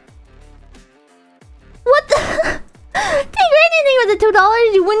weird! What the... Take anything with the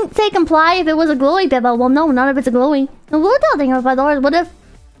 $2, you wouldn't say comply if it was a glowy bibble. Well, no, not if it's a glowy. The Woodall thing with $5. What if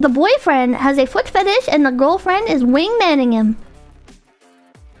the boyfriend has a foot fetish and the girlfriend is wingmanning him?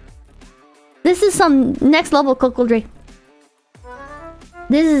 This is some next level cuckoldry.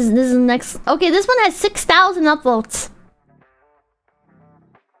 This is next. Okay, this one has 6,000 upvotes.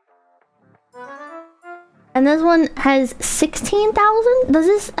 And this one has 16,000. Does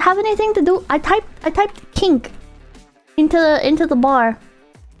this have anything to do? I typed kink into the bar.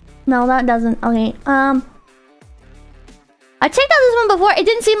 No, that doesn't. Okay. I checked out this one before. It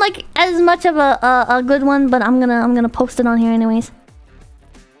didn't seem like as much of a good one, but I'm gonna post it on here anyways.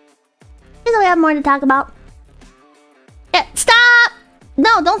 So we have more to talk about. Yeah, stop!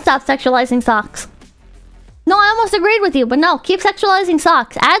 No, don't stop sexualizing socks. No, I almost agreed with you, but no, keep sexualizing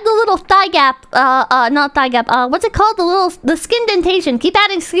socks. Add the little thigh gap, not thigh gap, what's it called? The skin dentation. Keep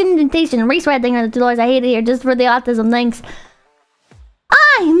adding skin dentation. Race red thing on the $2. I hate it here just for the autism, thanks.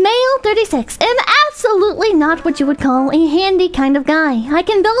 I, male 36, am absolutely not what you would call a handy kind of guy. I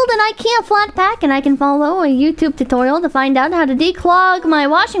can build an IKEA flat pack and I can follow a YouTube tutorial to find out how to declog my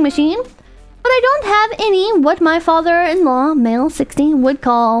washing machine. But I don't have any what my father-in-law, male 60, would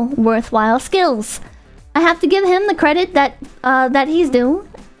call worthwhile skills. I have to give him the credit that he's due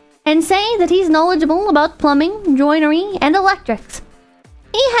and say that he's knowledgeable about plumbing, joinery, and electrics.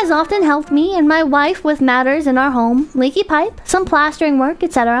 He has often helped me and my wife with matters in our home, leaky pipe, some plastering work,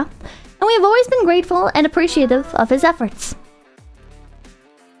 etc. And we have always been grateful and appreciative of his efforts.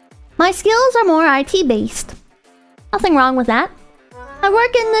 My skills are more IT-based. Nothing wrong with that. I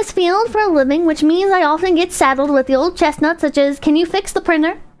work in this field for a living, which means I often get saddled with the old chestnuts such as, can you fix the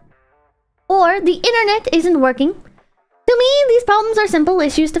printer? Or, the internet isn't working. To me, these problems are simple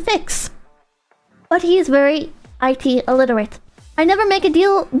issues to fix. But he is very IT illiterate. I never make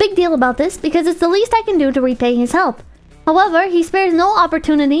a big deal about this because it's the least I can do to repay his help. However, he spares no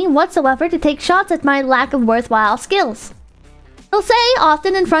opportunity whatsoever to take shots at my lack of worthwhile skills. He'll say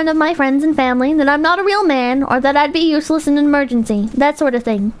often in front of my friends and family that I'm not a real man or that I'd be useless in an emergency, that sort of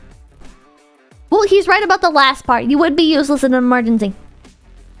thing. Well, he's right about the last part. You would be useless in an emergency.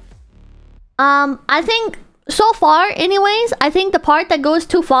 I think, so far, anyways, I think the part that goes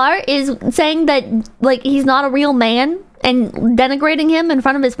too far is saying that, like, he's not a real man and denigrating him in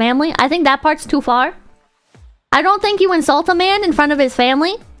front of his family. I think that part's too far. I don't think you insult a man in front of his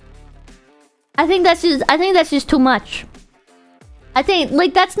family. I think that's just too much. I think,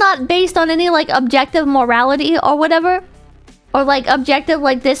 like, that's not based on any, like, objective morality or whatever. Or, like, objective,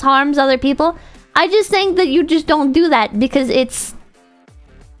 like, this harms other people. I just think that you just don't do that because it's...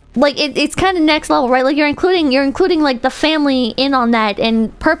 Like, it's kind of next level, right? Like, you're including, like, the family in on that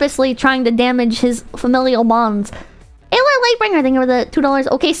and purposely trying to damage his familial bonds. Aylar Lightbringer, thank you for the $2.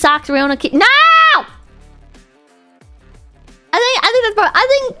 Okay, socks, Riona Kid. No! I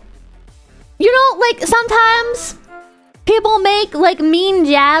think, you know, like, sometimes people make, like, mean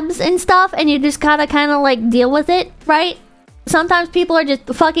jabs and stuff and you just gotta kind of, like, deal with it, right? Sometimes people are just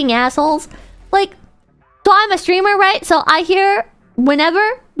fucking assholes. Like, so I'm a streamer, right? So I hear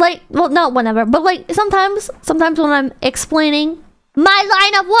whenever, like, well, not whenever, but, like, sometimes when I'm explaining my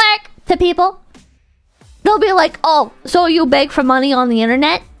line of work to people, they'll be like, oh, so you beg for money on the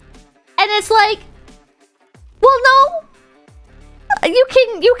internet? And it's like, well, no.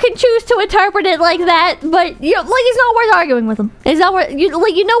 You can choose to interpret it like that, but like it's not worth arguing with them. It's not worth you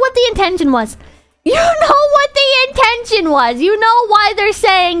know what the intention was. You know what the intention was. You know why they're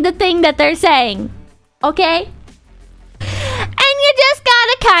saying the thing that they're saying. Okay? And you just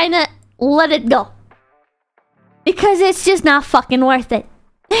gotta kinda let it go. Because it's just not fucking worth it.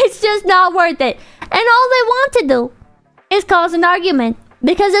 It's just not worth it. And all they want to do is cause an argument.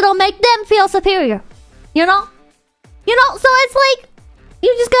 Because it'll make them feel superior. You know? You know, so it's like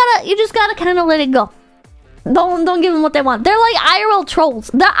you just gotta kinda let it go. Don't give them what they want. They're like IRL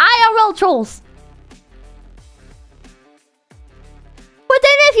trolls. They're IRL trolls. But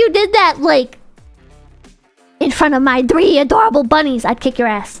then if you did that, like, in front of my 3 adorable bunnies, I'd kick your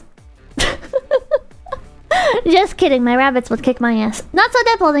ass. Just kidding, my rabbits would kick my ass. Not so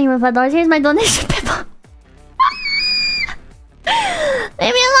Deadpool, thank you for $5. Here's my donation, Pippa.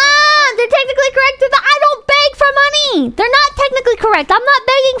 Leave me alone! They're technically correct. I don't beg for money! They're not technically correct. I'm not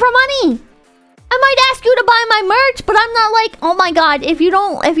begging for money. I might ask you to buy my merch, but I'm not like, oh my god, if you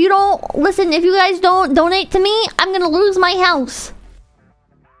guys don't donate to me, I'm gonna lose my house.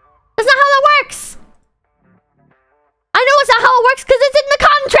 That's not how that works. I know it's not how it works because it's in the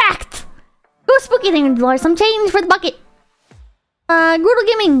contract. Go spooky thing, Dolores. Some change for the bucket. Groodle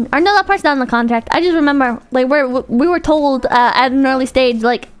Gaming. Or no, that part's not in the contract. I just remember, like, we were told at an early stage,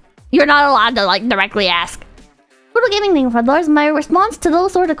 like, you're not allowed to, like, directly ask. Groodle Gaming thing for Dolores. My response to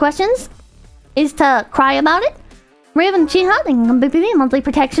those sort of questions is to cry about it. Raven Chiha, thank you, BPB, monthly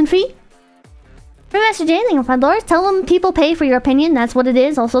protection fee. Master J, thank you for $5. Tell them people pay for your opinion. That's what it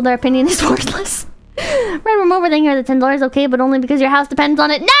is. Also, their opinion is worthless. Red Remover, thank you for the $10. Okay, but only because your house depends on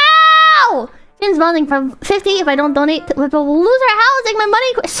it. No! Jim's bonding from 50. If I don't donate, people will lose our housing. My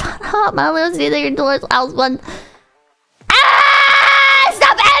money. Shut up, man. Let's see that your Dolores house fund. Ah!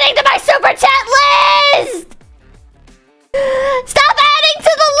 Stop adding to my super chat list! Stop adding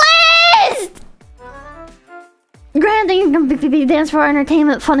to the list! Grand thing come big BB, dance for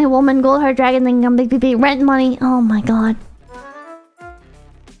entertainment, funny woman, gold heart dragon thing come big BB, rent money. Oh my god.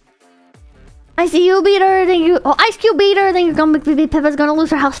 I see you beater, thank you. Oh, Ice Cube beater, thank you come big BB. Pippa's gonna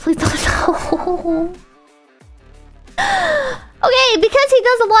lose her house, please don't. Okay, because he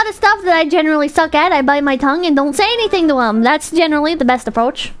does a lot of stuff that I generally suck at, I bite my tongue and don't say anything to him. That's generally the best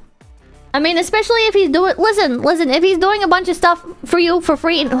approach. I mean, especially if he's doing... Listen, if he's doing a bunch of stuff for you for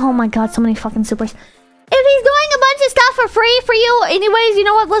free... Oh my god, so many fucking supers. If he's doing a bunch of stuff for free for you, anyways, you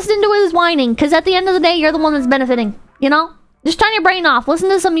know what? Listen to his whining. Because at the end of the day, you're the one that's benefiting. You know? Just turn your brain off. Listen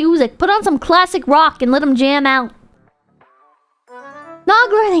to some music. Put on some classic rock and let him jam out.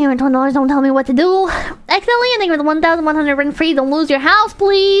 Nogler, thank you for $20. Don't tell me what to do. Excellent, thank you for the 1,100 rent free. Don't lose your house,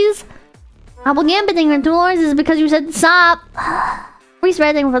 please. Apple Gambit, thank you for $2. This is because you said stop. Reese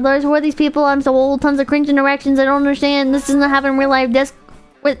Red, thank you for $4. Who are these people? I'm so old. Tons of cringe interactions. I don't understand. This isn't happening in real life.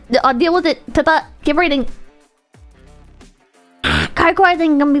 Deal with it. Pippa, keep reading. Carcore,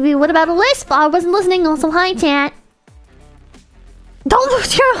 thank you. What about a lisp? I wasn't listening. Also, hi, chat. Don't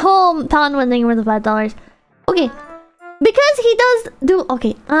lose your home. Tonwin, thank you for the $5. Okay. Because he does do...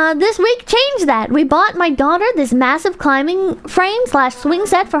 Okay. This week changed that. We bought my daughter this massive climbing frame / swing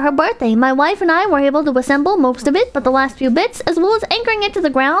set for her birthday. My wife and I were able to assemble most of it, but the last few bits, as well as anchoring it to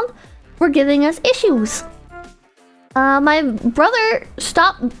the ground, were giving us issues. My brother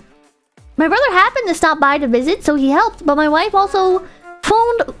happened to stop by to visit, so he helped, but my wife also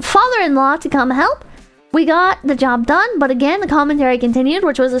phoned father-in-law to come help. We got the job done, but again, the commentary continued,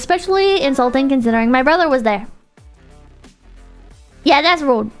 which was especially insulting considering my brother was there. Yeah, that's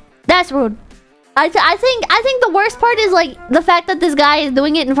rude. That's rude. I think the worst part is like the fact that this guy is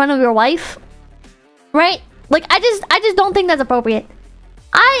doing it in front of your wife. Right? Like I just don't think that's appropriate.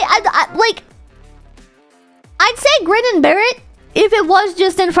 Like I'd say grin and bear it if it was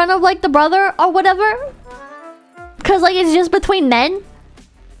just in front of like the brother or whatever. Cause like it's just between men.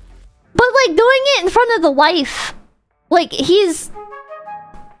 But like doing it in front of the wife, like he's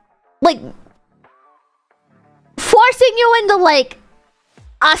like forcing you into like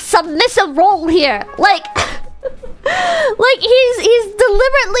a submissive role here. Like like he's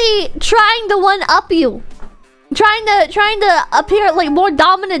deliberately trying to one up you. Trying to appear like more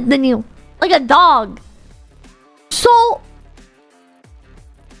dominant than you. Like a dog. So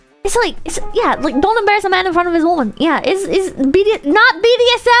it's like yeah, like don't embarrass a man in front of his woman. Yeah, is not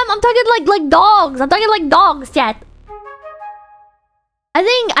BDSM. I'm talking like dogs. I'm talking like dogs, chat. I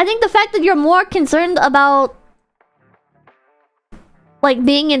think the fact that you're more concerned about like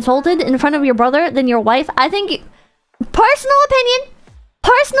being insulted in front of your brother than your wife, I think personal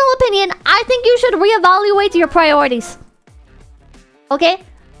opinion, I think you should reevaluate your priorities. Okay?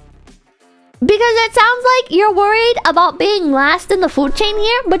 Because it sounds like you're worried about being last in the food chain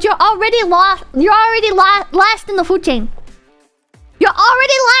here, but you're already lost. You're already last in the food chain. You're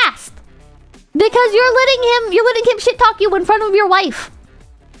already last. Because you're letting him shit talk you in front of your wife.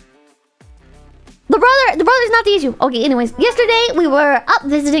 The brother's not the issue. Okay, anyways, yesterday we were up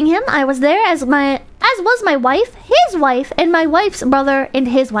visiting him. I was there as was my wife, his wife, and my wife's brother and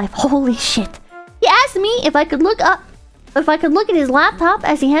his wife. Holy shit. He asked me if I could look at his laptop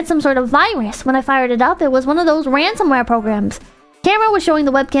as he had some sort of virus. When I fired it up, it was one of those ransomware programs. Camera was showing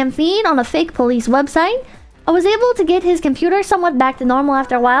the webcam feed on a fake police website. I was able to get his computer somewhat back to normal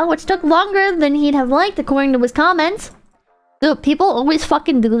after a while, which took longer than he'd have liked according to his comments. Dude, people always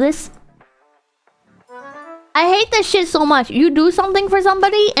fucking do this. I hate this shit so much. You do something for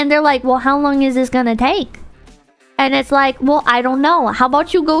somebody and they're like, well, how long is this gonna take? And it's like, well, I don't know. How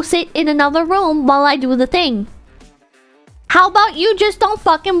about you go sit in another room while I do the thing? How about you just don't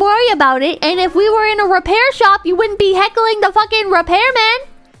fucking worry about it? And if we were in a repair shop, you wouldn't be heckling the fucking repairman.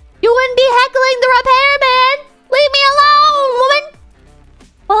 You wouldn't be heckling the repairman. Leave me alone, woman.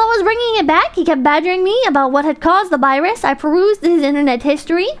 While I was bringing it back, he kept badgering me about what had caused the virus. I perused his internet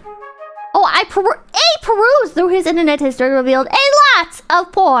history. Oh, I perused through his internet history, revealed a lot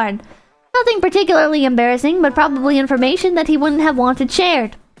of porn. Nothing particularly embarrassing, but probably information that he wouldn't have wanted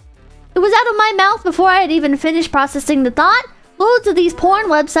shared. It was out of my mouth before I had even finished processing the thought. Loads of these porn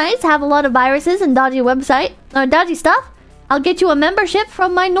websites have a lot of viruses and dodgy stuff. I'll get you a membership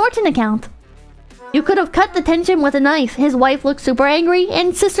from my Norton account. You could have cut the tension with a knife. His wife looked super angry,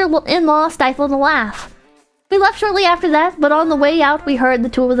 and sister-in-law stifled a laugh. We left shortly after that, but on the way out, we heard the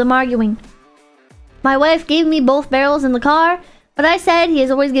two of them arguing. My wife gave me both barrels in the car, but I said he is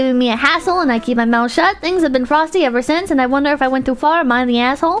always giving me a hassle, and I keep my mouth shut. Things have been frosty ever since, and I wonder if I went too far. Am I the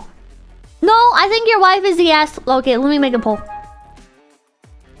asshole? No, I think your wife is the ass. Okay, let me make a poll.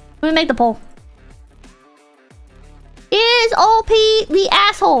 Let me make the poll. Is OP the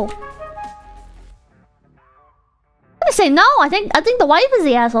asshole? I'm gonna say no. I think the wife is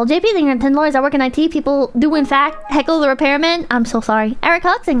the asshole. JP, thank you for $10. I work in IT. People do in fact heckle the repairman. I'm so sorry. Eric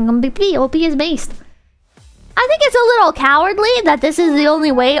Huxing, BP. OP is based. I think it's a little cowardly that this is the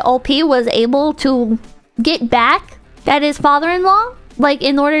only way OP was able to get back at his father-in-law. Like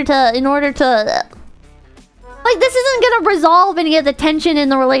in order to like, this isn't gonna resolve any of the tension in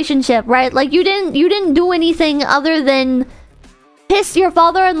the relationship, right? Like you didn't do anything other than piss your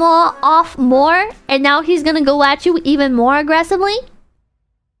father-in-law off more, and now he's gonna go at you even more aggressively.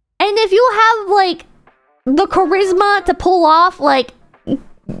 And if you have like the charisma to pull off like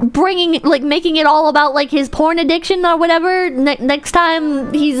making it all about like his porn addiction or whatever next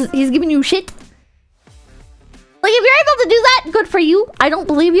time he's giving you shit, like if you're able to do that, good for you. I don't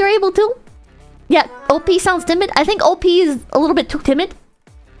believe you're able to. Yeah, OP sounds timid. I think OP is a little bit too timid.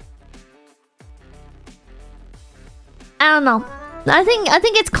 I don't know. I think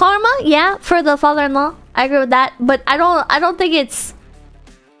it's karma, yeah, for the father-in-law. I agree with that, but I don't think you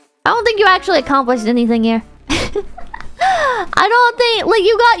actually accomplished anything here. I don't think like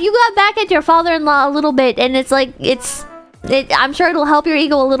you got back at your father-in-law a little bit, and it's like I'm sure it'll help your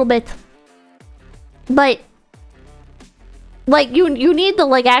ego a little bit. But like you need to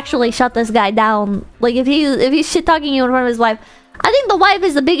like actually shut this guy down. Like if he's shit talking you in front of his wife. I think the wife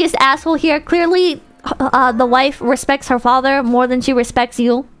is the biggest asshole here. Clearly the wife respects her father more than she respects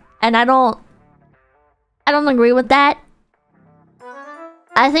you, and I don't agree with that.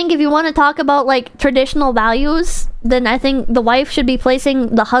 I think if you want to talk about like traditional values, then I think the wife should be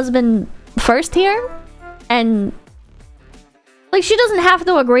placing the husband first here. And like she doesn't have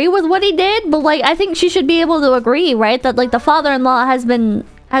to agree with what he did, but like I think she should be able to agree, right? That like the father-in-law has been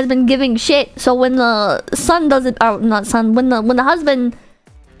giving shit. So when the son does it, or not son, when the husband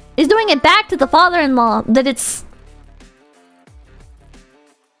is doing it back to the father-in-law, that it's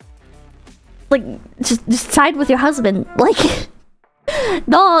like just side with your husband. Like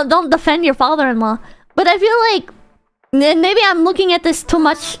don't defend your father-in-law. But I feel like, and maybe I'm looking at this too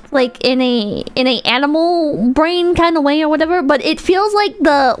much like in a animal brain kind of way or whatever, but it feels like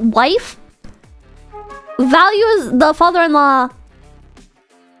the wife values the father-in-law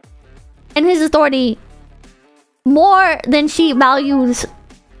and his authority more than she values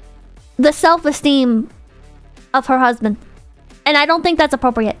the self-esteem of her husband. And I don't think that's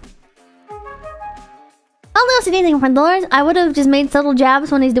appropriate. I don't see anything from dollars. I would have just made subtle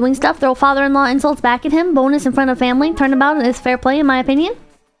jabs when he's doing stuff. Throw father-in-law insults back at him. Bonus in front of family. Turnabout is fair play in my opinion.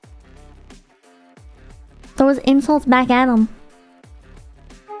 Throws insults back at him.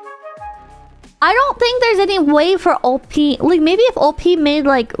 I don't think there's any way for OP... Like, maybe if OP made,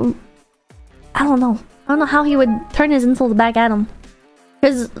 like... I don't know how he would turn his insults back at him.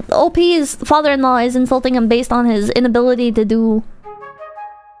 Because OP's father-in-law is insulting him based on his inability to do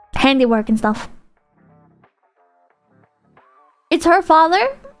handiwork and stuff. It's her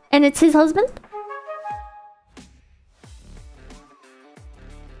father, and it's his husband?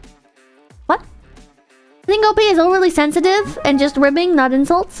 What? I think OP is overly sensitive and just ribbing, not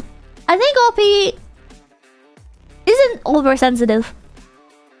insults. I think OP isn't oversensitive.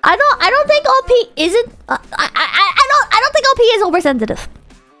 I don't think OP isn't. I don't think OP is oversensitive.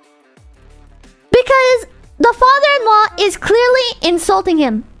 Because the father-in-law is clearly insulting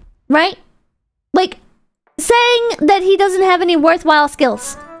him, right? Like, saying that he doesn't have any worthwhile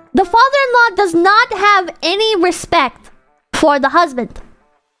skills. The father-in-law does not have any respect for the husband.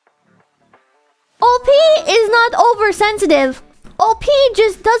 OP is not oversensitive. OP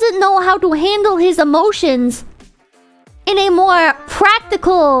just doesn't know how to handle his emotions in a more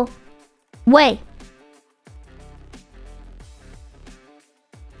practical way.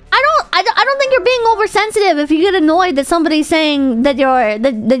 I don't think you're being oversensitive if you get annoyed that somebody's saying that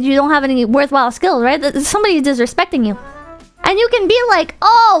you don't have any worthwhile skills, right? That somebody's disrespecting you. And you can be like,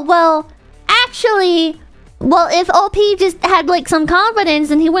 oh, well, actually, well, if OP just had like some confidence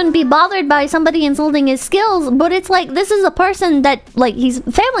and he wouldn't be bothered by somebody insulting his skills. But it's like, this is a person that like he's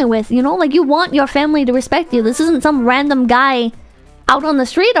family with, you know? Like, you want your family to respect you. This isn't some random guy out on the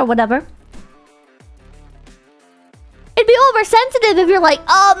street or whatever. It'd be oversensitive if you're like,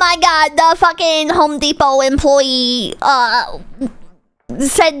 oh my god, the fucking Home Depot employee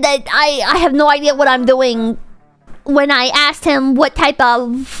said that I have no idea what I'm doing when I asked him what type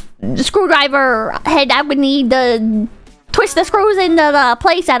of screwdriver head I would need to twist the screws into the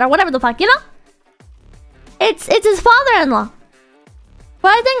place at, or whatever the fuck, you know? It's his father-in-law. But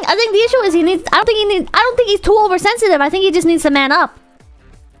I think the issue is I don't think he's too oversensitive. I think he just needs to man up.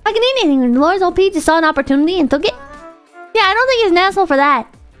 I can eat anything. Dolores OP just saw an opportunity and took it. Yeah, I don't think he's an asshole for that.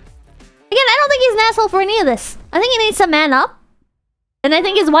 Again, I don't think he's an asshole for any of this. I think he needs to man up. And I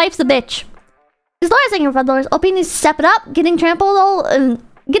think his wife's a bitch. His lawyer's thinking for Dolores. OP needs to step it up. Getting trampled all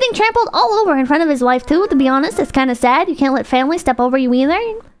over in front of his wife too, to be honest. It's kind of sad. You can't let family step over you either.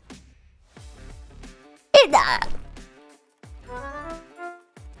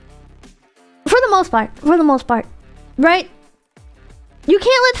 For the most part. Right? You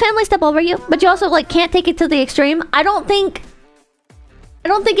can't let family step over you, but you also like can't take it to the extreme. I don't think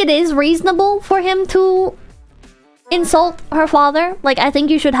it is reasonable for him to insult her father. Like, I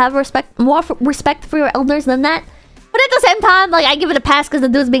think you should have more respect for your elders than that. But at the same time, like, I give it a pass because the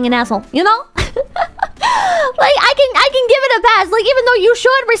dude's being an asshole, you know? Like, I can give it a pass. Like, even though you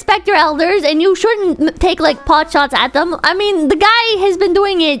should respect your elders and you shouldn't take like pot shots at them. I mean, the guy has been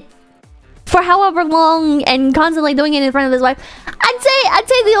doing it for however long and constantly doing it in front of his wife. I'd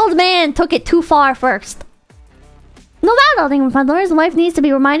say the old man took it too far first. No doubt, I think the wife needs to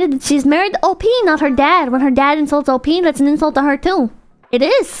be reminded that she's married to OP, not her dad. When her dad insults OP, that's an insult to her too. It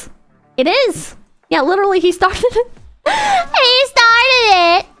is. It is. Yeah, literally, he started it. He started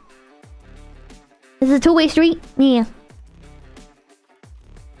it. Is it a two-way street? Yeah.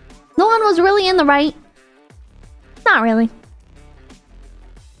 No one was really in the right. Not really.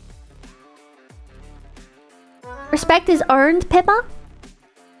 Respect is earned, Pippa?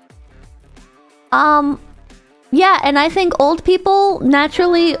 Yeah, and I think old people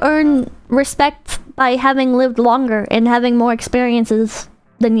naturally earn respect by having lived longer and having more experiences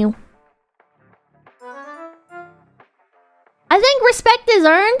than you. I think respect is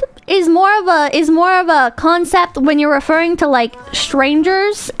earned is more of a concept when you're referring to like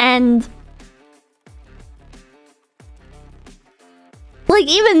strangers, and like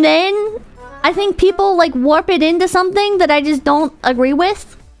even then I think people like warp it into something that I just don't agree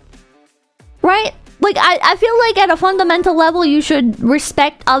with. Right? Like, I feel like at a fundamental level, you should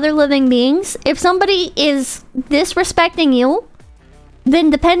respect other living beings. If somebody is disrespecting you, then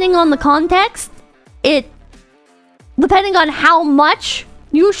depending on the context, depending on how much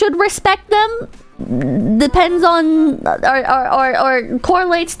you should respect them, depends on, or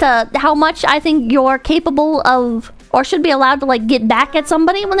correlates to how much I think you're capable of, or should be allowed to, like, get back at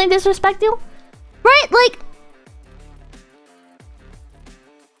somebody when they disrespect you. Right? Like,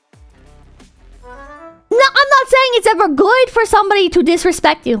 no, I'm not saying it's ever good for somebody to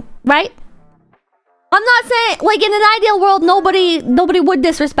disrespect you, right? I'm not saying, like, in an ideal world, nobody would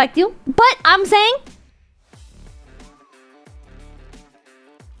disrespect you. But I'm saying,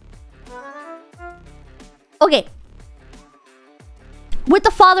 okay, with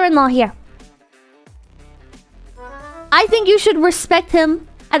the father-in-law here, I think you should respect him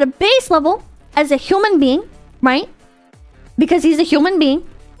at a base level as a human being, right? Because he's a human being.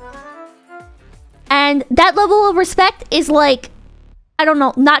 And that level of respect is like, I don't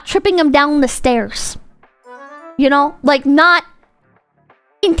know, not tripping him down the stairs. You know, like not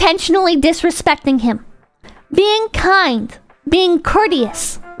intentionally disrespecting him. Being kind, being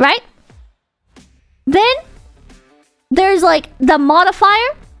courteous, right? Then there's like the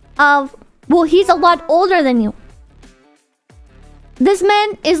modifier of, well, he's a lot older than you. This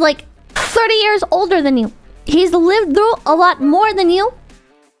man is like 30 years older than you. He's lived through a lot more than you.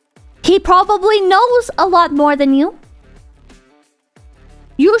 He probably knows a lot more than you.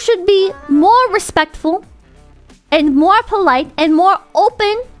 You should be more respectful and more polite and more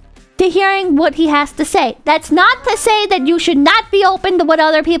open to hearing what he has to say. That's not to say that you should not be open to what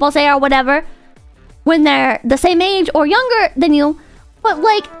other people say or whatever when they're the same age or younger than you. But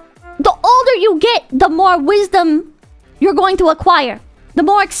like, the older you get, the more wisdom you're going to acquire. The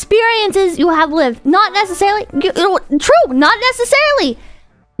more experiences you have lived. Not necessarily... True, not necessarily.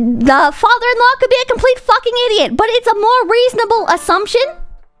 The father-in-law could be a complete fucking idiot. But it's a more reasonable assumption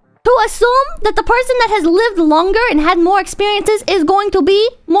to assume that the person that has lived longer and had more experiences is going to be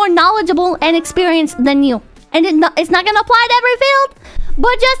more knowledgeable and experienced than you. And it's not going to apply to every field,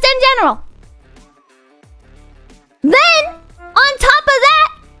 but just in general. Then, on top of that,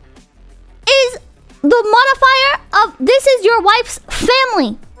 is the modifier of this is your wife's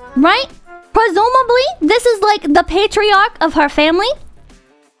family, right? Presumably, this is like the patriarch of her family.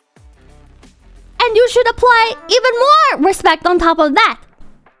 And you should apply even more respect on top of that.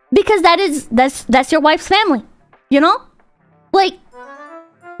 Because that's your wife's family, you know? Like,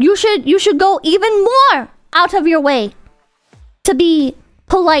 you should go even more out of your way to be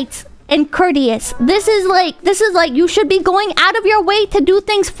polite and courteous. This is like you should be going out of your way to do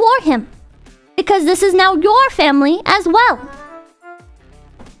things for him. Because this is now your family as well.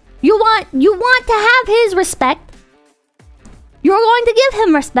 You want to have his respect. You're going to give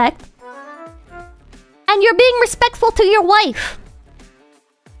him respect. And you're being respectful to your wife.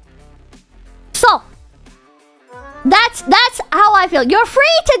 So, that's how I feel. You're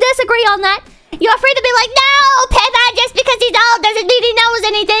free to disagree on that. You're free to be like, no, Peppa, just because he's old doesn't mean he knows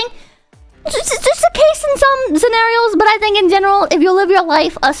anything. It's just a case in some scenarios, but I think in general, if you live your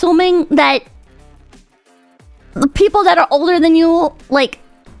life assuming that the people that are older than you, like,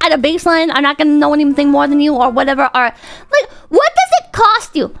 at a baseline, are not going to know anything more than you or whatever, are... Like, what does it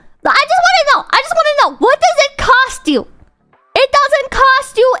cost you? I just want to know. What does it cost you? It doesn't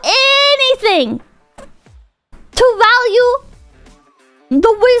cost you anything to value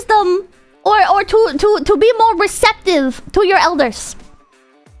the wisdom or to be more receptive to your elders.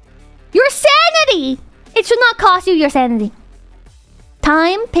 Your sanity! It should not cost you your sanity.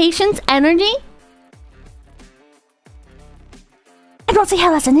 Time, patience, energy. I don't see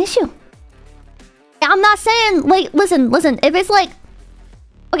how that's an issue. I'm not saying, like, listen. If it's like...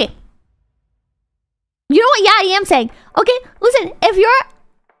 Okay. You know what? Yeah, I am saying. Okay, listen. If you're...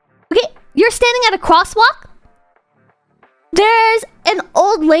 Okay, you're standing at a crosswalk. There's an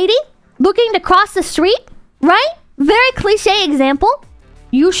old lady looking to cross the street, right? Very cliche example.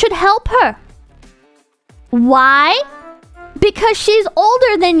 You should help her. Why? Because she's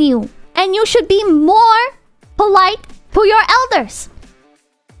older than you. And you should be more polite to your elders.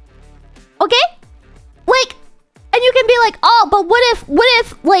 Okay? Like, and you can be like, oh, but what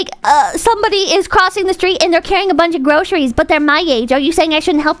if, like, somebody is crossing the street and they're carrying a bunch of groceries, but they're my age? Are you saying I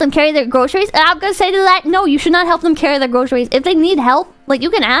shouldn't help them carry their groceries? And I'm gonna say to that, no, you should not help them carry their groceries. If they need help, like, you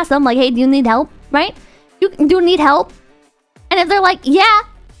can ask them, like, hey, do you need help? Right? You do need help. And if they're like, yeah,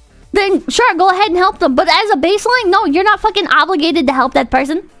 then sure, go ahead and help them. But as a baseline, no, you're not fucking obligated to help that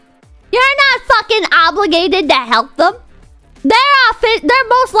person. You're not fucking obligated to help them. They're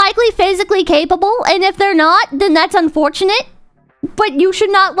most likely physically capable, and if they're not, then that's unfortunate. But you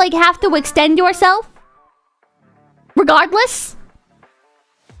should not, like, have to extend yourself. Regardless.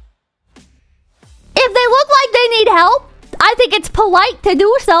 If they look like they need help, I think it's polite to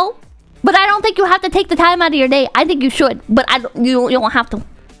do so. But I don't think you have to take the time out of your day. I think you should, but you don't have to.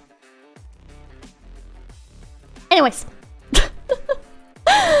 Anyways.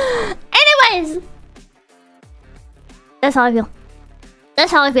 Anyways. That's how I feel.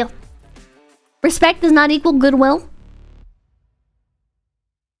 That's how I feel. Respect does not equal goodwill.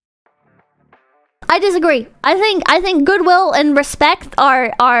 I disagree. I think goodwill and respect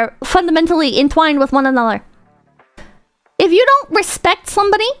are fundamentally entwined with one another. If you don't respect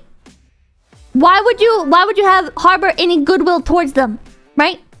somebody, why would you harbor any goodwill towards them,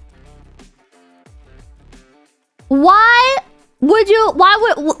 right?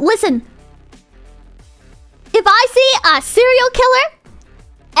 Listen. If I see a serial killer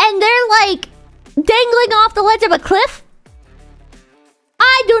and they're like dangling off the ledge of a cliff,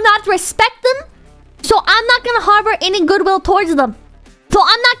 I do not respect them, so I'm not gonna harbor any goodwill towards them. So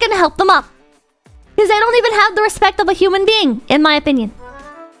I'm not gonna help them up. Because they don't even have the respect of a human being, in my opinion.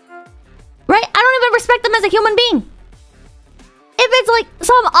 Right? I don't even respect them as a human being. If it's like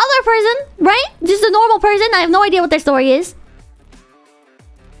some other person, right? Just a normal person, I have no idea what their story is.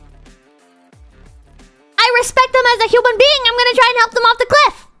 I respect them as a human being. I'm gonna try and help them off the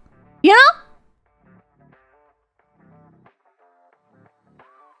cliff. You know?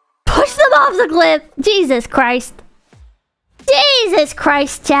 Push them off the cliff. Jesus Christ. Jesus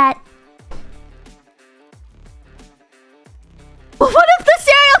Christ, chat. What if the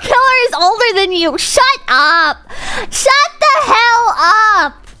serial killer is older than you? Shut up. Shut the hell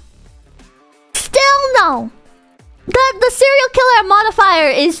up. Still no. The serial killer modifier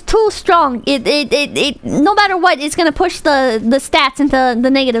is too strong. It no matter what, it's gonna push the stats into the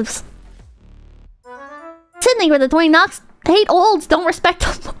negatives. Sydney with the 20 knocks. Hate olds, don't respect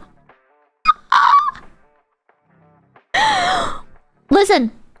them.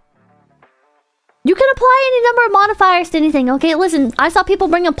 Listen. You can apply any number of modifiers to anything, okay? Listen, I saw people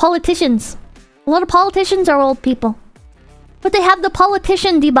bring up politicians. A lot of politicians are old people. But they have the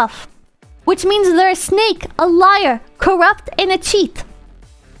politician debuff. Which means they're a snake, a liar, corrupt, and a cheat.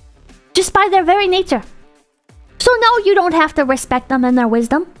 Just by their very nature. So no, you don't have to respect them and their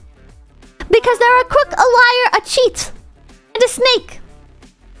wisdom. Because they're a crook, a liar, a cheat, and a snake.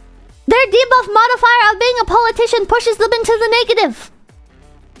 Their debuff modifier of being a politician pushes them into the negative.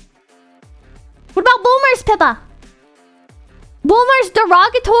 What about boomers, Pippa? Boomers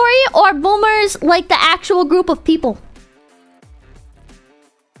derogatory or boomers like the actual group of people?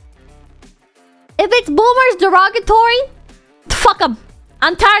 If it's boomers derogatory, fuck them.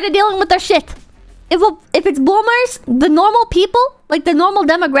 I'm tired of dealing with their shit. If it's boomers, the normal people, like the normal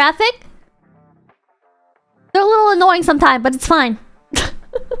demographic, they're a little annoying sometimes, but it's fine.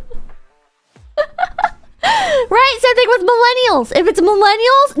 Right? Same thing with millennials. If it's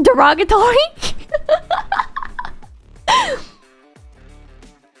millennials, derogatory.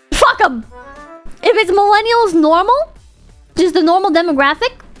 Fuck them. If it's millennials normal, just the normal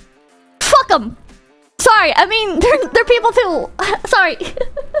demographic, fuck them. Sorry, I mean, they're people too. Sorry.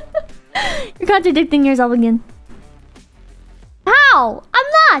 You're contradicting yourself again. How? I'm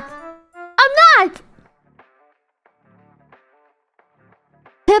not.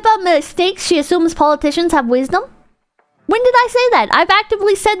 Pippa mistakes she assumes politicians have wisdom? When did I say that? I've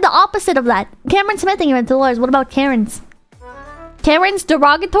actively said the opposite of that. Cameron Smithing even to Lars. What about Karens? Karens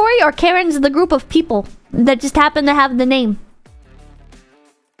derogatory or Karens the group of people that just happen to have the name?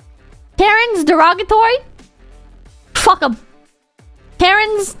 Karens derogatory? Fuck them.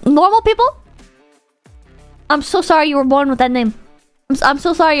 Karens normal people? I'm so sorry you were born with that name. I'm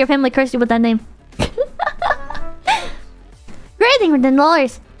so sorry your family cursed you with that name. Great thing for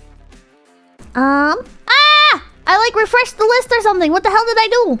 $10. I like refreshed the list or something. What the hell did I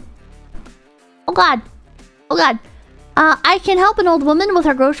do? Oh god. Oh god. I can help an old woman with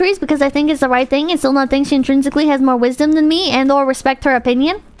her groceries because I think it's the right thing and still not think she intrinsically has more wisdom than me and or respect her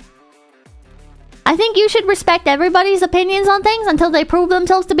opinion. I think you should respect everybody's opinions on things until they prove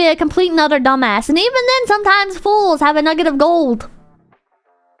themselves to be a complete and utter dumbass. And even then, sometimes fools have a nugget of gold.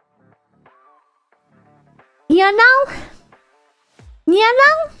 You know? You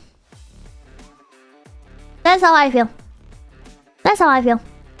know? That's how I feel. That's how I feel.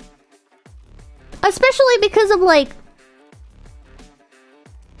 Especially because of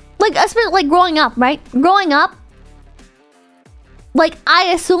especially like growing up, right? Growing up, like I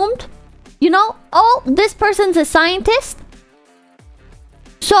assumed, you know, oh, this person's a scientist,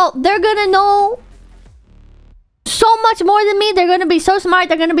 so they're gonna know so much more than me. They're gonna be so smart.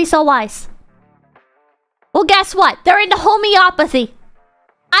 They're gonna be so wise. Well, guess what? They're into homeopathy.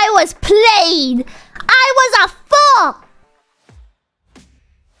 I was played. I was a fool.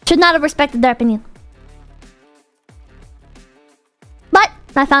 Should not have respected their opinion. But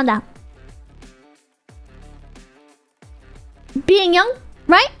I found out. Being young,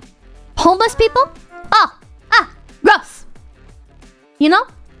 right? Homeless people? Oh, gross. You know?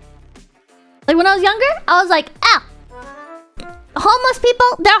 Like when I was younger, I was like, homeless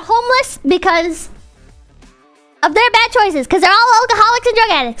people, they're homeless because of their bad choices. Because they're all alcoholics and drug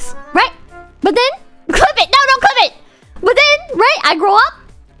addicts. Right? But then, clip it. No, don't clip it. But then, right, I grew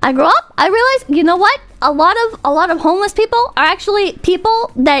up, I realized, you know what? A lot of homeless people are actually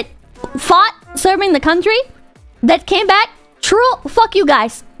people that fought serving the country, that came back. True, fuck you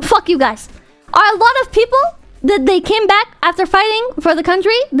guys. Fuck you guys. Are a lot of people that they came back after fighting for the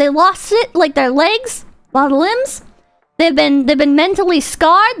country, they lost it, like their legs, a lot of limbs. They've been mentally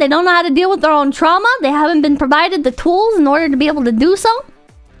scarred. They don't know how to deal with their own trauma. They haven't been provided the tools in order to be able to do so.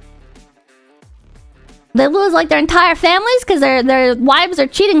 They lose like their entire families because their wives are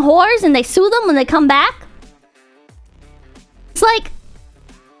cheating whores and they sue them when they come back. It's like...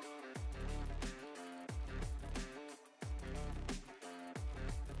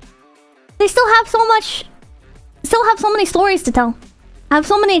 They still have so much... Still have so many stories to tell. Have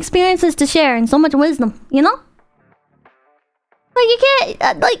so many experiences to share and so much wisdom, you know? Like, you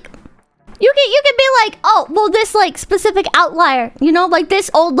can't... like... You can be like, oh, well, this, like, specific outlier. You know, like,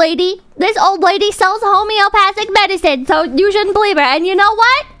 this old lady sells homeopathic medicine, so you shouldn't believe her. And you know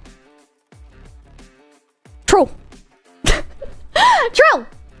what? True. True.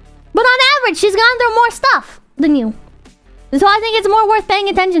 But on average, she's gone through more stuff than you. So I think it's more worth paying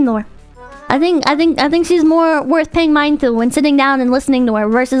attention to her. I think she's more worth paying mind to when sitting down and listening to her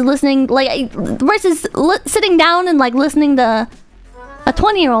versus listening, like, sitting down and, like, listening to a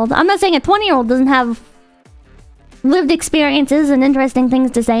 20-year-old. I'm not saying a 20-year-old doesn't have lived experiences and interesting things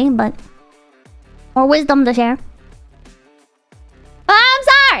to say, but... or wisdom to share. I'm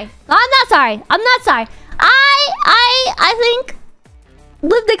sorry! I'm not sorry! I'm not sorry! I think...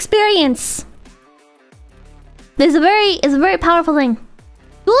 lived experience is a very powerful thing.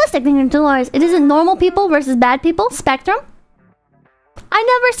 Dualistic thinking towards it isn't normal people versus bad people. Spectrum. I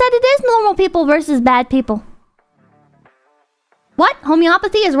never said it is normal people versus bad people. What?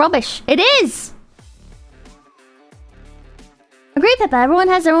 Homeopathy is rubbish. It is! Agree, Pippa. Everyone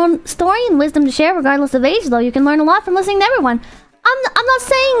has their own story and wisdom to share regardless of age, though. You can learn a lot from listening to everyone. I'm not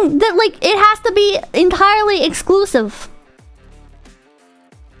saying that, like, it has to be entirely exclusive.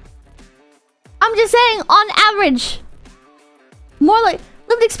 I'm just saying, on average. More like...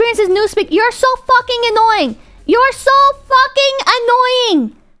 lived experiences, newspeak. You're so fucking annoying. You're so fucking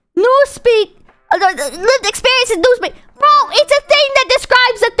annoying. Newspeak. Lived experiences, newspeak. Bro, it's a thing that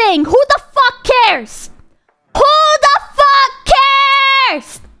describes a thing. Who the fuck cares? Who the fuck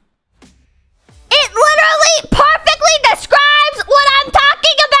cares? It literally perfectly describes what I'm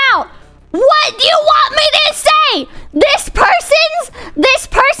talking about. What do you want me to say? This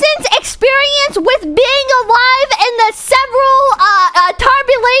person's experience with being alive and the several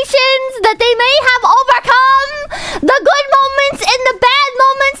turbulations that they may have overcome, the good moments and the bad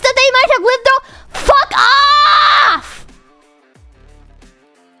moments that they might have lived through. Fuck off!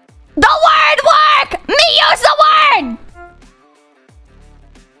 The word work! Me use the word!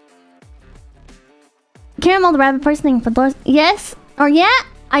 Caramel the rabbit person for those. Yes or yeah?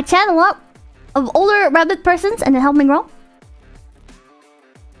 I chat a lot of older rabbit persons and it helped me grow.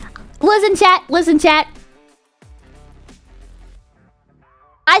 Listen, chat.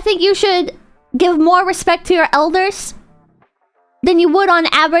 I think you should give more respect to your elders than you would on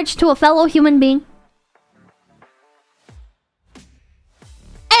average to a fellow human being.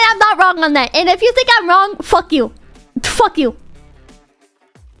 And I'm not wrong on that. And if you think I'm wrong, fuck you. Fuck you.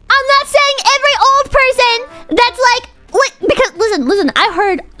 I'm not saying every old person that's like... because, listen, I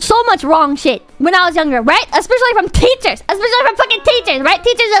heard so much wrong shit when I was younger, right? Especially from teachers. Especially from fucking teachers, right?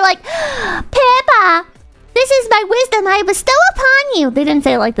 Teachers are like, Pippa, this is my wisdom I bestow upon you. They didn't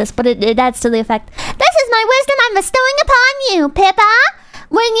say it like this, but it adds to the effect. This is my wisdom I'm bestowing upon you, Pippa.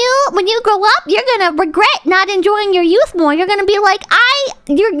 When you grow up, you're gonna regret not enjoying your youth more. You're gonna be like,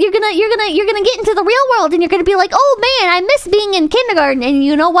 you're gonna get into the real world and you're gonna be like, oh man, I miss being in kindergarten. And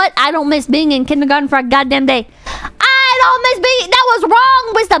you know what? I don't miss being in kindergarten for a goddamn day. I don't miss being... That was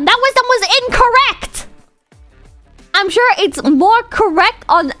wrong wisdom. That wisdom was incorrect. I'm sure it's more correct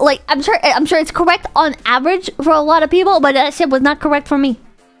on, like, I'm sure it's correct on average for a lot of people, but that shit was not correct for me.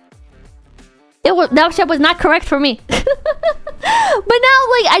 That shit was not correct for me. But now,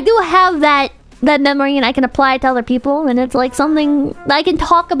 like, I do have that memory and I can apply it to other people, and it's like something I can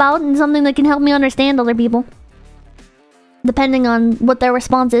talk about and something that can help me understand other people. Depending on what their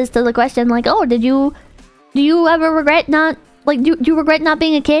response is to the question, like, oh, do you ever regret not, like, do you regret not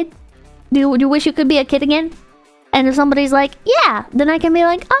being a kid? Do you wish you could be a kid again? And if somebody's like, yeah, then I can be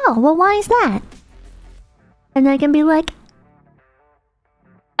like, oh, well, why is that? And I can be like,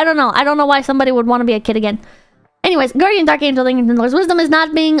 I don't know why somebody would want to be a kid again. Anyways, Guardian Dark Angel thinking wisdom is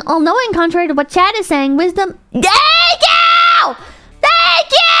not being all-knowing, contrary to what Chad is saying. Wisdom... Thank you!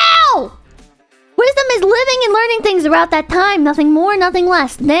 Thank you! Wisdom is living and learning things throughout that time. Nothing more, nothing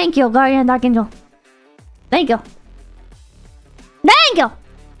less. Thank you, Guardian Dark Angel. Thank you. Thank you!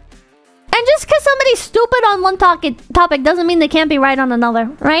 And just because somebody's stupid on one topic doesn't mean they can't be right on another,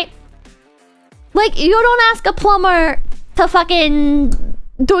 right? Like, you don't ask a plumber to fucking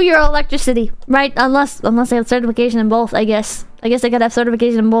do your electricity, right? Unless they have certification in both, I guess. I guess they could have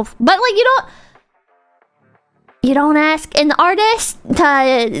certification in both. But, like, you don't ask an artist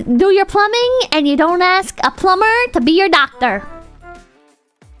to do your plumbing, and you don't ask a plumber to be your doctor.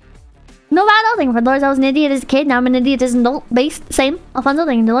 No bad, nothing. For Dolores, I was an idiot as a kid. Now I'm an idiot as an adult. Based, same. Alfonso,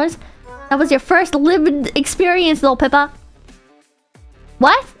 thank you, Dolores. That was your first lived experience, little Pippa.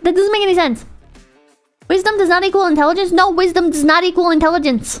 What? That doesn't make any sense. Wisdom does not equal intelligence? No, wisdom does not equal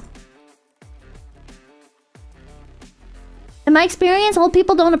intelligence. In my experience, old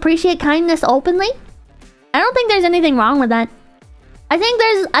people don't appreciate kindness openly. I don't think there's anything wrong with that. I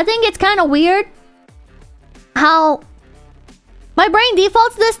think it's kind of weird how my brain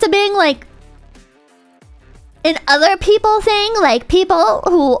defaults this to being like an other people thing, like people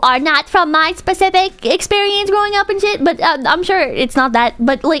who are not from my specific experience growing up and shit, but I'm sure it's not that.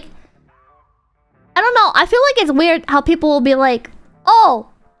 But like, I don't know, I feel like it's weird how people will be like, oh,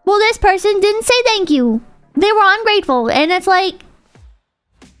 well, this person didn't say thank you, they were ungrateful. And it's like,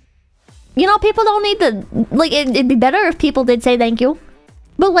 you know, people don't need to, like, it'd be better if people did say thank you.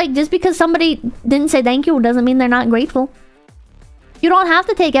 But like, just because somebody didn't say thank you doesn't mean they're not grateful. You don't have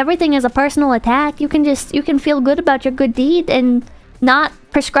to take everything as a personal attack. You can feel good about your good deed and not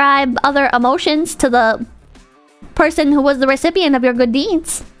prescribe other emotions to the person who was the recipient of your good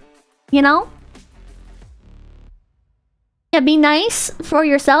deeds. You know? Yeah, be nice for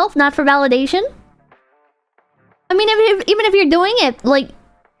yourself, not for validation. I mean, even if you're doing it, like,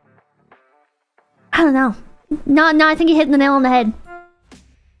 I don't know. No, I think you hit the nail on the head.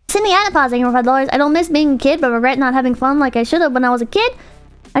 Sydney Anapause, thank you for $5. I don't miss being a kid, but regret not having fun like I should have when I was a kid.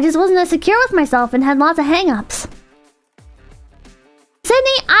 I just wasn't as secure with myself and had lots of hang-ups.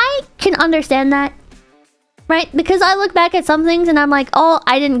 Sydney, I can understand that. Right? Because I look back at some things and I'm like, oh,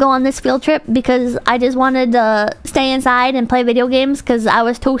 I didn't go on this field trip because I just wanted to stay inside and play video games because I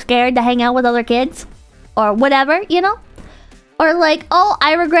was too scared to hang out with other kids. Or whatever, you know? Or like, oh,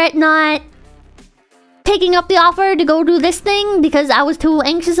 I regret not taking up the offer to go do this thing because I was too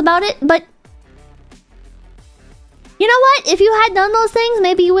anxious about it. But you know what? If you had done those things,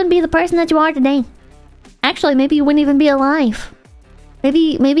 maybe you wouldn't be the person that you are today. Actually, maybe you wouldn't even be alive.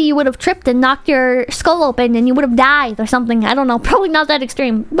 Maybe you would have tripped and knocked your skull open and you would have died or something. I don't know. Probably not that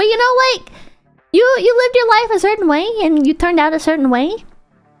extreme. But you know, like, you lived your life a certain way and you turned out a certain way.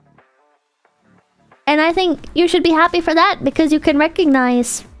 And I think you should be happy for that because you can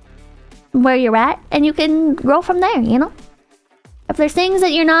recognize where you're at and you can grow from there, you know? If there's things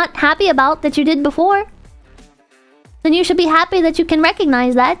that you're not happy about that you did before, then you should be happy that you can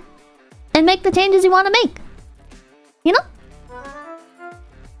recognize that and make the changes you want to make. You know?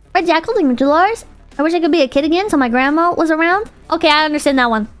 Red Jackal, thank you, Dolores. I wish I could be a kid again so my grandma was around. Okay, I understand that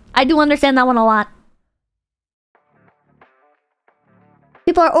one. I do understand that one a lot.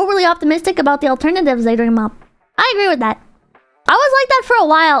 People are overly optimistic about the alternatives they dream up. I agree with that. I was like that for a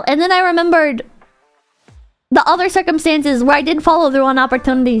while, and then I remembered the other circumstances where I did follow through on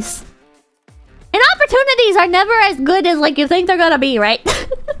opportunities. And opportunities are never as good as like you think they're gonna be, right? Maybe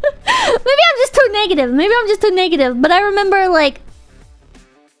I'm just too negative. But I remember like,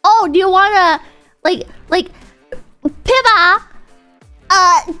 oh, do you wanna like Pippa?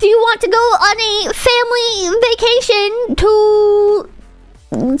 Do you want to go on a family vacation to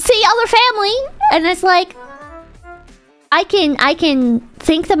see other family? And it's like, I can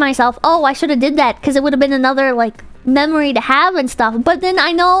think to myself, oh, I should have did that because it would have been another like memory to have and stuff. But then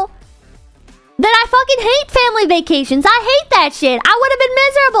I know that I fucking hate family vacations. I hate that shit. I would have been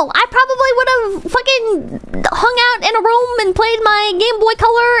miserable. I probably would have fucking hung out in a room and played my Game Boy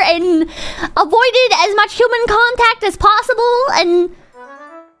Color and avoided as much human contact as possible, and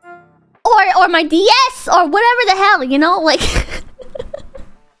or my DS or whatever the hell, you know, like.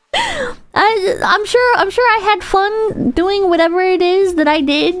 I'm sure I had fun doing whatever it is that I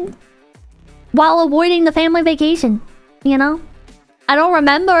did while avoiding the family vacation, you know? I don't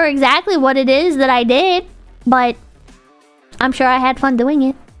remember exactly what it is that I did, but I'm sure I had fun doing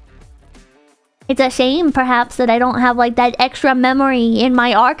it. It's a shame, perhaps, that I don't have like that extra memory in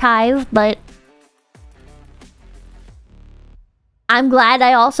my archive, but I'm glad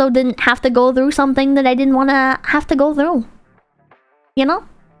I also didn't have to go through something that I didn't want to have to go through. You know?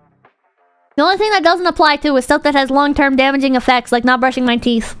 The only thing that doesn't apply to is stuff that has long-term damaging effects, like not brushing my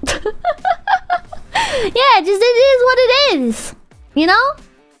teeth. Yeah, it is what it is. You know?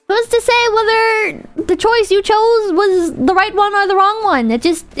 Who's to say whether the choice you chose was the right one or the wrong one? It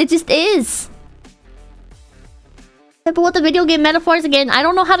just is. But with the video game metaphors again, I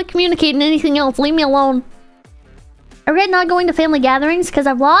don't know how to communicate in anything else. Leave me alone. I regret not going to family gatherings because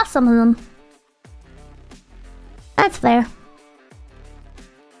I've lost some of them. That's fair.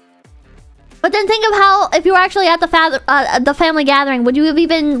 But then think of how, if you were actually at the family gathering, would you have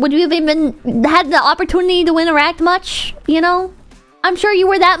even had the opportunity to interact much? You know, I'm sure you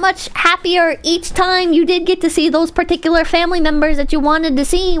were that much happier each time you did get to see those particular family members that you wanted to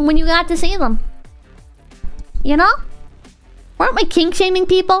see when you got to see them. You know? Weren't we kink-shaming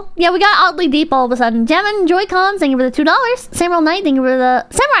people? Yeah, we got oddly deep all of a sudden. J-Man Joy-Cons, thank you for the $2. Samurai Knight, thank you for the...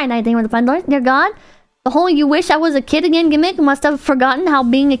 Samurai Knight, thank you for the $5. Dear God. The whole "you wish I was a kid again" gimmick must have forgotten how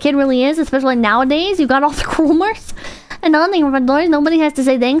being a kid really is, especially nowadays. You got all the rumors. And another thing for $5. Nobody has to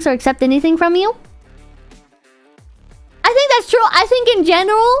say thanks or accept anything from you. I think that's true. I think in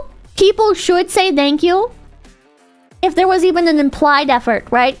general, people should say thank you. If there was even an implied effort,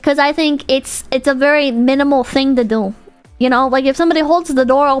 right? Because I think it's a very minimal thing to do. You know, like if somebody holds the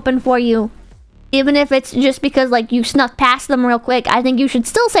door open for you, even if it's just because like you snuck past them real quick, I think you should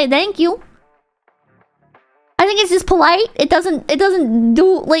still say thank you. I think it's just polite. It doesn't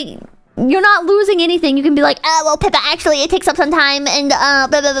do like, you're not losing anything. You can be like, oh well, Pippa, actually it takes up some time and blah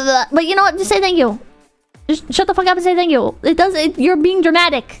blah blah blah. But you know what? Just say thank you. Just shut the fuck up and say thank you. You're being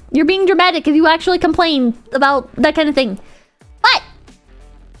dramatic. You're being dramatic if you actually complain about that kind of thing. But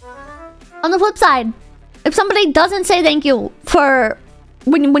on the flip side, if somebody doesn't say thank you for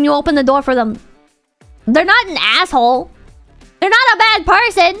when you open the door for them, they're not an asshole. They're not a bad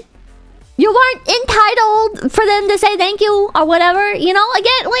person. You weren't entitled for them to say thank you or whatever. You know,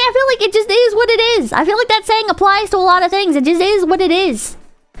 again, like, I feel like it just is what it is. I feel like that saying applies to a lot of things. It just is what it is.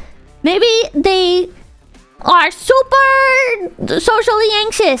 Maybe they are super socially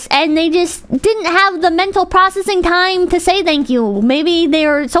anxious and they just didn't have the mental processing time to say thank you. Maybe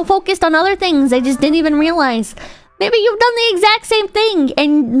they're so focused on other things they just didn't even realize. Maybe you've done the exact same thing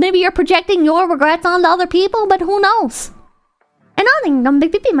and maybe you're projecting your regrets onto other people, but who knows? And I think I'm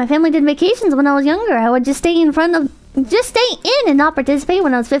big pee. My family did vacations when I was younger. I would just stay in and not participate.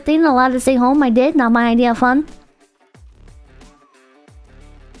 When I was 15 and allowed to stay home, I did. Not my idea of fun.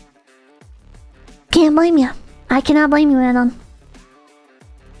 Can't blame you. I cannot blame you, Anon.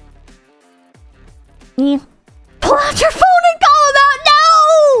 Yeah. Pull out your phone and call them out!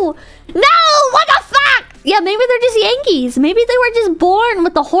 No! No! What the fuck? Yeah, maybe they're just Yankees. Maybe they were just born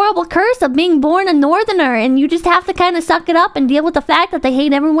with the horrible curse of being born a northerner, and you just have to kind of suck it up and deal with the fact that they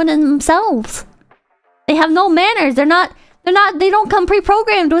hate everyone and themselves. They have no manners. They don't come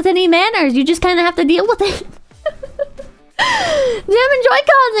pre-programmed with any manners. You just kind of have to deal with it. Jim and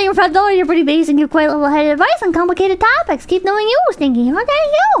Joy-Cons, thank you for $5. You're pretty basic. You're quite level-headed advice on complicated topics. Keep knowing you, Stinky. Oh,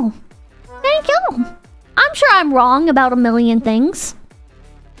 thank you. Thank you. I'm sure I'm wrong about a million things.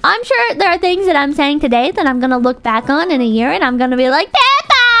 I'm sure there are things that I'm saying today that I'm going to look back on in a year and I'm going to be like,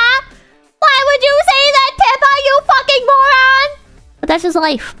 Pippa! Why would you say that, Pippa, you fucking moron? But that's just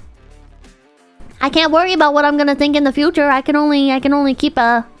life. I can't worry about what I'm going to think in the future. I can only keep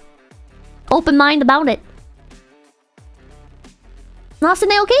a open mind about it. Lost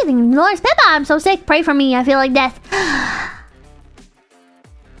an A-OK thing. Lord Pippa, I'm so sick. Pray for me. I feel like death.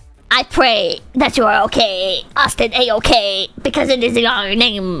 I pray that you are okay, Austin A-OK, because it is your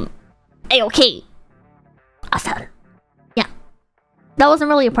name, A-OK. Austin. Yeah. That wasn't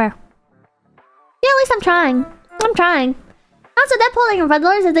really a prayer. Yeah, at least I'm trying. I'm trying. Also, that polling of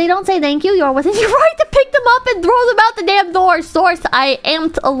 $5, if they don't say thank you, you're within your right to pick them up and throw them out the damn door. Source, I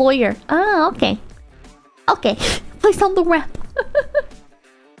am a lawyer. Oh, okay. Okay. Please don't do rap.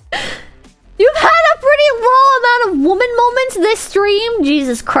 You've had a pretty low amount of woman moments this stream.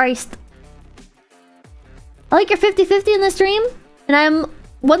 Jesus Christ. I like your 50-50 in the stream. And I'm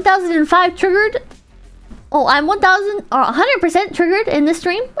 1005 triggered. Oh, I'm 1000 or 100% triggered in this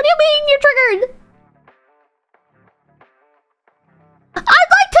stream. What do you mean you're triggered? I'd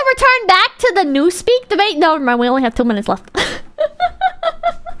like to return back to the Newspeak debate. No, never mind. We only have 2 minutes left. We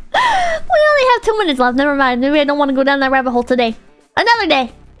only have 2 minutes left. Never mind. Maybe I don't want to go down that rabbit hole today. Another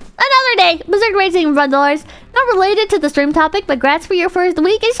day. Another day. Berserk Racing for $5. Not related to the stream topic, but grats for your first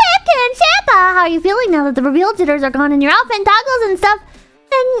week. And Shappa, how are you feeling now that the reveal jitters are gone in your outfit and toggles and stuff?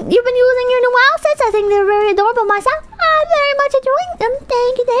 And you've been using your new outfits. I think they're very adorable myself. I'm very much enjoying them.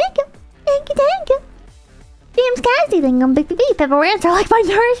 Thank you, thank you. Thank you, thank you. James Cassidy, think I'm big to be. Pepper rants are like my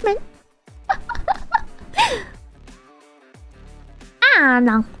nourishment. I don't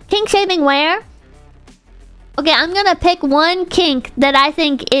know. Kink shaving wear? Okay, I'm gonna pick one kink that I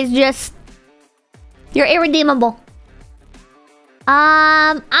think is just... You're irredeemable.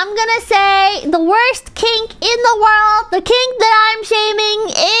 I'm gonna say the worst kink in the world, the kink that I'm shaming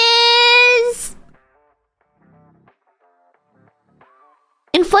is...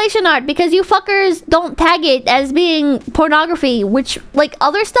 inflation art, because you fuckers don't tag it as being pornography, which, like,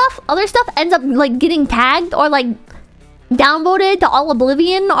 other stuff ends up, like, getting tagged or, like, downvoted to all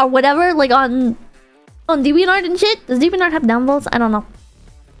oblivion or whatever, like, on DeviantArt and shit. Does DeviantArt have downvotes? I don't know.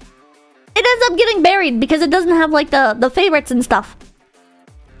 It ends up getting buried because it doesn't have, like, the favorites and stuff.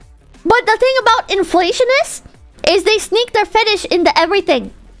 But the thing about inflationists is they sneak their fetish into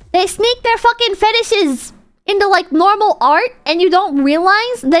everything. They sneak their fucking fetishes into like normal art, and you don't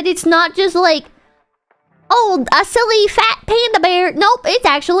realize that it's not just like, oh, a silly fat panda bear. Nope, it's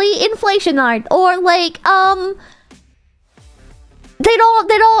actually inflation art. Or like, they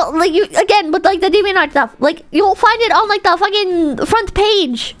don't like you again with like the DeviantArt stuff. Like you'll find it on like the fucking front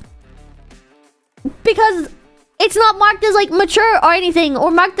page because it's not marked as like mature or anything, or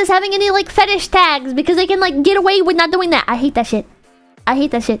marked as having any like fetish tags because they can like get away with not doing that. I hate that shit. I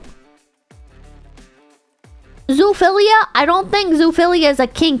hate that shit. Zoophilia? I don't think zoophilia is a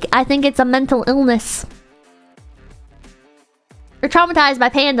kink. I think it's a mental illness. You're traumatized by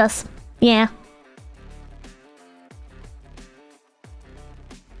pandas. Yeah.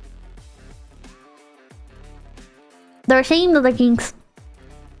 They're ashamed of their kinks.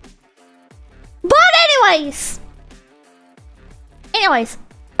 But anyways,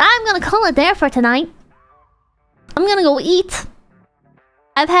 I'm gonna call it there for tonight. I'm gonna go eat.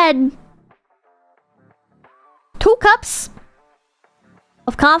 I've had 2 cups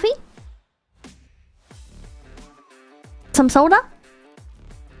of coffee, some soda.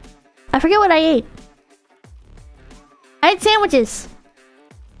 I forget what I ate. I had sandwiches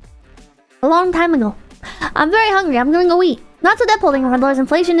a long time ago. I'm very hungry. I'm gonna go eat. Not so Deadpool thing, $100.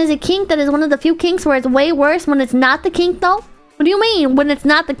 Inflation is a kink that is one of the few kinks where it's way worse when it's not the kink, though. What do you mean when it's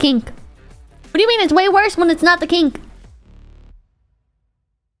not the kink? What do you mean it's way worse when it's not the kink?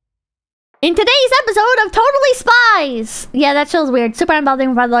 In today's episode of Totally Spies. Yeah, that show's weird. Super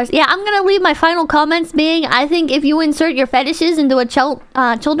unbothered for $5. Yeah, I'm gonna leave my final comments being, I think if you insert your fetishes into a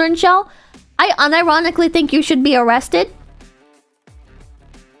children's show, I unironically think you should be arrested.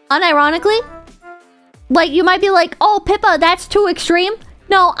 Unironically. Like, you might be like, oh, Pippa, that's too extreme.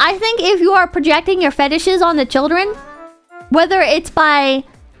 No, I think if you are projecting your fetishes on the children, whether it's by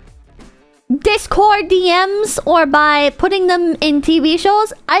Discord DMs or by putting them in TV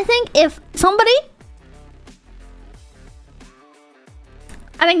shows, I think if somebody...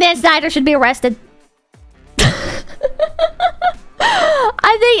 I think Dan Snyder should be arrested.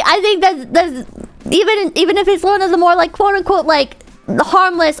 I think that's even if it's one of the more like quote-unquote like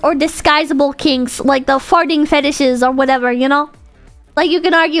harmless or disguisable kinks, like the farting fetishes or whatever, you know? Like you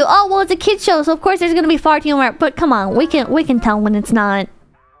can argue, oh well, it's a kid's show, so of course there's gonna be fart humor. But come on, we can tell when it's not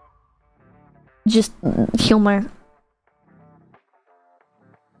just humor.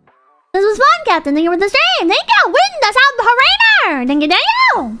 This was fun, Captain. Thank you for the stream. Thank you. Win the sub Harena. Thank you.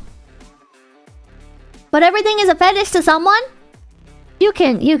 But everything is a fetish to someone. You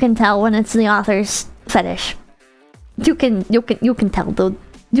can tell when it's the author's fetish. You can tell, dude.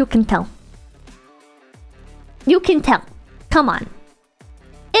 You can tell. You can tell. Come on.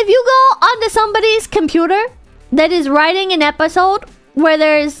 If you go onto somebody's computer that is writing an episode where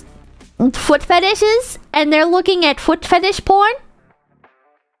there's foot fetishes and they're looking at foot fetish porn,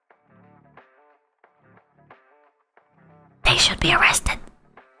 they should be arrested.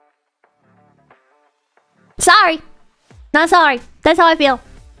 Sorry. Not sorry. That's how I feel.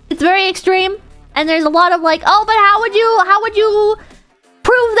 It's very extreme. And there's a lot of like, oh, but how would you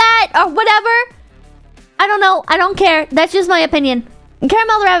prove that or whatever? I don't know. I don't care. That's just my opinion.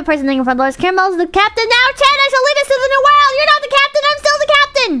 Caramel the rabbit person, thank you for $5. Caramel's the captain now. Chad, I shall lead us to the new world. You're not the captain. I'm still the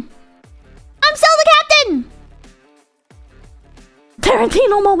captain. I'm still the captain.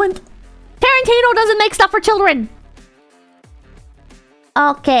 Tarantino moment. Tarantino doesn't make stuff for children.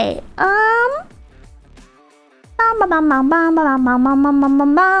 Okay.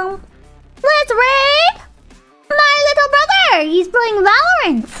 Let's raid my little brother. He's playing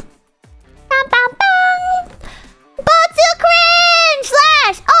Valorant. Botu cringe /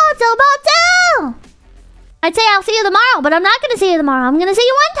 Autobotu. I'd say I'll see you tomorrow, but I'm not gonna see you tomorrow. I'm gonna see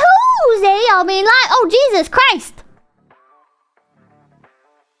you on Tuesday. I'll be live. Oh Jesus Christ!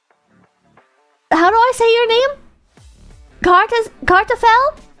 How do I say your name?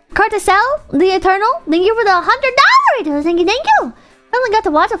 Cartacel, the Eternal. Thank you for the $100. Thank you. I only got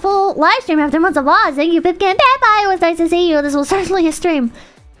to watch a full live stream after months of vlogs. Thank you, Pipkin. Bye. It was nice to see you. This was certainly a stream.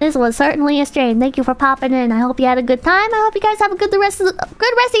 Thank you for popping in. I hope you had a good time. I hope you guys have a good rest of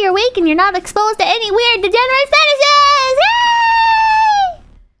your week and you're not exposed to any weird degenerate fetishes. Yay!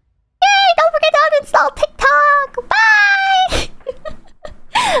 Yay! Don't forget to uninstall TikTok. Bye.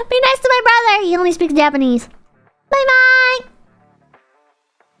 Be nice to my brother. He only speaks Japanese.